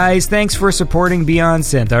Christmas, guys. Thanks for supporting Beyond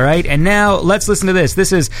Synth, all right? And now let's listen to this.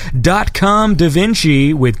 This is .com Da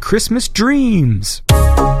Vinci with Christmas Dreams.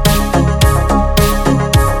 Christmas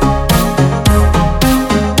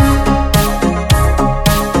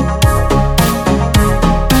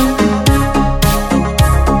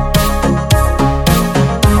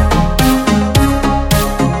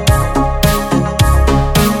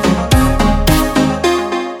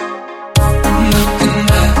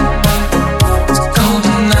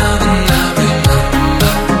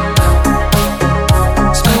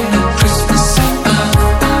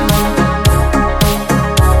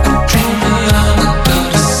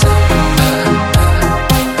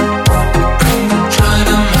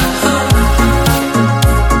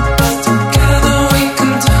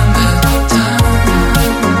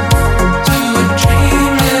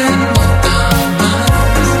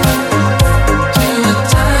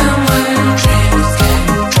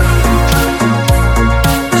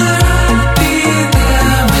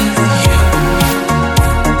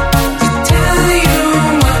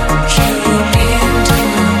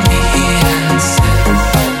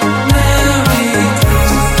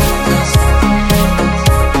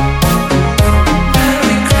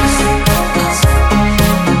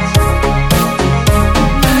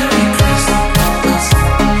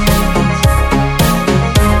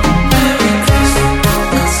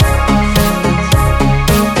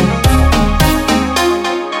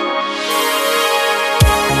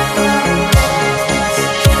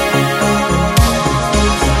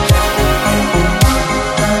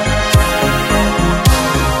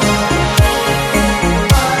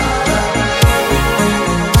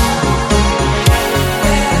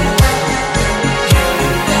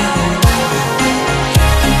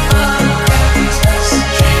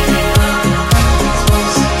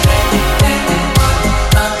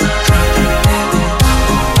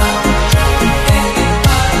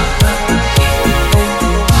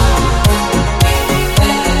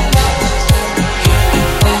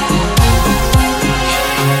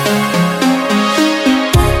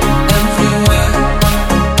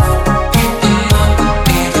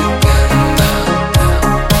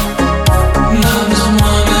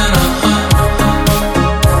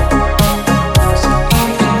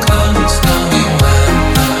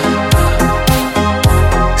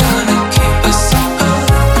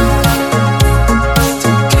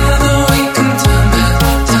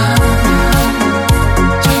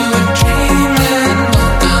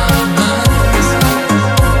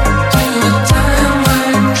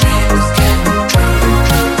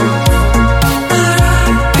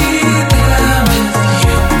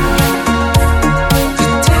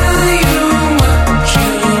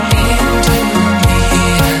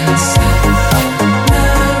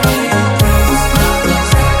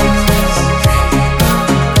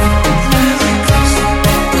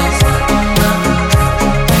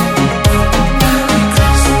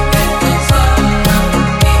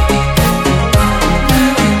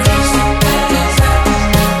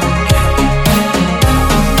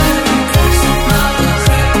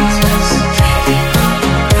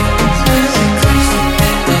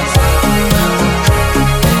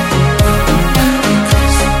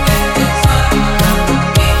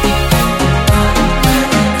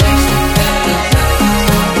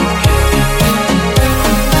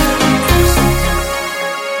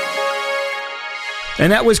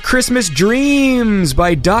And that was Christmas Dreams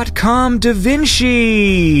by .com Da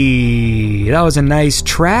Vinci. That was a nice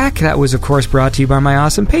track. That was, of course, brought to you by my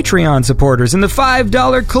awesome Patreon supporters. In the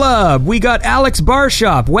 $5 club, we got Alex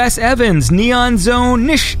Barshop, Wes Evans, Neon Zone,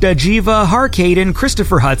 Nishta Jiva, Harkaden,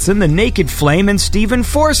 Christopher Hudson, The Naked Flame, and Stephen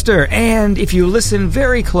Forster. And if you listen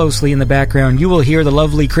very closely in the background, you will hear the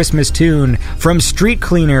lovely Christmas tune from Street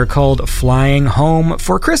Cleaner called Flying Home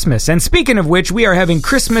for Christmas. And speaking of which, we are having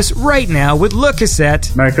Christmas right now with Le Cassette.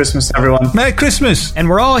 Merry Christmas, everyone. Merry Christmas. And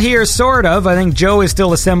we're all here, sort of. I think Joe is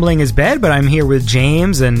still assembling his bed, but I'm here with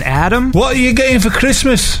James and Adam. What are you getting for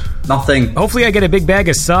Christmas? Nothing. Hopefully I get a big bag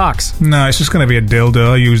of socks. No, it's just going to be a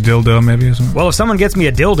dildo. A used dildo, maybe, or something. Well, if someone gets me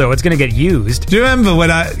a dildo, it's going to get used. Do you remember when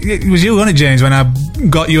it was you, wasn't it, James, when I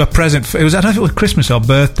got you a present? I don't know if it was Christmas or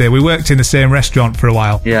birthday. We worked in the same restaurant for a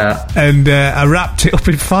while. Yeah. And I wrapped it up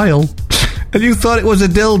in foil. And you thought it was a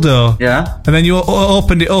dildo. Yeah. And then you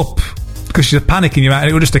opened it up because you're panicking, and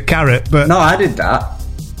it was just a carrot. But no, I did that.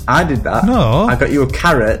 No. I got you a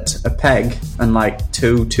carrot, a peg, and like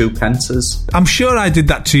two pences. I'm sure I did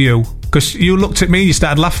that to you because you looked at me and you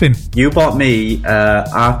started laughing. You bought me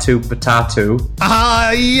R2 potato.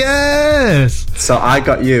 Ah, yes. So I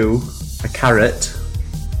got you a carrot,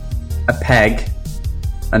 a peg,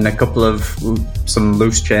 and a couple of some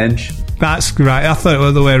loose change. That's right. I thought it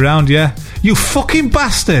was the other way around. Yeah, you fucking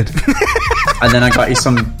bastard. And then I got you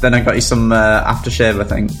some. Aftershave, I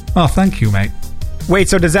think. Oh, thank you, mate. Wait,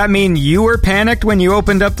 so does that mean you were panicked when you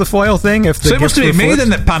opened up the foil thing? If the So it must have been me then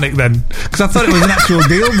that panicked then, because I thought it was an actual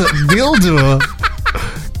dildo.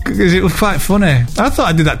 Because it was quite funny. I thought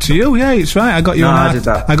I did that to you. Yeah, it's right. I got you. I did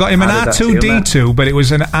that. I got him an I did that to you, R2D2, but it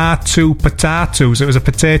was an R2 potato. So it was a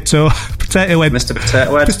potato head. Mr.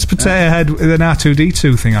 Potato Head. Mr. Potato Head with an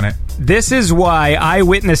R2D2 thing on it. This is why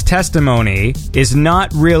eyewitness testimony is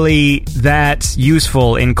not really that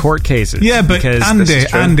useful in court cases. Yeah, but because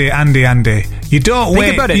Andy, you don't wait.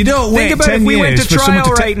 Think about it. You don't wait Think about 10 if we years went to for someone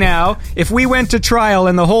trial to right now. If we went to trial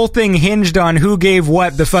and the whole thing hinged on who gave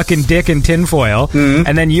what the fucking dick and tinfoil,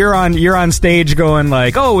 and then you're on stage going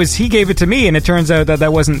like, "Oh, he gave it to me," and it turns out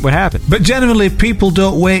that wasn't what happened. But generally, people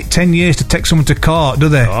don't wait 10 years to take someone to court, do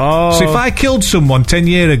they? Oh. So if I killed someone 10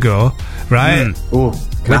 years ago, right? Ooh,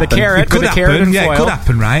 With a carrot, It could with a happen. carrot and Yeah, foil. it could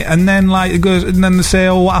happen, right? And then like it goes, and then they say,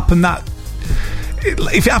 "Oh, what happened that?"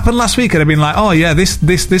 If it happened last week, I'd have been like, "Oh yeah, this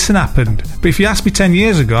happened." But if you asked me 10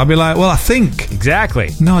 years ago, I'd be like, "Well, I think."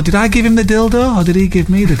 Exactly. No, did I give him the dildo or did he give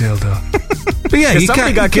me the dildo? But yeah, you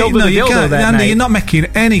somebody can't. got killed with a you dildo can't, that Andy, night. you're not making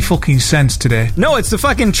any fucking sense today. No, it's the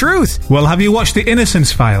fucking truth. Well, have you watched the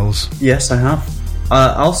Innocence Files? Yes, I have.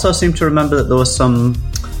 I also seem to remember that there was some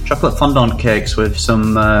chocolate fondant cakes with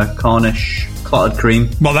some Cornish clotted cream.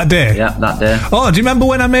 What, that day? Yeah, that day. Oh, do you remember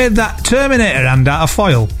when I made that Terminator hand out of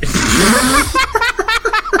foil?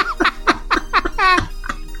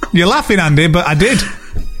 You're laughing, Andy, but I did.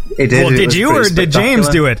 It did. Well, It did was you pretty or did James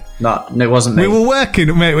spectacular. do it? No, it wasn't me. We were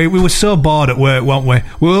working, mate. We were so bored at work, weren't we?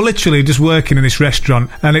 We were literally just working in this restaurant,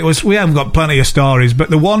 and we haven't got plenty of stories. But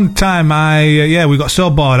the one time we got so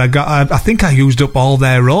bored, I think I used up all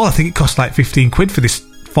their roll. I think it cost like 15 quid for this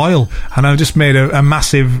foil, and I just made a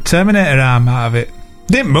massive Terminator arm out of it.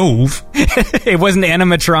 Didn't move. It wasn't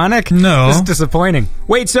animatronic? No. This is disappointing.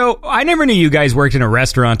 Wait, so I never knew you guys worked in a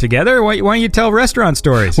restaurant together. Why don't you tell restaurant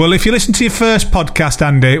stories? Well, if you listen to your first podcast,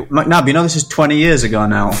 Andy. McNabb, you know this is 20 years ago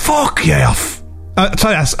now. Fuck yeah off. I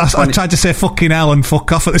tried to say fucking hell and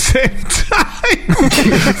fuck off at the same time.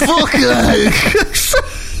 Fuck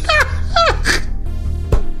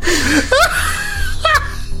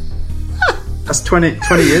That's 20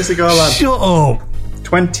 years ago, lad. Shut up.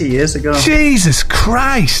 20 years ago. Jesus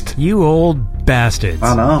Christ. You old bastards.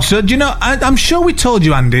 I know. So, do you know, I'm sure we told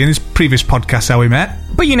you, Andy, in his previous podcast how we met.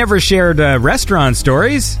 But you never shared restaurant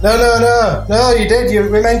stories. No, you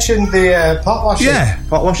did. We mentioned the pot washing. Yeah.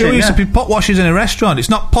 Pot washing, There used yeah. to be pot washers in a restaurant. It's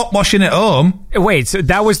not pot washing at home. Wait, so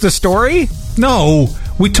that was the story? No.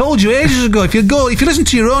 We told you ages ago. If you listen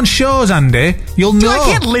to your own shows, Andy, you'll know. I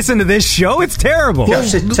can't listen to this show. It's terrible. You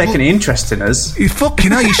actually take any interest in us. You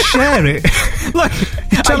fucking hell, you share it. Look,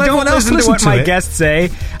 tell I don't everyone else to listen to listen what to my it. guests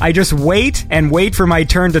say. I just wait for my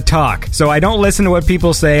turn to talk. So I don't listen to what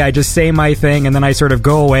people say. I just say my thing, and then I sort of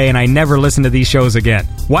go away, and I never listen to these shows again.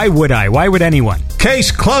 Why would I? Why would anyone?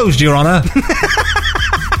 Case closed, Your Honour.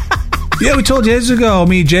 Yeah, we told you ages ago,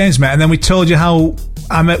 me and James met, and then we told you how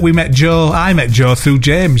I met Joe through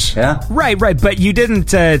James. Yeah. Right, but you didn't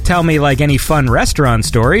tell me like any fun restaurant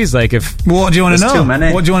stories. Like if What do you want to There's know? too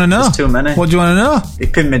many. What do you want to know? There's too many. What do you want to know? He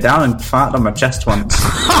pinned me down and farted on my chest once.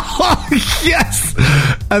 Yes!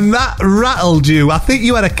 And that rattled you. I think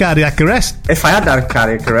you had a cardiac arrest. If I had had a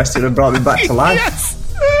cardiac arrest, it would have brought me back to life. Yes!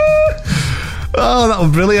 Oh, that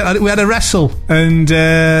was brilliant. We had a wrestle, and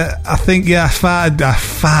I think, I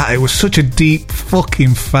farted. It was such a deep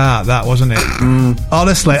fucking fart, that, wasn't it?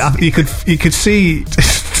 Honestly, you could see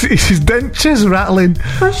his dentures rattling.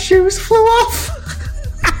 My shoes flew off.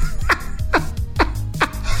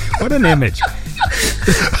 What an image.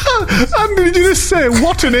 And did you just say,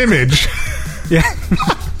 what an image? Yeah.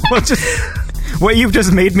 What you've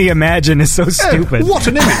just made me imagine is so stupid. What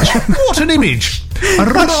an image. What an image. A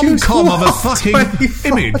rom-com of a fucking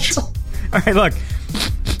image. All right, look.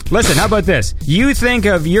 Listen, how about this? You think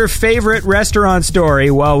of your favorite restaurant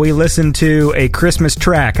story while we listen to a Christmas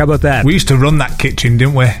track. How about that? We used to run that kitchen,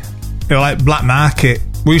 didn't we? Like Black Market.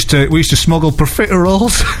 We used to smuggle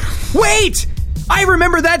profiteroles. Wait! I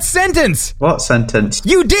remember that sentence! What sentence?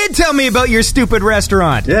 You did tell me about your stupid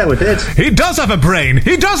restaurant! Yeah, we did. He does have a brain!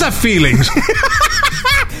 He does have feelings!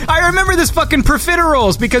 I remember this fucking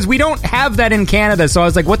profiteroles because we don't have that in Canada, so I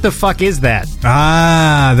was like, what the fuck is that?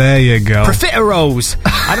 Ah, there you go. Profiteroles!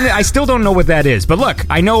 I still don't know what that is, but look,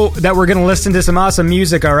 I know that we're gonna listen to some awesome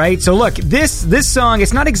music, alright? So look, this song,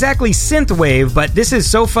 it's not exactly synthwave, but this is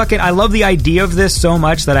so fucking... I love the idea of this so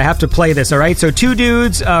much that I have to play this, alright? So two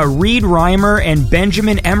dudes, Reed Reimer and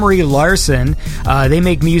Benjamin Emery Larson, they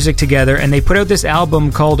make music together, and they put out this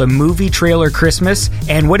album called A Movie Trailer Christmas,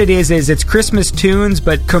 and what it is it's Christmas tunes,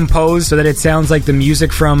 but composed so that it sounds like the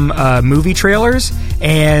music from movie trailers,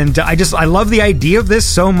 and I love the idea of this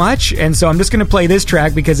so much, and so I'm just going to play this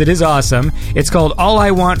track because it is awesome. It's called All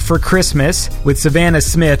I Want for Christmas with Savannah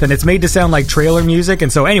Smith, and it's made to sound like trailer music,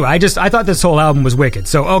 and so anyway, I thought this whole album was wicked.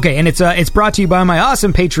 So okay, and it's brought to you by my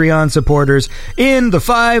awesome Patreon supporters in the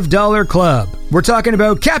 $5 Club. We're talking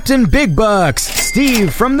about Captain Big Bucks,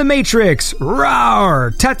 Steve from The Matrix,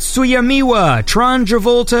 Rawr, Tatsuya Miwa, Tron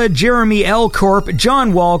Travolta, Jeremy L. Corp,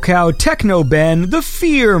 John Walcow, Techno Ben, The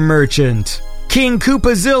Fear Merchant, King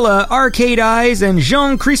Koopazilla, Arcade Eyes, and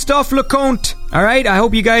Jean-Christophe Lecomte. Alright, I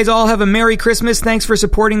hope you guys all have a Merry Christmas. Thanks for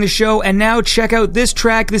supporting the show. And now check out this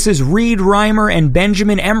track. This is Reed Reimer and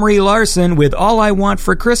Benjamin Emery Larson with All I Want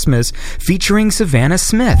for Christmas, featuring Savannah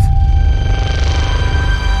Smith.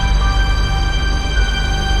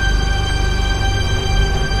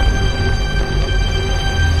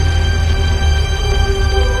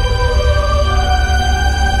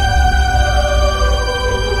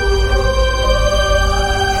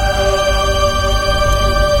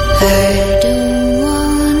 I don't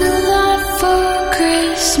want a lot for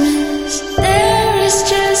Christmas. There is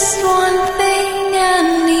just one thing I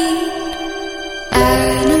need.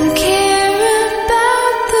 I don't care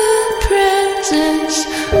about the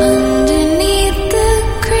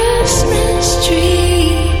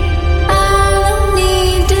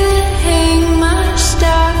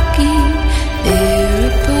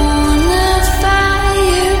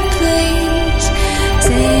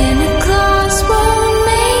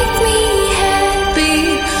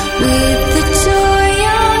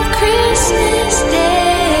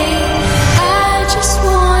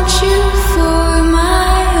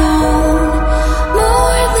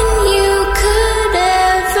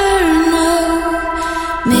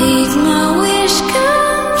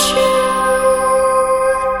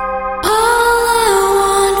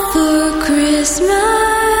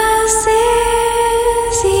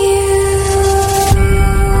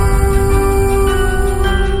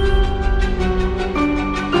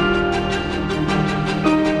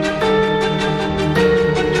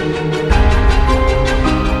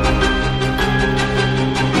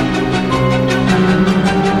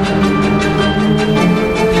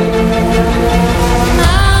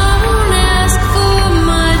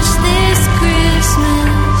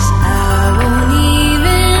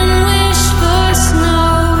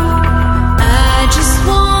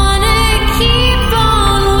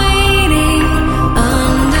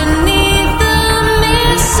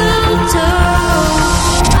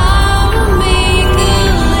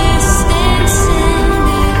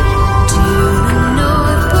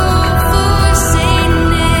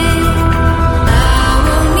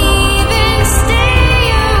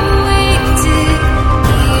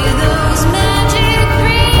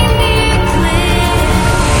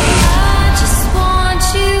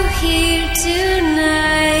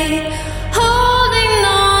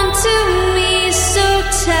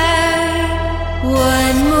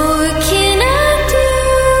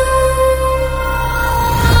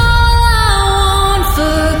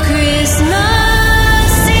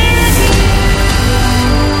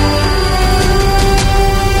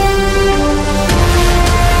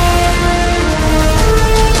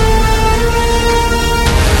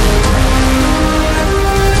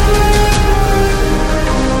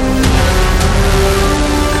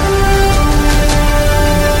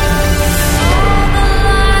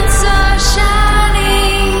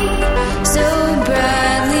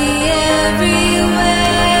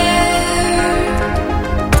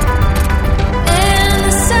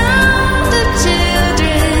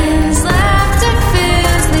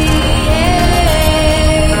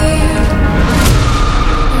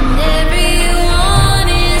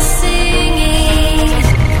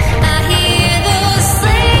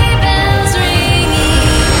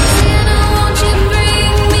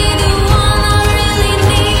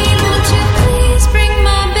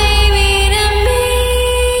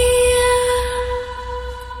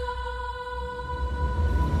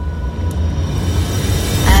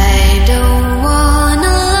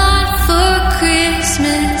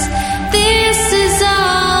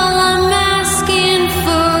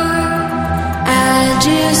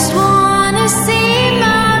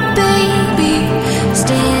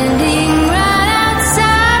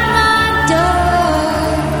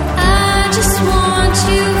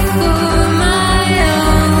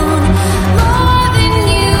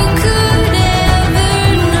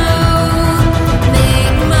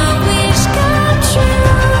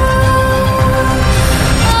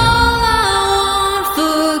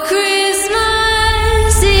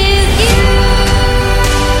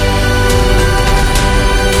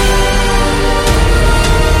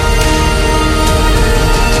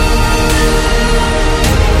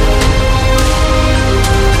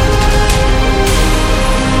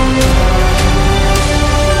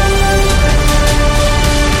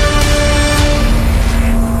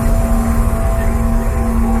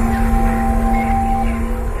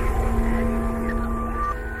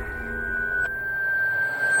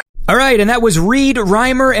right, and that was Reed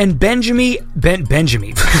Reimer and Benjamin Reed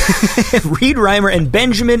Reimer and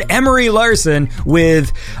Benjamin Emery Larson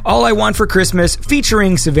with All I Want for Christmas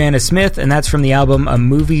featuring Savannah Smith, and that's from the album A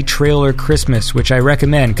Movie Trailer Christmas, which I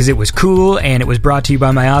recommend because it was cool and it was brought to you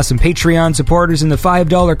by my awesome Patreon supporters in the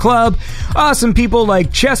 $5 Club. Awesome people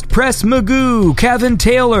like Chest Press Magoo, Kevin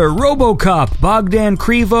Taylor, Robocop, Bogdan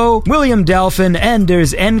Krivo, William Delphin,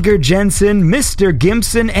 Anders Enger Jensen, Mr.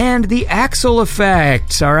 Gimpson, and The Axel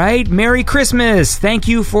Effect. All right, Merry Christmas. Thank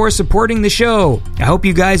you for supporting the show. I hope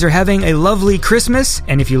you guys are having a lovely Christmas,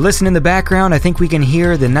 and if you listen in the background, I think we can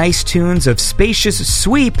hear the nice tunes of Spacious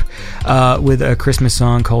Sweep with a Christmas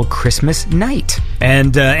song called Christmas Night.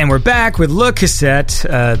 And we're back with Le Cassette.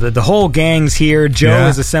 The whole gang's here. Joe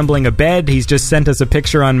is assembling a bed. He's just sent us a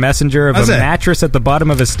picture on Messenger of mattress at the bottom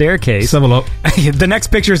of a staircase. Let's have a look. The next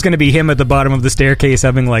picture is going to be him at the bottom of the staircase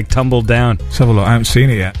having like tumbled down. Let's have a look. I haven't seen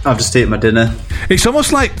it yet. I've just eaten my dinner. It's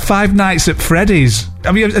almost like Five Nights at Freddy's.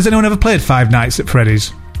 I mean, has anyone ever played Five Nights at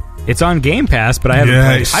Freddy's? It's on Game Pass, but I haven't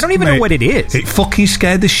played it. I don't even know what it is. It fucking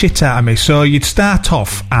scared the shit out of me. So you'd start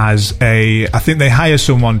off as I think they hire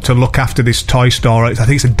someone to look after this toy store. I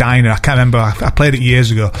think it's a diner. I can't remember. I played it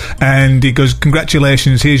years ago. And he goes,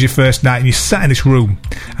 congratulations, here's your first night. And you sat in this room,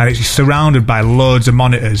 and it's surrounded by loads of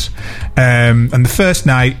monitors. And the first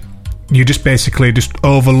night, you're just basically just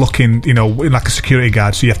overlooking, like a security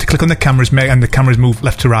guard. So you have to click on the cameras, and the cameras move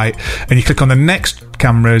left to right, and you click on the next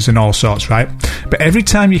cameras and all sorts, right? But every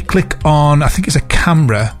time you click on, I think it's a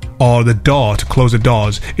camera or the door to close the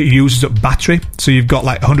doors, it uses up battery. So you've got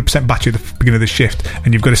like 100% battery at the beginning of the shift,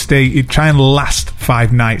 and you've got to try and last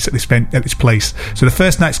 5 nights at this place. So the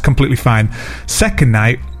first night's completely fine. Second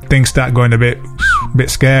night, things start going a bit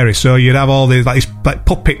scary. So you'd have all these like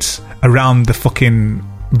puppets around the fucking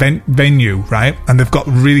venue, right? And they've got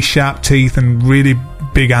really sharp teeth and really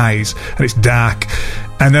big eyes, and it's dark.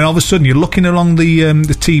 And then all of a sudden you're looking along the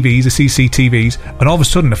TVs, the CCTVs, and all of a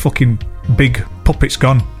sudden the fucking big puppet's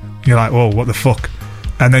gone. You're like, whoa, what the fuck?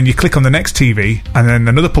 And then you click on the next TV, and then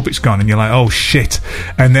another puppet's gone, and you're like, oh shit.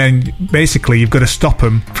 And then basically you've got to stop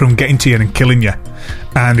them from getting to you and killing you.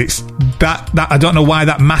 And it's that I don't know why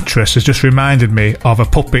that mattress has just reminded me of a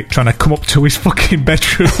puppet trying to come up to his fucking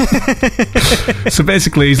bedroom. So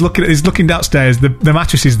basically he's looking downstairs, the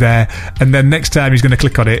mattress is there, and then next time he's going to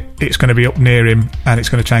click on it, it's going to be up near him, and it's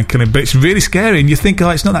going to try and kill him. But it's really scary, and you think, oh,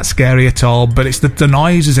 it's not that scary at all, but it's the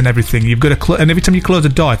noises and everything. You've got to and every time you close the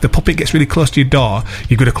door, if the puppet gets really close to your door,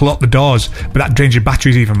 you've got to lock the doors, but that drains your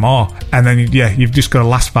batteries even more. And then you've just got to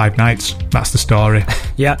last 5 nights. That's the story.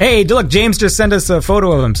 Yeah. Hey, look, James just sent us a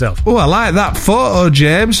photo of himself. Oh, I like that photo,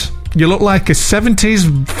 James. You look like a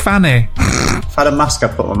 70s fanny. If I had a mask,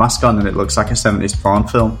 I'd put my mask on and it looks like a 70s porn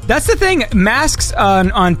film. That's the thing. Masks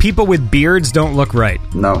on people with beards don't look right.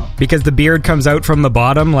 No. Because the beard comes out from the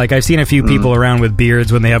bottom. Like, I've seen a few people around with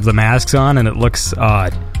beards when they have the masks on, and it looks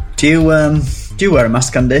odd. Do you wear a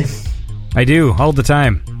mask, Andy? I do, all the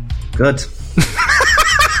time. Good.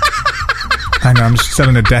 Hang on, I'm just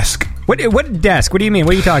selling a desk. What desk? What do you mean?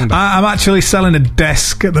 What are you talking about? I'm actually selling a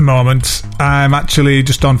desk at the moment. I'm actually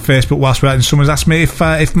just on Facebook whilst writing. Someone's asked me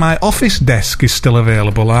if my office desk is still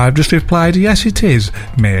available. I've just replied, yes, it is,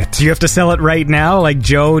 mate. Do you have to sell it right now, like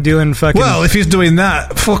Joe doing fucking... Well, if he's doing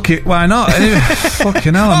that, fuck it, why not? Anyway,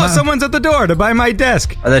 fucking hell, man. Someone's at the door to buy my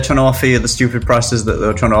desk. Are they trying to offer you the stupid prices that they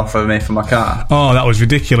were trying to offer me for my car? Oh, that was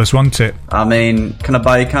ridiculous, wasn't it? I mean, can I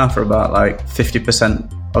buy your car for about like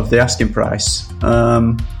 50% of the asking price?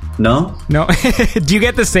 No. Do you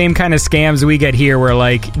get the same kind of scams we get here where,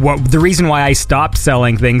 like, the reason why I stopped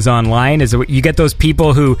selling things online is that you get those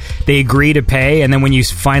people who they agree to pay, and then when you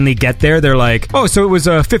finally get there, they're like, oh, so it was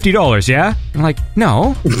 $50, yeah? I'm like,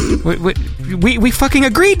 no. we fucking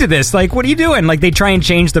agreed to this. Like, what are you doing? Like, they try and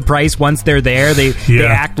change the price once they're there. They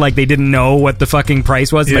act like they didn't know what the fucking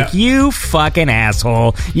price was. Like, you fucking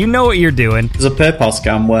asshole. You know what you're doing. There's a PayPal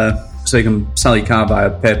scam where... So you can sell your car via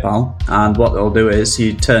PayPal, and what they'll do is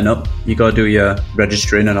you turn up, you go do your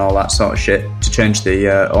registering and all that sort of shit to change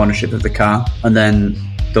the ownership of the car, and then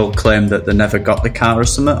they'll claim that they never got the car or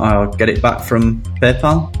something, or get it back from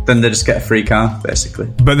PayPal. Then they just get a free car, basically.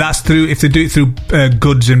 But that's through, if they do it through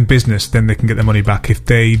goods and business, then they can get their money back. If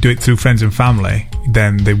they do it through friends and family,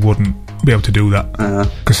 then they wouldn't be able to do that.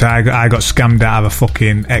 Because I got scammed out of a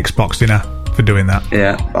fucking Xbox dinner for doing that.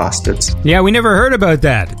 Yeah, bastards. Yeah, we never heard about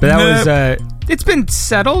that. But that was... It's been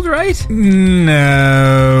settled, right?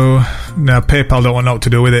 No, PayPal don't want what to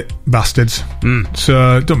do with it, bastards.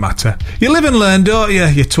 So it don't matter. You live and learn, don't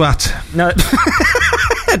you twat? No,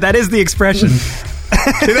 that is the expression.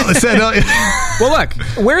 You know what they say, don't you? Well, look,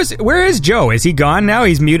 where is Joe? Is he gone now?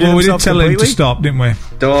 He's muted Well, we did himself tell completely? him to stop, didn't we?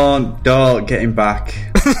 Don't get him back.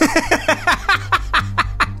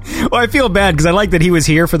 Well, I feel bad because I like that he was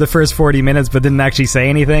here for the first 40 minutes but didn't actually say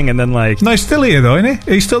anything, and then like... No, he's still here though, isn't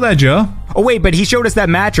he? He's still there, Joe. Oh wait, but he showed us that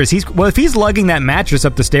mattress. If he's lugging that mattress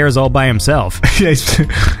up the stairs all by himself. Yeah,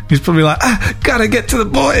 he's probably like, gotta get to the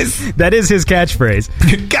boys. That is his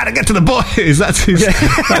catchphrase. Gotta get to the boys. That's his...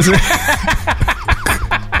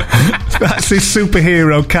 That's his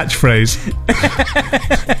superhero catchphrase.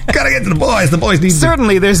 Gotta get to the boys. The boys need...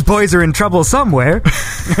 Certainly there's boys are in trouble somewhere.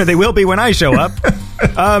 They will be when I show up.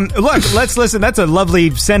 Look, let's listen. That's a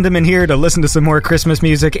lovely sentiment here to listen to some more Christmas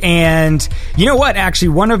music. And you know what? Actually,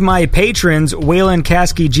 one of my patrons, Waylon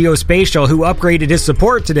Kasky Geospatial, who upgraded his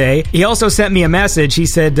support today, he also sent me a message. He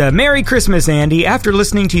said, Merry Christmas, Andy. After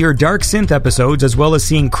listening to your Dark Synth episodes, as well as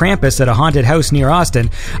seeing Krampus at a haunted house near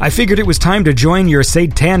Austin, I figured it was time to join your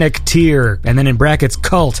satanic tier. And then in brackets,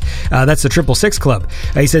 cult. That's the 666 Club.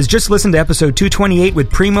 He says, just listen to episode 228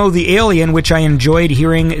 with Primo the Alien, which I enjoyed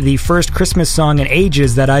hearing the first Christmas song in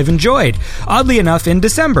ages that I've enjoyed. Oddly enough, in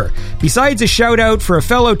December. Besides a shout out for a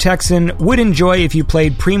fellow Texan, would enjoy if you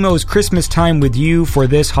played Primo's Christmas Time with You for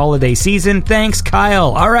this holiday season. Thanks,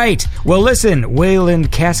 Kyle. All right. Well, listen, Waylon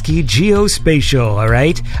Kasky Geospatial. All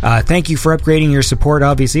right. Thank you for upgrading your support.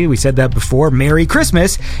 Obviously, we said that before. Merry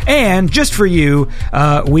Christmas. And just for you,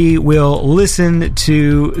 we will listen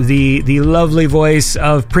to the lovely voice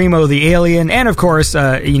of Primo the Alien, and of course,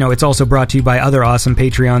 it's also brought to you by other awesome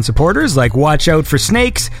Patreon supporters like Watch Out for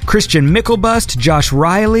Snakes, Christian Mickelbust, Josh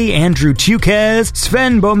Riley, Andrew Tukez,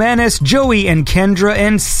 Sven Bomanis, Joey and Kendra,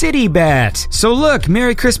 and City Bat. So look,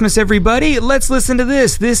 Merry Christmas, everybody. Let's listen to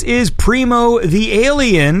this. This is Primo the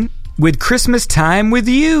Alien with Christmas Time with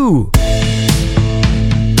You.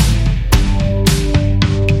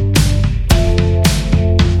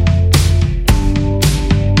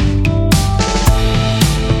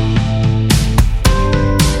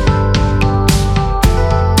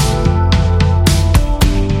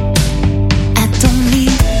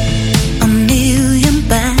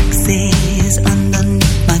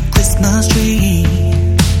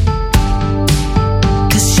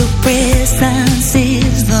 Presence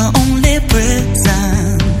is the only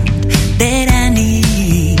present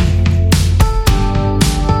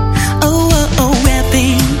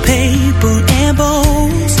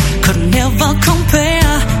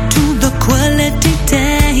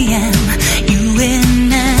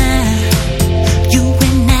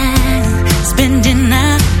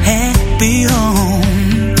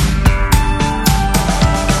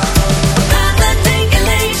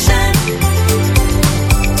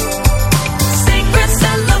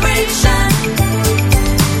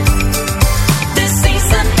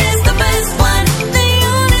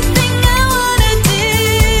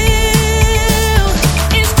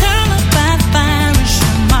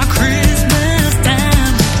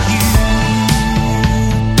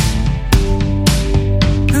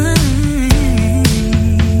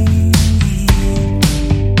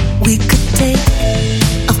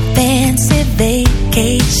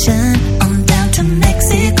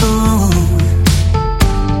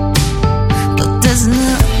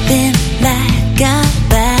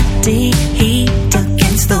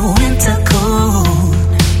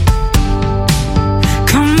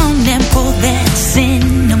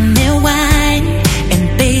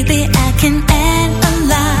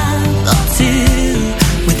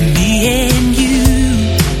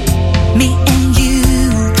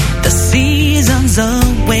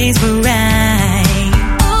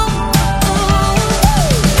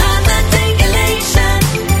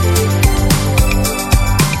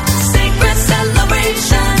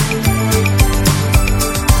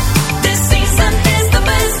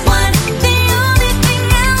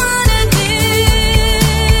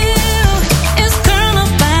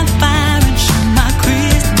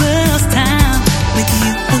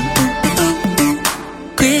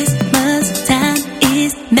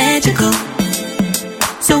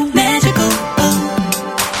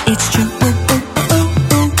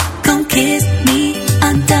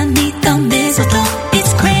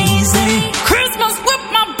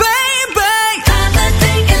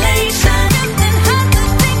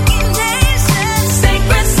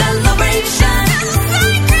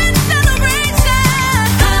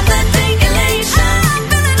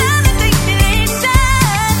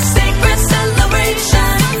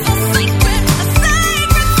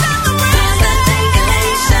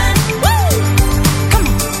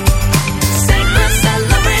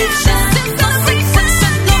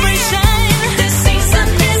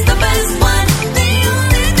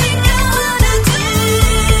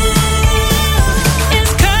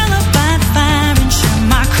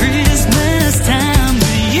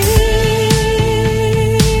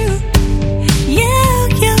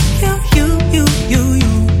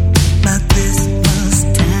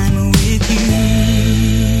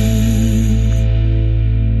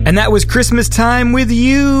And that was Christmas Time with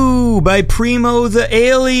You by Primo the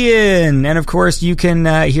Alien. And of course, you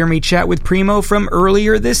can hear me chat with Primo from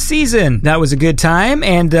earlier this season. That was a good time.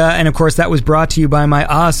 And of course, that was brought to you by my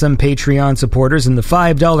awesome Patreon supporters in the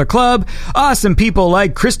 $5 Club. Awesome people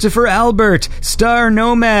like Christopher Albert, Star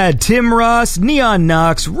Nomad, Tim Ross, Neon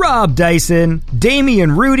Knox, Rob Dyson, Damian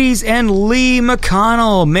Rudies, and Lee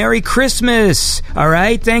McConnell. Merry Christmas. All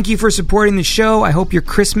right. Thank you for supporting the show. I hope your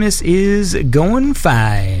Christmas is going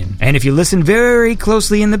fine. And if you listen very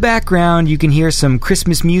closely in the background, you can hear some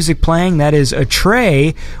Christmas music playing. That is a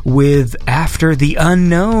Trey with After the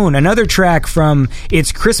Unknown, another track from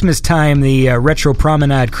It's Christmas Time, the Retro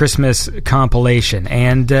Promenade Christmas compilation.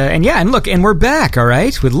 And look, and we're back, all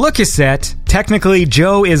right, with Lookasette. Technically,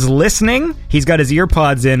 Joe is listening. He's got his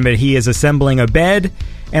earpods in, but he is assembling a bed.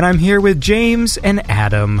 And I'm here with James and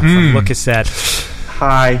Adam from Lookasette.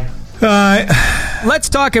 Hi. Let's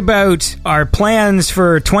talk about our plans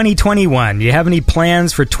for 2021. Do you have any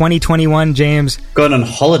plans for 2021, James? Going on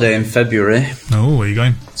holiday in February. Oh, where are you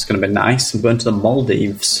going? It's going to be nice. I'm going to the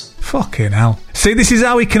Maldives. Fucking hell. See, this is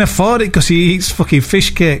how he can afford it, because he eats fucking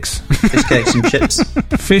fish cakes. Fish cakes and chips.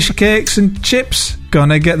 Fish cakes and chips.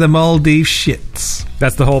 Gonna get the Maldives shits.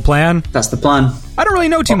 That's the whole plan? That's the plan. I don't really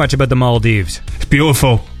know too much about the Maldives. It's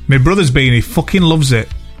beautiful. My brother's been, he fucking loves it.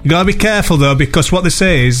 You gotta be careful though, because what they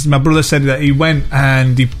say is, my brother said that he went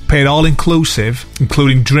and he paid all inclusive,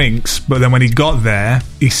 including drinks, but then when he got there,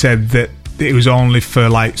 he said that it was only for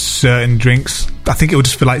like certain drinks. I think it was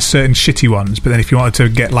just for like certain shitty ones, but then if you wanted to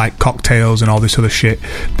get like cocktails and all this other shit,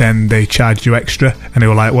 then they charged you extra. And they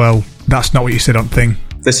were like, well, that's not what you said on thing.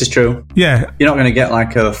 This is true. Yeah. You're not going to get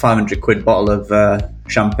like a 500 quid bottle of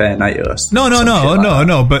champagne at yours.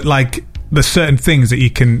 No, but like there's certain things that you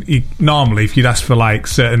can normally, if you'd ask for like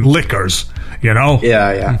certain liquors, you know,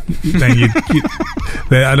 yeah, then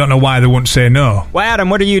I don't know why they wouldn't say no. Well,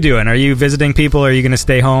 Adam, what are you doing? Are you visiting people? Or are you going to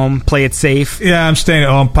stay home, play it safe? Yeah, I'm staying at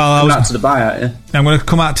home, pal. Come out to Dubai, aren't you? I'm going to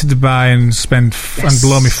come out to Dubai and spend and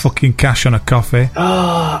blow me fucking cash on a coffee.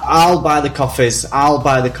 Oh, I'll buy the coffees. All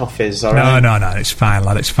right? No, it's fine,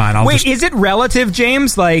 lad. It's fine. Wait, is it relative,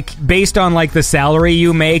 James? Like, based on like the salary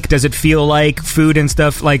you make, does it feel like food and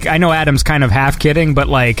stuff? Like, I know Adam's kind of half kidding, but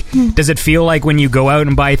like, does it feel like when you go out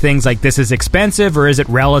and buy things like this is expensive, or is it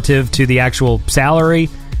relative to the actual salary?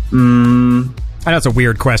 I know it's a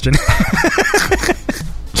weird question.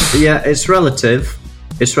 Yeah, it's relative.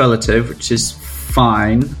 Which is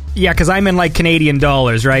fine. Yeah, because I'm in like Canadian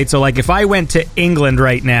dollars, right? So like if I went to England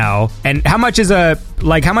right now, and how much is a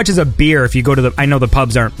beer if you go to the, I know the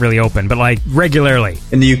pubs aren't really open, but like regularly.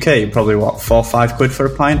 In the UK, probably what, 4 or 5 quid for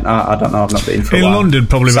a pint? I don't know, I've not been for a while. In London,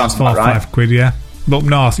 probably about 4 or 5 quid, yeah. But up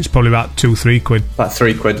north, it's probably about 2-3 quid. About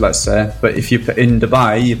 3 quid, let's say. But if you put in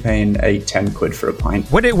Dubai, you're paying 10 quid for a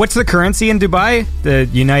pint. What's the currency in Dubai? The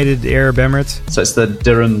United Arab Emirates? So it's the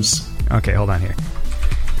dirhams. Okay, hold on here.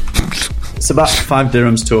 It's about 5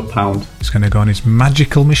 dirhams to a pound. It's going to go on his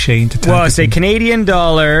magical machine to type. Well, say Canadian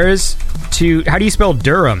dollars to, how do you spell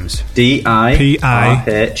dirhams?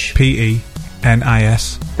 DIRHPENIS.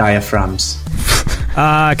 Diaphragms.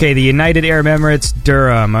 Okay, the United Arab Emirates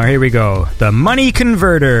dirham. Here we go. The money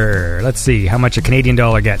converter. Let's see how much a Canadian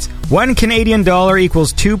dollar gets. 1 Canadian dollar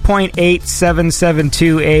equals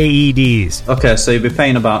 2.8772 AEDs. Okay, so you'll be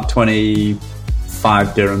paying about 25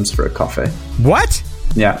 dirhams for a coffee. What?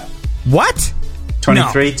 Yeah. What?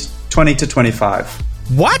 23, no. 20 to 25.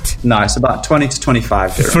 What? No, it's about 20 to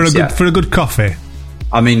 25 dirhams. For a good coffee?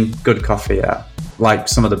 I mean, good coffee, yeah. Like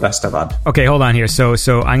some of the best I've had. Okay, hold on here. So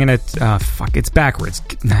I'm gonna fuck. It's backwards.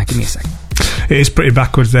 Nah, give me a second. It is pretty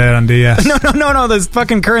backwards there, Andy. Yes. No. There's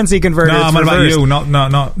fucking currency converter. No, I'm about you. Not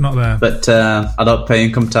there. But I don't pay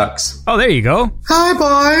income tax. Oh, there you go. Hi,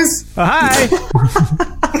 boys. Oh, hi.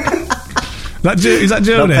 Is that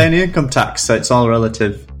Joe? Don't pay any income tax, so it's all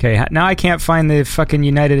relative. Okay, now I can't find the fucking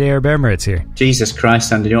United Arab Emirates here. Jesus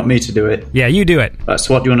Christ, Andy, you want me to do it? Yeah, you do it. That's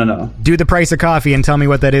what you want to know. Do the price of coffee and tell me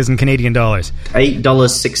what that is in Canadian dollars.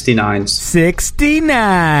 $8.69.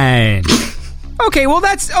 69. Okay, well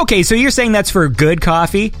that's okay. So you're saying that's for good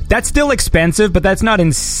coffee? That's still expensive, but that's not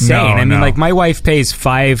insane. I mean, like my wife pays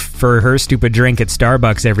 $5 for her stupid drink at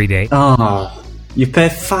Starbucks every day. Oh, you pay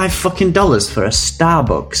 $5 fucking for a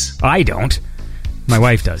Starbucks? I don't. My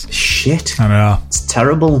wife does. Shit. I know. It's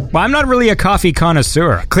terrible. Well, I'm not really a coffee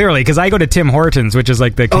connoisseur, clearly, because I go to Tim Hortons, which is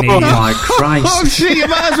like the Canadian... Oh, my Christ. Oh, shit, you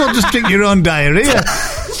might as well just drink your own diarrhea.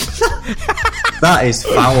 That is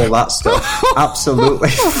foul, that stuff. Absolutely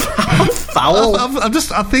foul.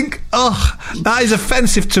 I think, that is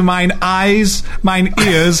offensive to mine eyes, mine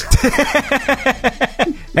ears.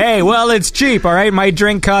 Hey, well, it's cheap, all right? My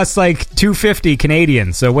drink costs like $2.50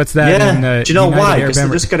 Canadian. So what's that? Yeah. In, Do you know United why? Arab Because they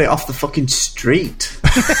Emirates? just got it off the fucking street.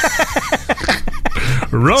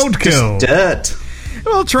 Roadkill. Dirt.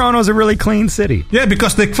 Well, Toronto's a really clean city. Yeah,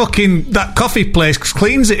 because that coffee place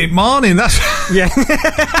cleans it in morning. That's Yeah.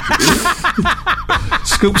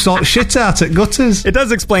 scoops all the shit out at gutters. It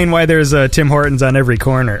does explain why there's Tim Hortons on every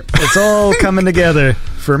corner. It's all coming together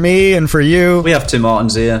for me and for you. We have Tim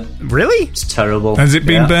Hortons here. Really? It's terrible. Has it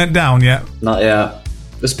been Yeah. burnt down yet? Not yet.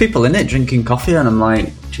 There's people in it drinking coffee, and I'm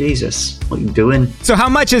like, Jesus, what are you doing? So how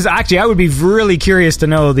much is actually? I would be really curious to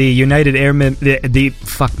know the United Airmen. The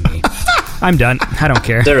fuck me. I'm done. I don't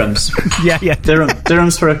care. Dirhams. Yeah.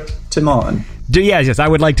 Dirhams for a Tim Horton. Yes. I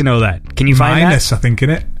would like to know that. Can you find Minus, I think,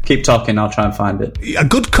 innit? Keep talking, I'll try and find it. A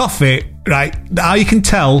good coffee, right? How you can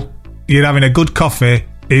tell you're having a good coffee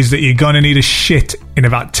is that you're going to need a shit in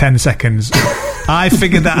about 10 seconds. I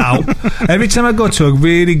figured that out. Every time I go to a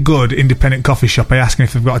really good independent coffee shop, I ask them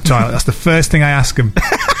if they've got a toilet. That's the first thing I ask them.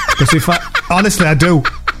 Because honestly, I do.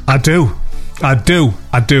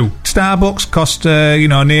 Starbucks, Costa,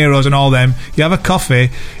 Nero's and all them. You have a coffee,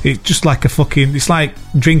 it's just like it's like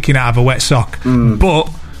drinking out of a wet sock. But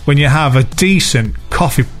when you have a decent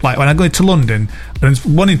coffee, like when I go to London, and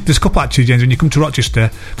there's a couple actually, James, when you come to Rochester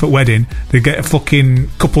for a wedding, they get a fucking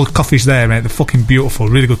couple of coffees there, mate. They're fucking beautiful,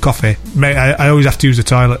 really good coffee. Mate, I always have to use the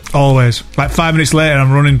toilet, always. Like 5 minutes later,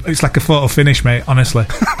 I'm running, it's like a photo finish, mate, honestly.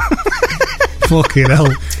 Fucking hell.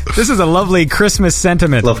 This is a lovely Christmas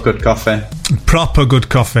sentiment. Love good coffee. Proper good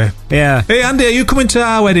coffee. Yeah. Hey, Andy, are you coming to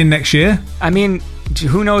our wedding next year? I mean,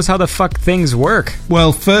 who knows how the fuck things work?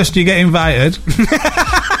 Well, first you get invited.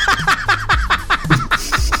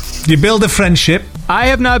 You build a friendship. I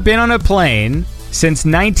have not been on a plane since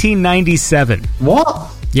 1997.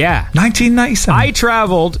 What? Yeah. 1997. I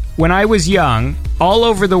traveled when I was young all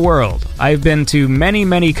over the world. I've been to many,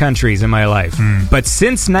 many countries in my life. But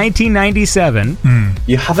since 1997...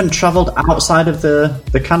 You haven't travelled outside of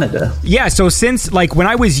the Canada? Yeah, so since, like, when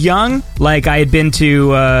I was young, like, I had been to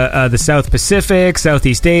the South Pacific,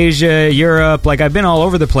 Southeast Asia, Europe. Like, I've been all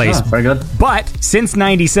over the place. Oh, very good. But since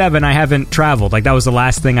 97, I haven't traveled. Like, that was the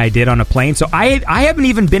last thing I did on a plane. So I haven't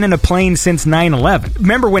even been in a plane since 9/11.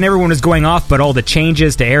 Remember when everyone was going off about all the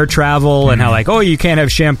changes to air travel and how, like, oh, you can't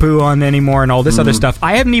have shampoo on anymore and all this other stuff?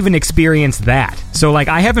 I haven't even experienced that. So, like,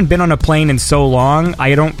 I haven't been on a plane in so long.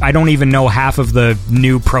 I don't even know half of the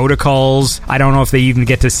new protocols. I don't know if they even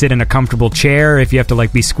get to sit in a comfortable chair, if you have to,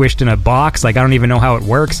 like, be squished in a box. Like, I don't even know how it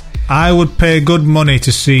works. I would pay good money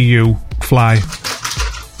to see you fly.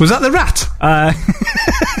 Was that the rat?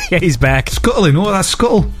 Yeah, he's back. Scuttling. Oh, that's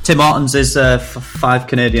Scuttle. Tim Hortons is $5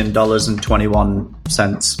 Canadian dollars and 21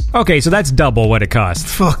 cents. Okay, so that's double what it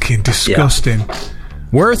costs. Fucking disgusting.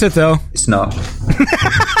 Worth it, though. It's not.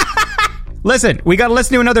 Listen, we gotta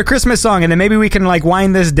listen to another Christmas song, and then maybe we can, like,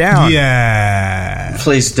 wind this down. Yeah.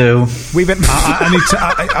 Please do. We've been... I need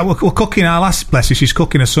to... we're cooking our last... Bless her, she's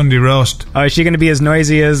cooking a Sunday roast. Oh, is she gonna be as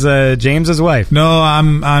noisy as James's wife? No,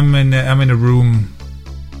 I'm in a room.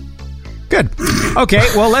 Good. Okay,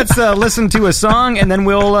 well, let's listen to a song, and then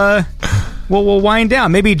we'll wind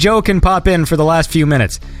down. Maybe Joe can pop in for the last few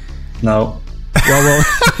minutes. No. Well,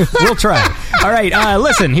 we'll try. All right,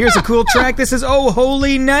 listen, here's a cool track. This is Oh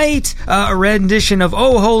Holy Night, a rendition of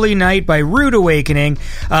Oh Holy Night by Rude Awakening.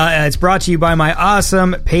 It's brought to you by my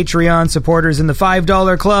awesome Patreon supporters in the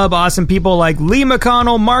 $5 Club. Awesome people like Lee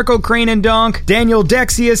McConnell, Marco Crane and Donk, Daniel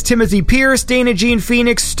Dexius, Timothy Pierce, Dana Jean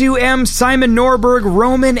Phoenix, Stu M, Simon Norberg,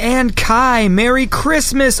 Roman, and Kai. Merry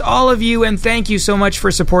Christmas, all of you, and thank you so much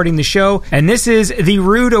for supporting the show. And this is The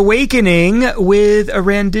Rude Awakening with a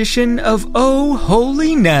rendition of Oh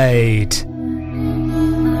Holy Night.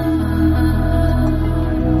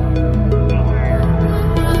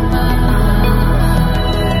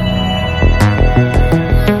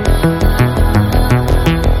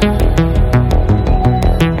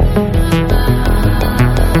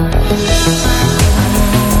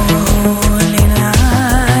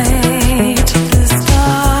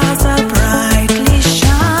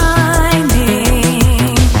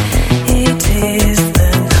 It is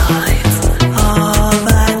the night of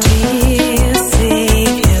a dear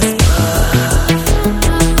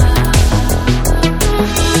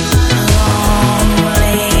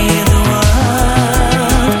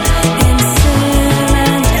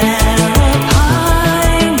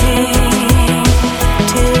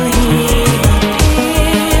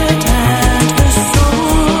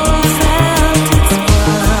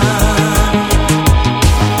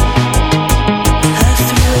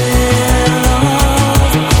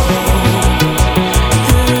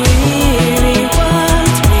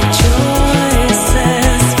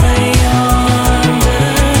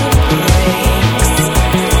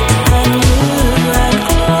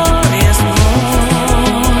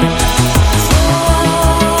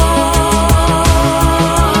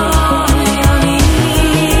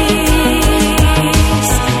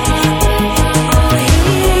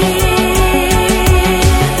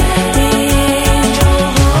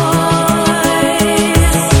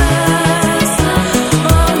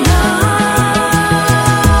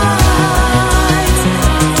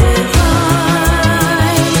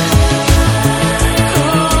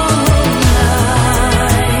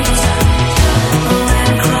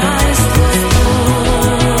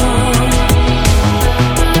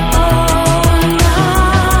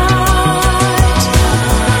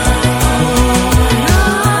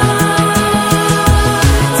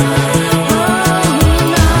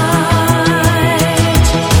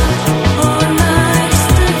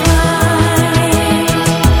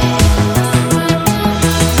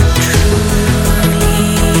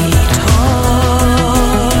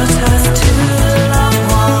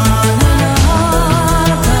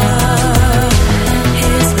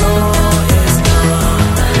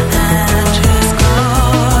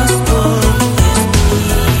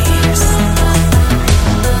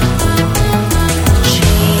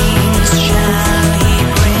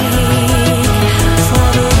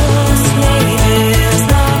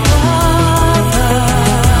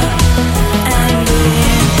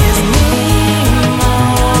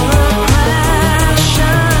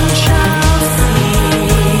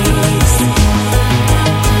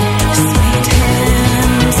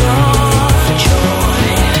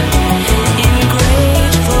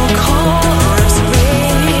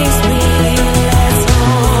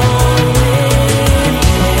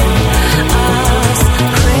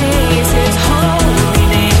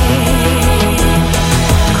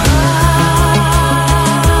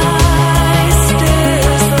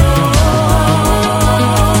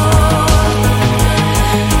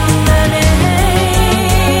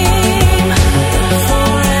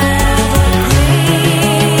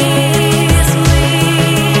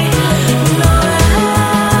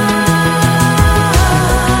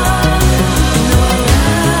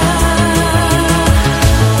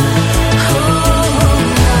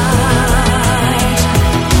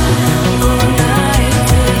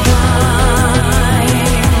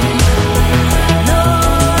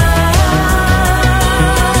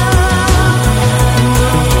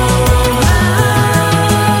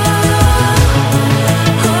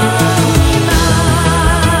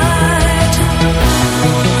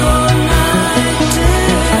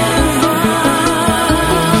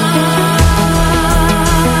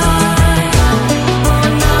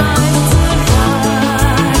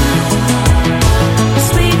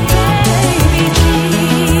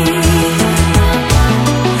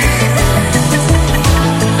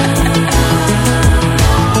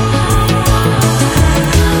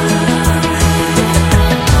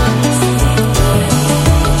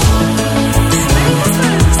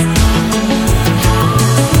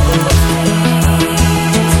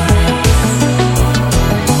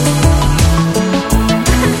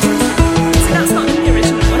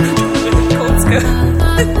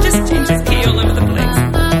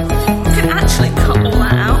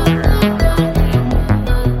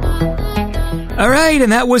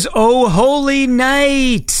and that was Oh Holy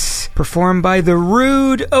Night, performed by The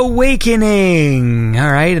Rude Awakening.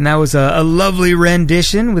 All right, and that was a lovely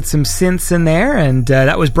rendition with some synths in there, and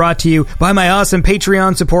that was brought to you by my awesome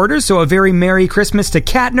Patreon supporters, so a very Merry Christmas to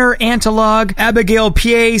Katner, Antilog, Abigail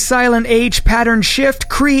Pie, Silent H, Pattern Shift,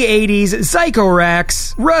 Cree 80s,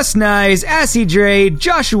 Zykorax, Russ Nyes, Assy Dre,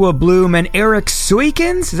 Joshua Bloom, and Eric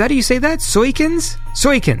Soykins. Is that how you say that? Soykins?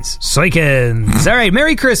 Soykins. All right,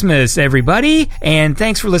 Merry Christmas, everybody, and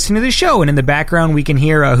thanks for listening to the show. And in the background, we can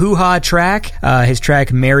hear a hoo-ha track, his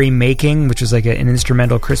track Merry Making, which is like an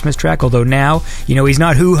instrumental Christmas track, although now, he's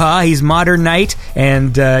not hoo-ha, he's Modern Night,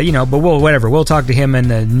 and, but we'll talk to him in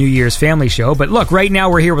the New Year's family show. But look, right now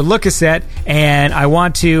we're here with Lookasset, and I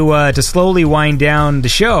want to slowly wind down the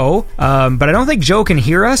show, but I don't think Joe can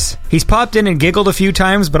hear us. He's popped in and giggled a few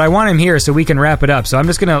times, but I want him here so we can wrap it up. So I'm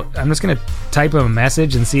just gonna type him a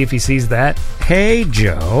message and see if he sees that. Hey,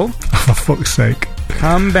 Joe. For fuck's sake.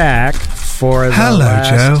 Come back for the Hello, last...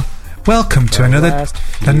 Joe. Welcome to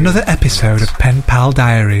another episode of Pen Pal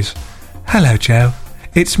Diaries. Hello, Joe.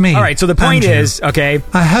 It's me. All right, so the point Andrew. is, okay,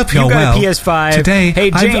 I hope you're you got well. a PS5. Today,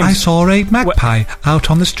 hey, James, I saw a magpie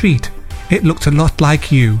out on the street. It looked a lot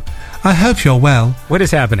like you. I hope you're well. What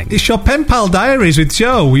is happening? It's your Pen Pal Diaries with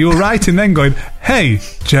Joe. You were writing then going, hey,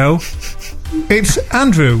 Joe, it's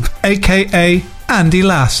Andrew, a.k.a. Andy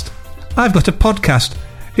Last. I've got a podcast.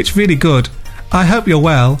 It's really good. I hope you're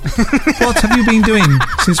well. What have you been doing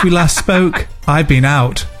since we last spoke? I've been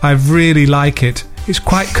out. I really like it. It's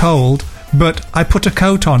quite cold, but I put a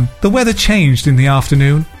coat on. The weather changed in the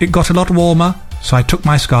afternoon. It got a lot warmer, so I took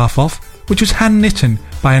my scarf off, which was hand-knitten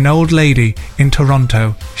by an old lady in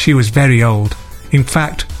Toronto. She was very old. In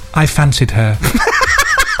fact, I fancied her.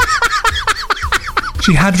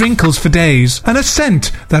 She had wrinkles for days and a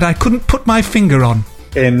scent that I couldn't put my finger on.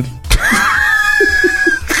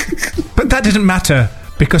 But that didn't matter,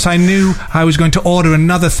 because I knew I was going to order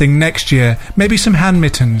another thing next year, maybe some hand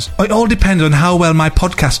mittens. It all depends on how well my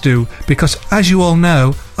podcasts do, because as you all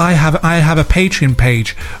know, I have a Patreon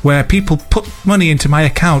page where people put money into my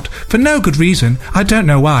account for no good reason. I don't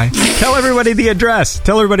know why. Tell everybody the address.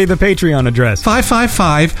 Tell everybody the Patreon address.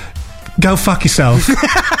 555, go fuck yourself.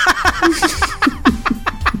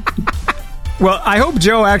 Well, I hope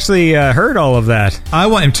Joe actually heard all of that. I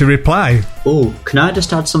want him to reply. Oh, can I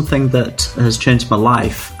just add something that has changed my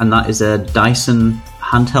life? And that is a Dyson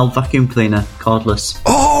handheld vacuum cleaner, cordless.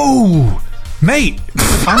 Oh, mate,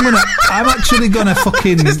 I'm actually gonna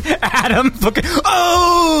fucking... Adam fucking...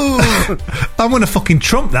 Oh! I'm gonna fucking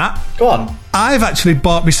trump that. Go on. I've actually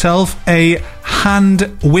bought myself a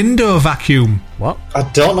hand window vacuum. What? I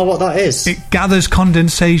don't know what that is. It gathers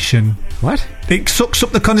condensation. What? It sucks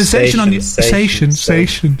up the condensation on your... Sation.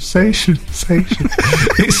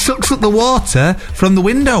 It sucks up the water from the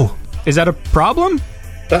window. Is that a problem?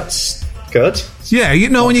 That's good. Yeah,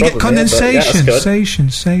 when you get condensation.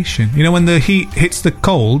 Sation. You know when the heat hits the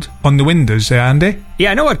cold on the windows, Andy?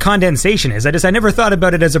 Yeah, I know what condensation is. I never thought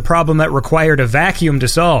about it as a problem that required a vacuum to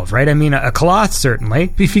solve, right? I mean, a cloth,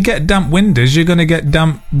 certainly. If you get damp windows, you're going to get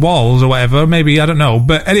damp walls or whatever. Maybe, I don't know.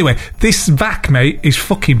 But anyway, this vac, mate, is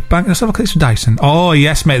fucking bang. Let's have a look at this Dyson. Oh,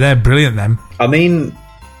 yes, mate, they're brilliant, them. I mean,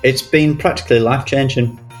 it's been practically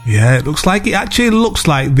life-changing. Yeah, it actually looks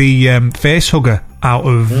like the face hugger out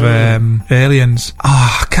of Aliens.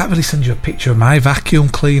 Oh, I can't really send you a picture of my vacuum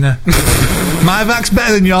cleaner. My vac's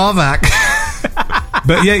better than your vac.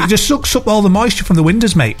 But yeah, it just sucks up all the moisture from the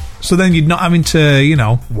windows, mate. So then you're not having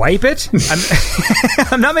to, wipe it?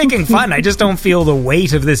 I'm not making fun. I just don't feel the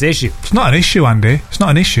weight of this issue. It's not an issue, Andy. It's not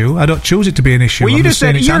an issue. I don't choose it to be an issue. Well, you just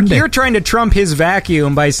said Andy. You're trying to trump his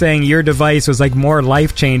vacuum by saying your device was like more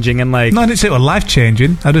life-changing and like... No, I didn't say it was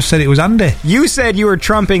life-changing. I just said it was Andy. You said you were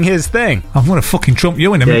trumping his thing. I'm going to fucking trump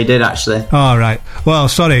you in a minute. Yeah, he did, actually. All right. Well,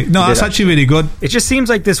 sorry. No, that's actually really good. It just seems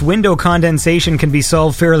like this window condensation can be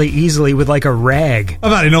solved fairly easily with like a rag.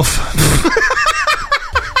 I've had enough.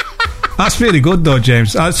 That's really good though,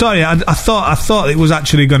 James. Sorry, I thought it was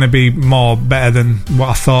actually going to be better than what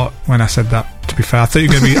I thought when I said that. To be fair, I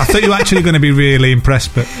thought you were actually going to be really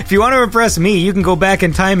impressed. But if you want to impress me, you can go back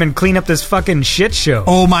in time and clean up this fucking shit show.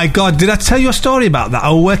 Oh my god, did I tell you a story about that?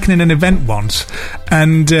 I was working in an event once,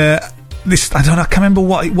 and I can't remember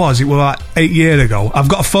what it was. It was like 8 years ago. I've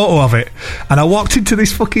got a photo of it, and I walked into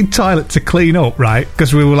this fucking toilet to clean up, right?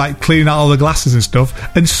 Because we were like cleaning out all the glasses and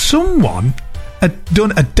stuff, and someone had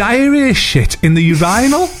done a diarrhea shit in the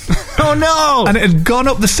urinal. Oh no! And it had gone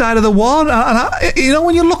up the side of the wall. And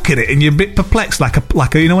when you look at it and you're a bit perplexed, like a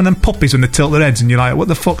when them puppies when they tilt their heads and you're like, what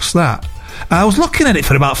the fuck's that? And I was looking at it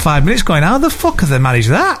for about 5 minutes going, how the fuck have they managed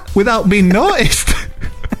that without being noticed?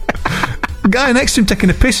 Guy next to him taking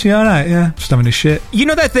a piss. You all right? Yeah, just having a shit. You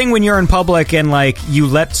know that thing when you're in public and like you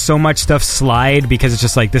let so much stuff slide because it's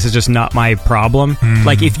just like this is just not my problem.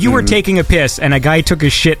 Like if you were taking a piss and a guy took a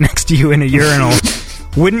shit next to you in a urinal,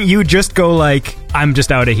 wouldn't you just go like, I'm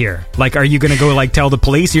just out of here? Like, are you going to go like tell the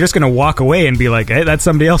police? You're just going to walk away and be like, hey, that's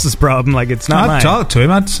somebody else's problem. Like, it's not mine. I'd talk to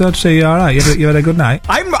him. I'd say, you all right? You had a good night.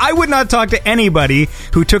 I would not talk to anybody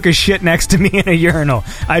who took a shit next to me in a urinal.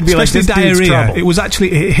 I'd be especially like, this diarrhea. dude's trouble. It was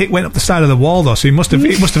actually it went up the side of the wall though, so it must have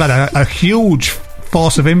had a huge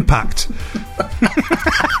force of impact.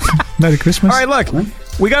 Merry Christmas. All right, look,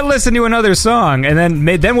 we got to listen to another song, and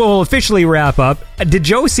then we'll officially wrap up. Did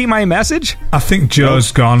Joe see my message? I think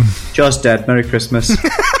Joe's gone. Joe's dead. Merry Christmas.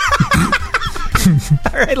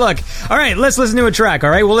 All right, look. All right, let's listen to a track. All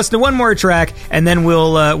right, we'll listen to one more track, and then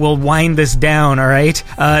we'll wind this down. All right.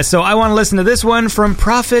 So I want to listen to this one from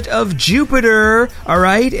Prophet of Jupiter. All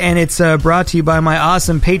right, and it's brought to you by my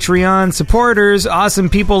awesome Patreon supporters, awesome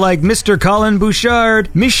people like Mr. Colin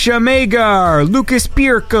Bouchard, Misha Magar, Lucas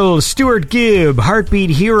Bierkel, Stuart Gibb, Heartbeat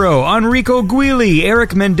Hero, Enrico Guili,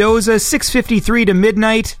 Eric Mendoza, 653 to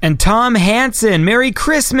Midnight, and Tom Hansen. Merry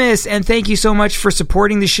Christmas, and thank you so much for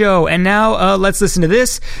supporting the show. And now let's listen to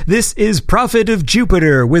this. This is Prophet of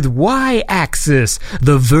Jupiter with Y-Axis,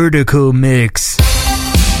 the vertical mix.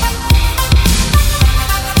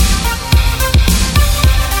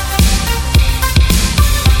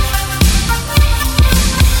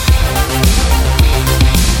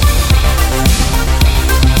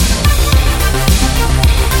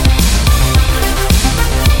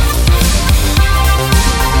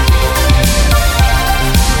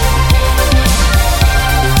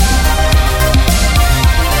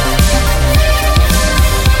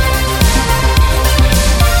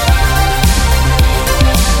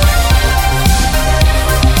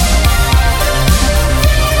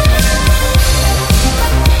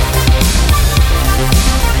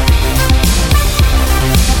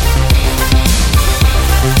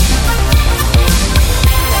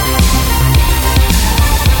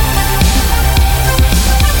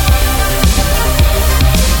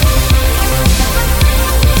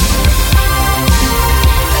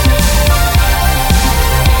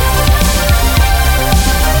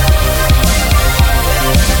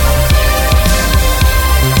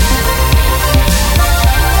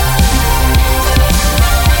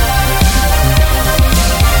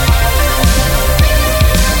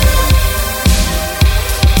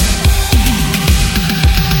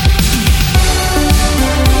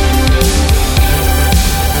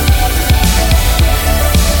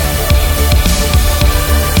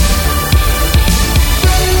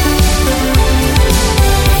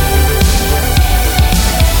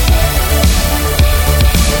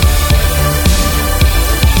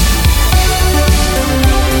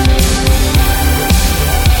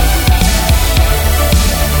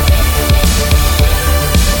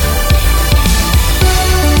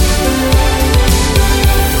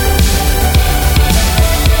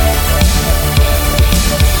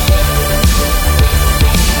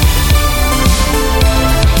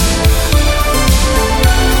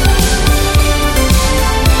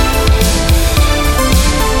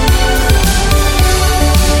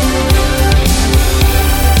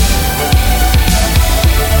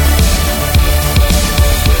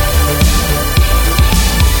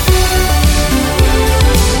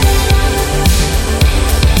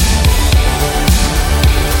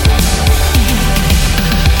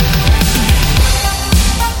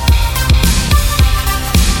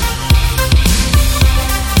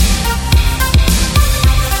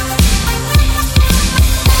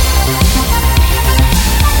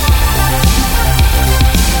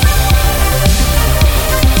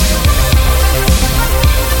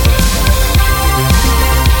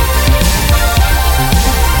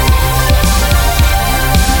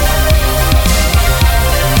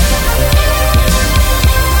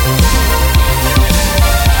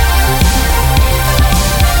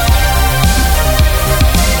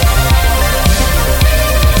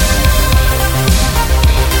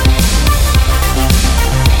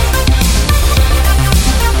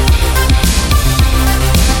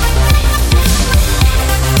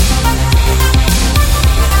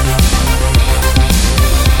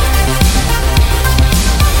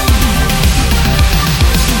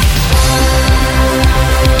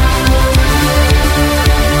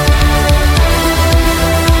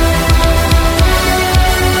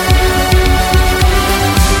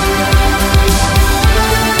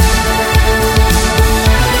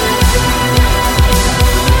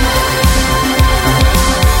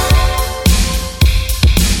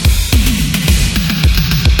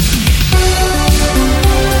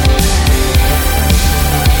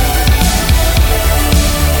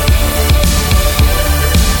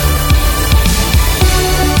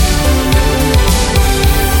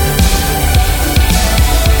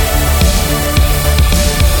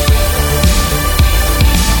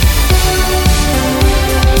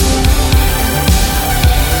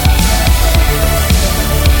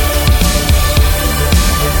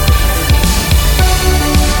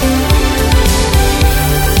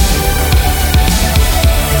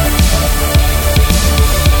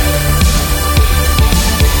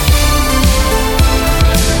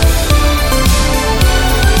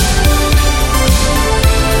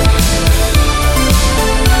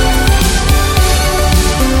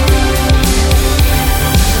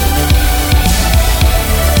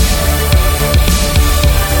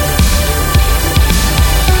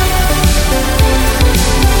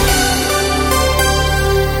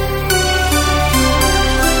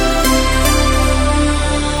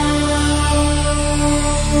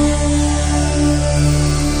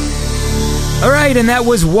 right, and that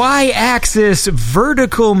was Y-Axis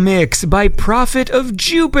Vertical Mix by Prophet of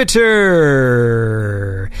Jupiter.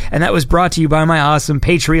 And that was brought to you by my awesome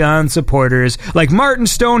Patreon supporters like Martin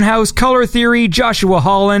Stonehouse, Color Theory, Joshua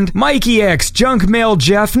Holland, Mikey X, Junk Mail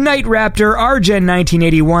Jeff, Night Raptor, Argen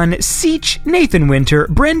 1981, Seach, Nathan Winter,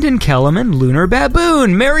 Brendan Kellerman, Lunar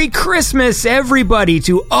Baboon. Merry Christmas, everybody,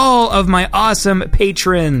 to all of my awesome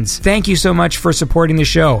patrons. Thank you so much for supporting the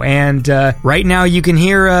show. And right now you can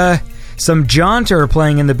hear some Jaunter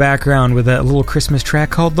playing in the background with a little Christmas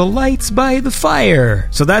track called The Lights by the Fire.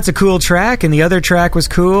 So that's a cool track, and the other track was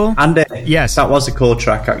cool. And yes, that was a cool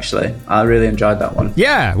track, actually. I really enjoyed that one.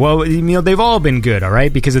 Yeah, well, you know, they've all been good, all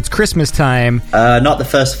right? Because it's Christmas time. Not the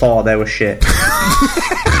first 4, they were shit.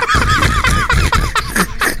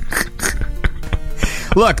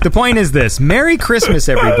 Look, the point is this. Merry Christmas,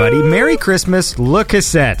 everybody. Merry Christmas, Le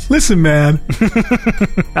Cassette. Listen, man.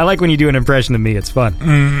 I like when you do an impression of me. It's fun.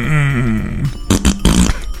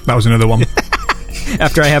 That was another one.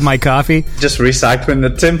 After I have my coffee. Just recycling the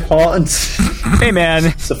Tim Hortons. Hey, man.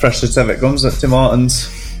 It's the freshest ever it comes at Tim Hortons.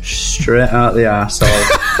 Straight out the arsehole.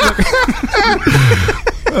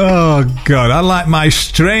 Oh, God. I like my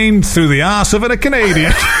strained through the arse of a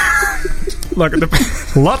Canadian. Look at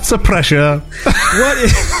the lots of pressure. What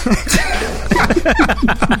is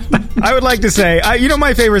I would like to say, you know,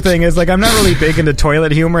 my favorite thing is, like, I'm not really big into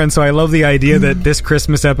toilet humor, and so I love the idea that this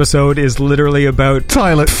Christmas episode is literally about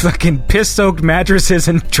toilet, fucking piss-soaked mattresses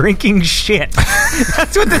and drinking shit.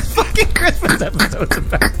 That's what this fucking Christmas episode's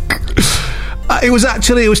about. It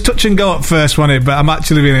was touch and go at first, wasn't it? But I'm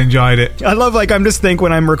actually really enjoyed it. I love, like, I'm just think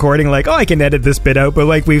when I'm recording, like, oh, I can edit this bit out, but,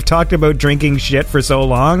 like, we've talked about drinking shit for so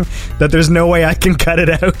long that there's no way I can cut it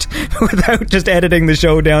out without just editing the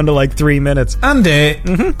show down to, like, 3 minutes. Andy,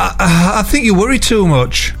 I think you worry too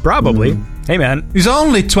much. Probably. Hey, man. He's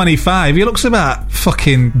only 25. He looks about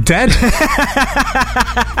fucking dead.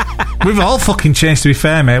 We've all fucking changed, to be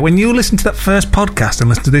fair, mate. When you listen to that first podcast and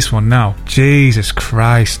listen to this one now, Jesus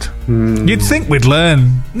Christ. You'd think we'd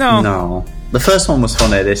learn. No. The first one was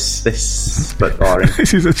funny. This but boring.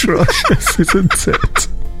 This is atrocious, isn't it?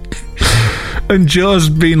 And Joe's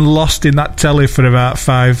been lost in that telly for about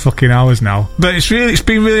 5 fucking hours now. But it's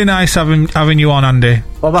been really nice having you on, Andy.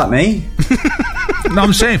 What about me? No,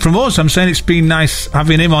 I'm saying from us. I'm saying it's been nice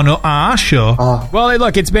having him on our show. Oh. Well,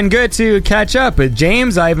 look, it's been good to catch up with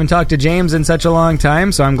James. I haven't talked to James in such a long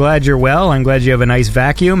time, so I'm glad you're well. I'm glad you have a nice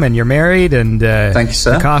vacuum and you're married. And thank you,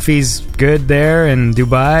 sir. The coffee's good there in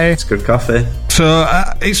Dubai. It's good coffee. So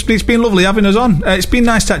it's been lovely having us on. It's been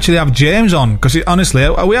nice to actually have James on, because honestly,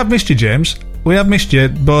 we have missed you, James. We have missed you,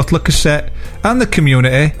 both Le Cassette and the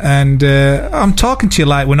community, and I'm talking to you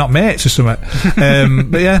like we're not mates or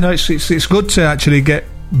something. But yeah, no, it's good to actually get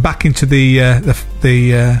back into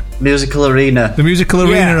the musical arena. The musical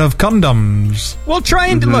arena of condoms. Well,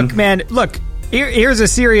 trying to look, man. Look, here's a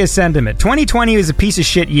serious sentiment. 2020 is a piece of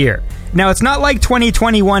shit year. Now, it's not like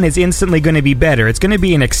 2021 is instantly going to be better. It's going to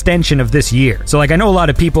be an extension of this year. So, like, I know a lot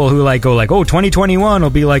of people who, like, go, like, oh, 2021 will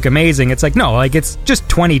be, like, amazing. It's like, no, like, it's just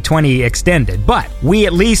 2020 extended. But we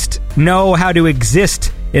at least know how to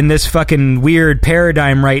exist in this fucking weird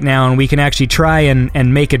paradigm right now, and we can actually try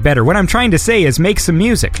and make it better. What I'm trying to say is make some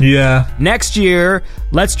music. Yeah. Next year,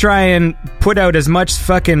 let's try and put out as much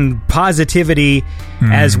fucking positivity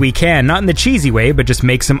as we can. Not in the cheesy way, but just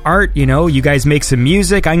make some art, you know? You guys make some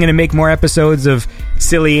music. I'm going to make more episodes of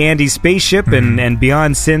Silly Andy's Spaceship, and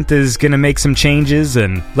Beyond Synth is going to make some changes,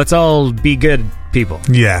 and let's all be good people.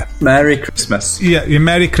 Yeah. Merry Christmas. Yeah,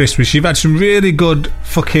 Merry Christmas. You've had some really good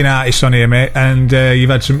fucking artists on here, mate, and you've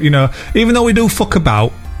had some, you know, even though we do fuck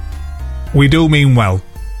about, we do mean well.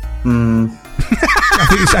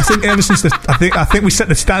 I think ever since I think we set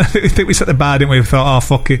the stand. I think we set the bar, didn't we? We thought, oh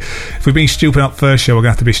fuck it, if we've been stupid on first show, we're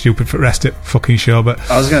gonna have to be stupid for the rest of the fucking show. But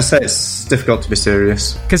I was gonna say it's difficult to be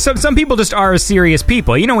serious, because some people just are serious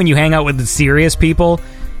people. You know, when you hang out with the serious people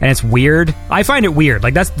and it's weird. I find it weird.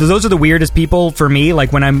 Like, those are the weirdest people for me.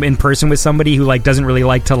 Like, when I'm in person with somebody who, like, doesn't really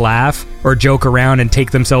like to laugh or joke around and take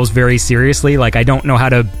themselves very seriously. Like, I don't know how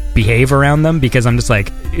to behave around them because I'm just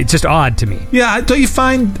like, it's just odd to me. Yeah, don't you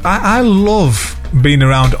find I love being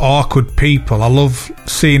around awkward people. I love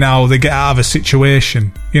seeing how they get out of a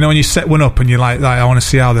situation. You know, when you set one up and you're like I want to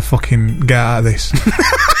see how they fucking get out of this.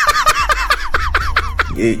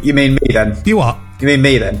 You mean me then? You what? You mean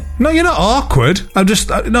me then? No, you're not awkward. I'm just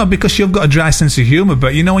no, because you've got a dry sense of humour.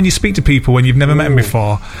 But you know, when you speak to people when you've never met them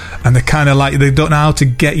before, and they're kind of like they don't know how to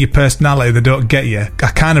get your personality, they don't get you.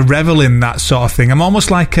 I kind of revel in that sort of thing. I'm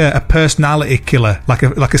almost like a personality killer, like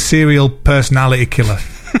a serial personality killer.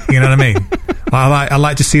 You know what I mean? I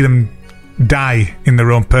like to see them die in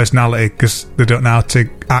their own personality because they don't know how to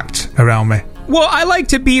act around me. Well, I like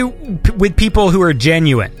to be with people who are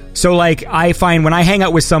genuine. So, like, I find when I hang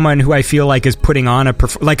out with someone who I feel like is putting on a...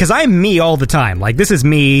 because I'm me all the time. Like, this is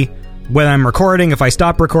me when I'm recording. If I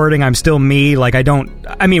stop recording, I'm still me. Like,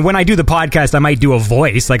 when I do the podcast, I might do a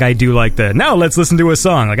voice. Like, I do, like, now let's listen to a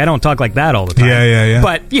song. Like, I don't talk like that all the time. Yeah.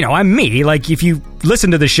 But, I'm me. Like, if you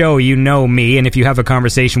listen to the show, you know me. And if you have a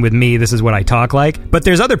conversation with me, this is what I talk like. But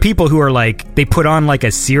there's other people who are, like, they put on, like,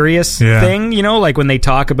 a serious thing, like, when they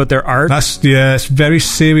talk about their art. It's very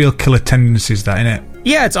serial killer tendencies, that, innit?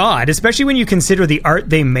 Yeah, it's odd, especially when you consider the art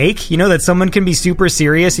they make. That someone can be super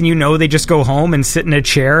serious and they just go home and sit in a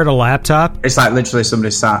chair at a laptop. It's like literally somebody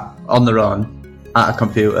sat on their own at a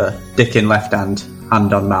computer, dick in left hand,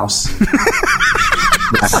 hand on mouse.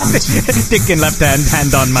 Dick in left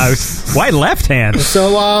hand on mouse. Why left hand?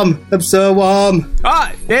 I'm so warm.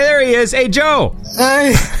 Ah, there he is. Hey, Joe.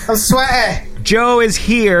 Hey, I'm sweaty. Joe is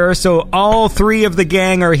here, so all three of the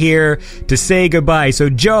gang are here to say goodbye. So,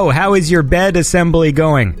 Joe, how is your bed assembly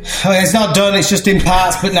going? Oh, it's not done, it's just in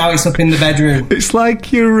parts, but now it's up in the bedroom. It's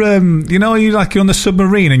like you're on the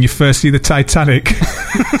submarine and you first see the Titanic.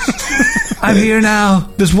 I'm here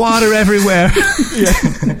now. There's water everywhere.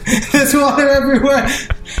 There's water everywhere.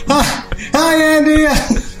 Hi, Andy.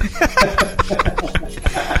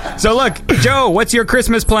 So, look, Joe, what's your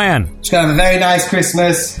Christmas plan? Just gonna have a very nice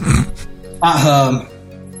Christmas. At home,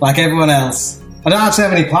 like everyone else. I don't actually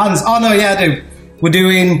have any plans. Oh no, yeah, I do. We're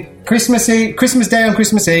doing Christmas Day on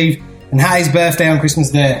Christmas Eve, and Hattie's birthday on Christmas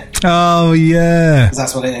Day. Oh yeah, 'cause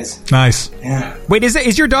that's what it is. Nice. Yeah. Wait,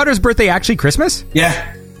 is your daughter's birthday actually Christmas? Yeah.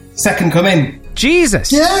 Second coming.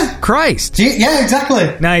 Jesus. Yeah. Christ. Yeah,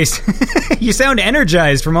 exactly. Nice. You sound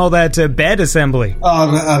energized from all that bed assembly. Oh,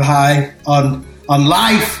 I'm high on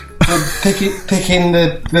life. I'm picking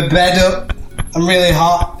the bed up. I'm really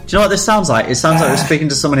hot. Do you know what this sounds like? It sounds like we're speaking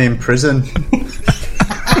to somebody in prison.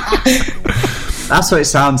 That's what it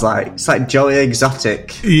sounds like. It's like Joey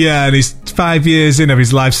Exotic. Yeah, and he's 5 years in of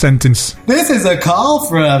his life sentence. This is a call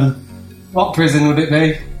from... What prison would it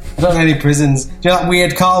be? I don't know any prisons. Do you know that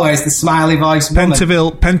weird call where it's the smiley voice woman?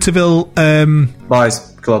 Pentonville, Boys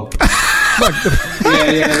Club.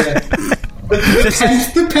 Yeah.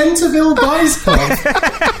 The Pentonville Boys Club.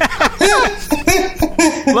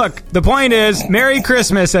 Look, the point is, Merry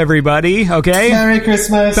Christmas, everybody, okay? Merry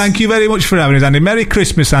Christmas. Thank you very much for having us, Andy. Merry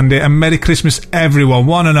Christmas, Andy, and Merry Christmas, everyone,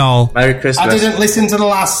 one and all. Merry Christmas. I didn't listen to the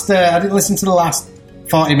last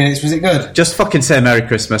 40 minutes. Was it good? Just fucking say Merry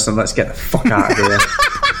Christmas and let's get the fuck out of here.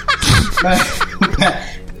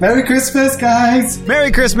 Merry Christmas, guys.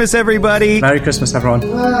 Merry Christmas, everybody. Merry Christmas, everyone.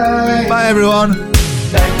 Bye. Bye, everyone.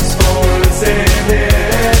 Thanks for listening.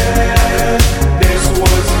 This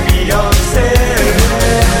was Beyonce.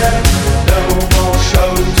 No more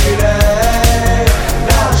show today.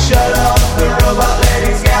 Now shut up, the robot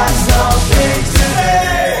lady's got something to say.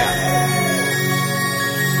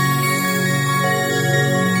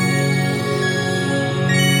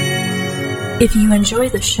 If you enjoy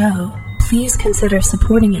the show, please consider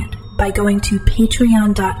supporting it by going to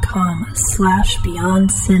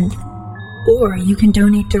patreon.com/BeyondSynth. Or you can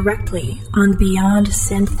donate directly on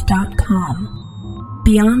BeyondSynth.com.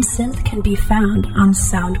 Beyond Synth can be found on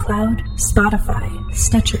SoundCloud, Spotify,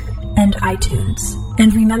 Stitcher, and iTunes.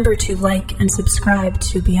 And remember to like and subscribe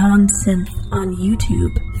to Beyond Synth on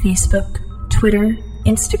YouTube, Facebook, Twitter,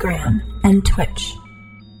 Instagram, and Twitch.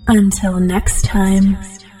 Until next time.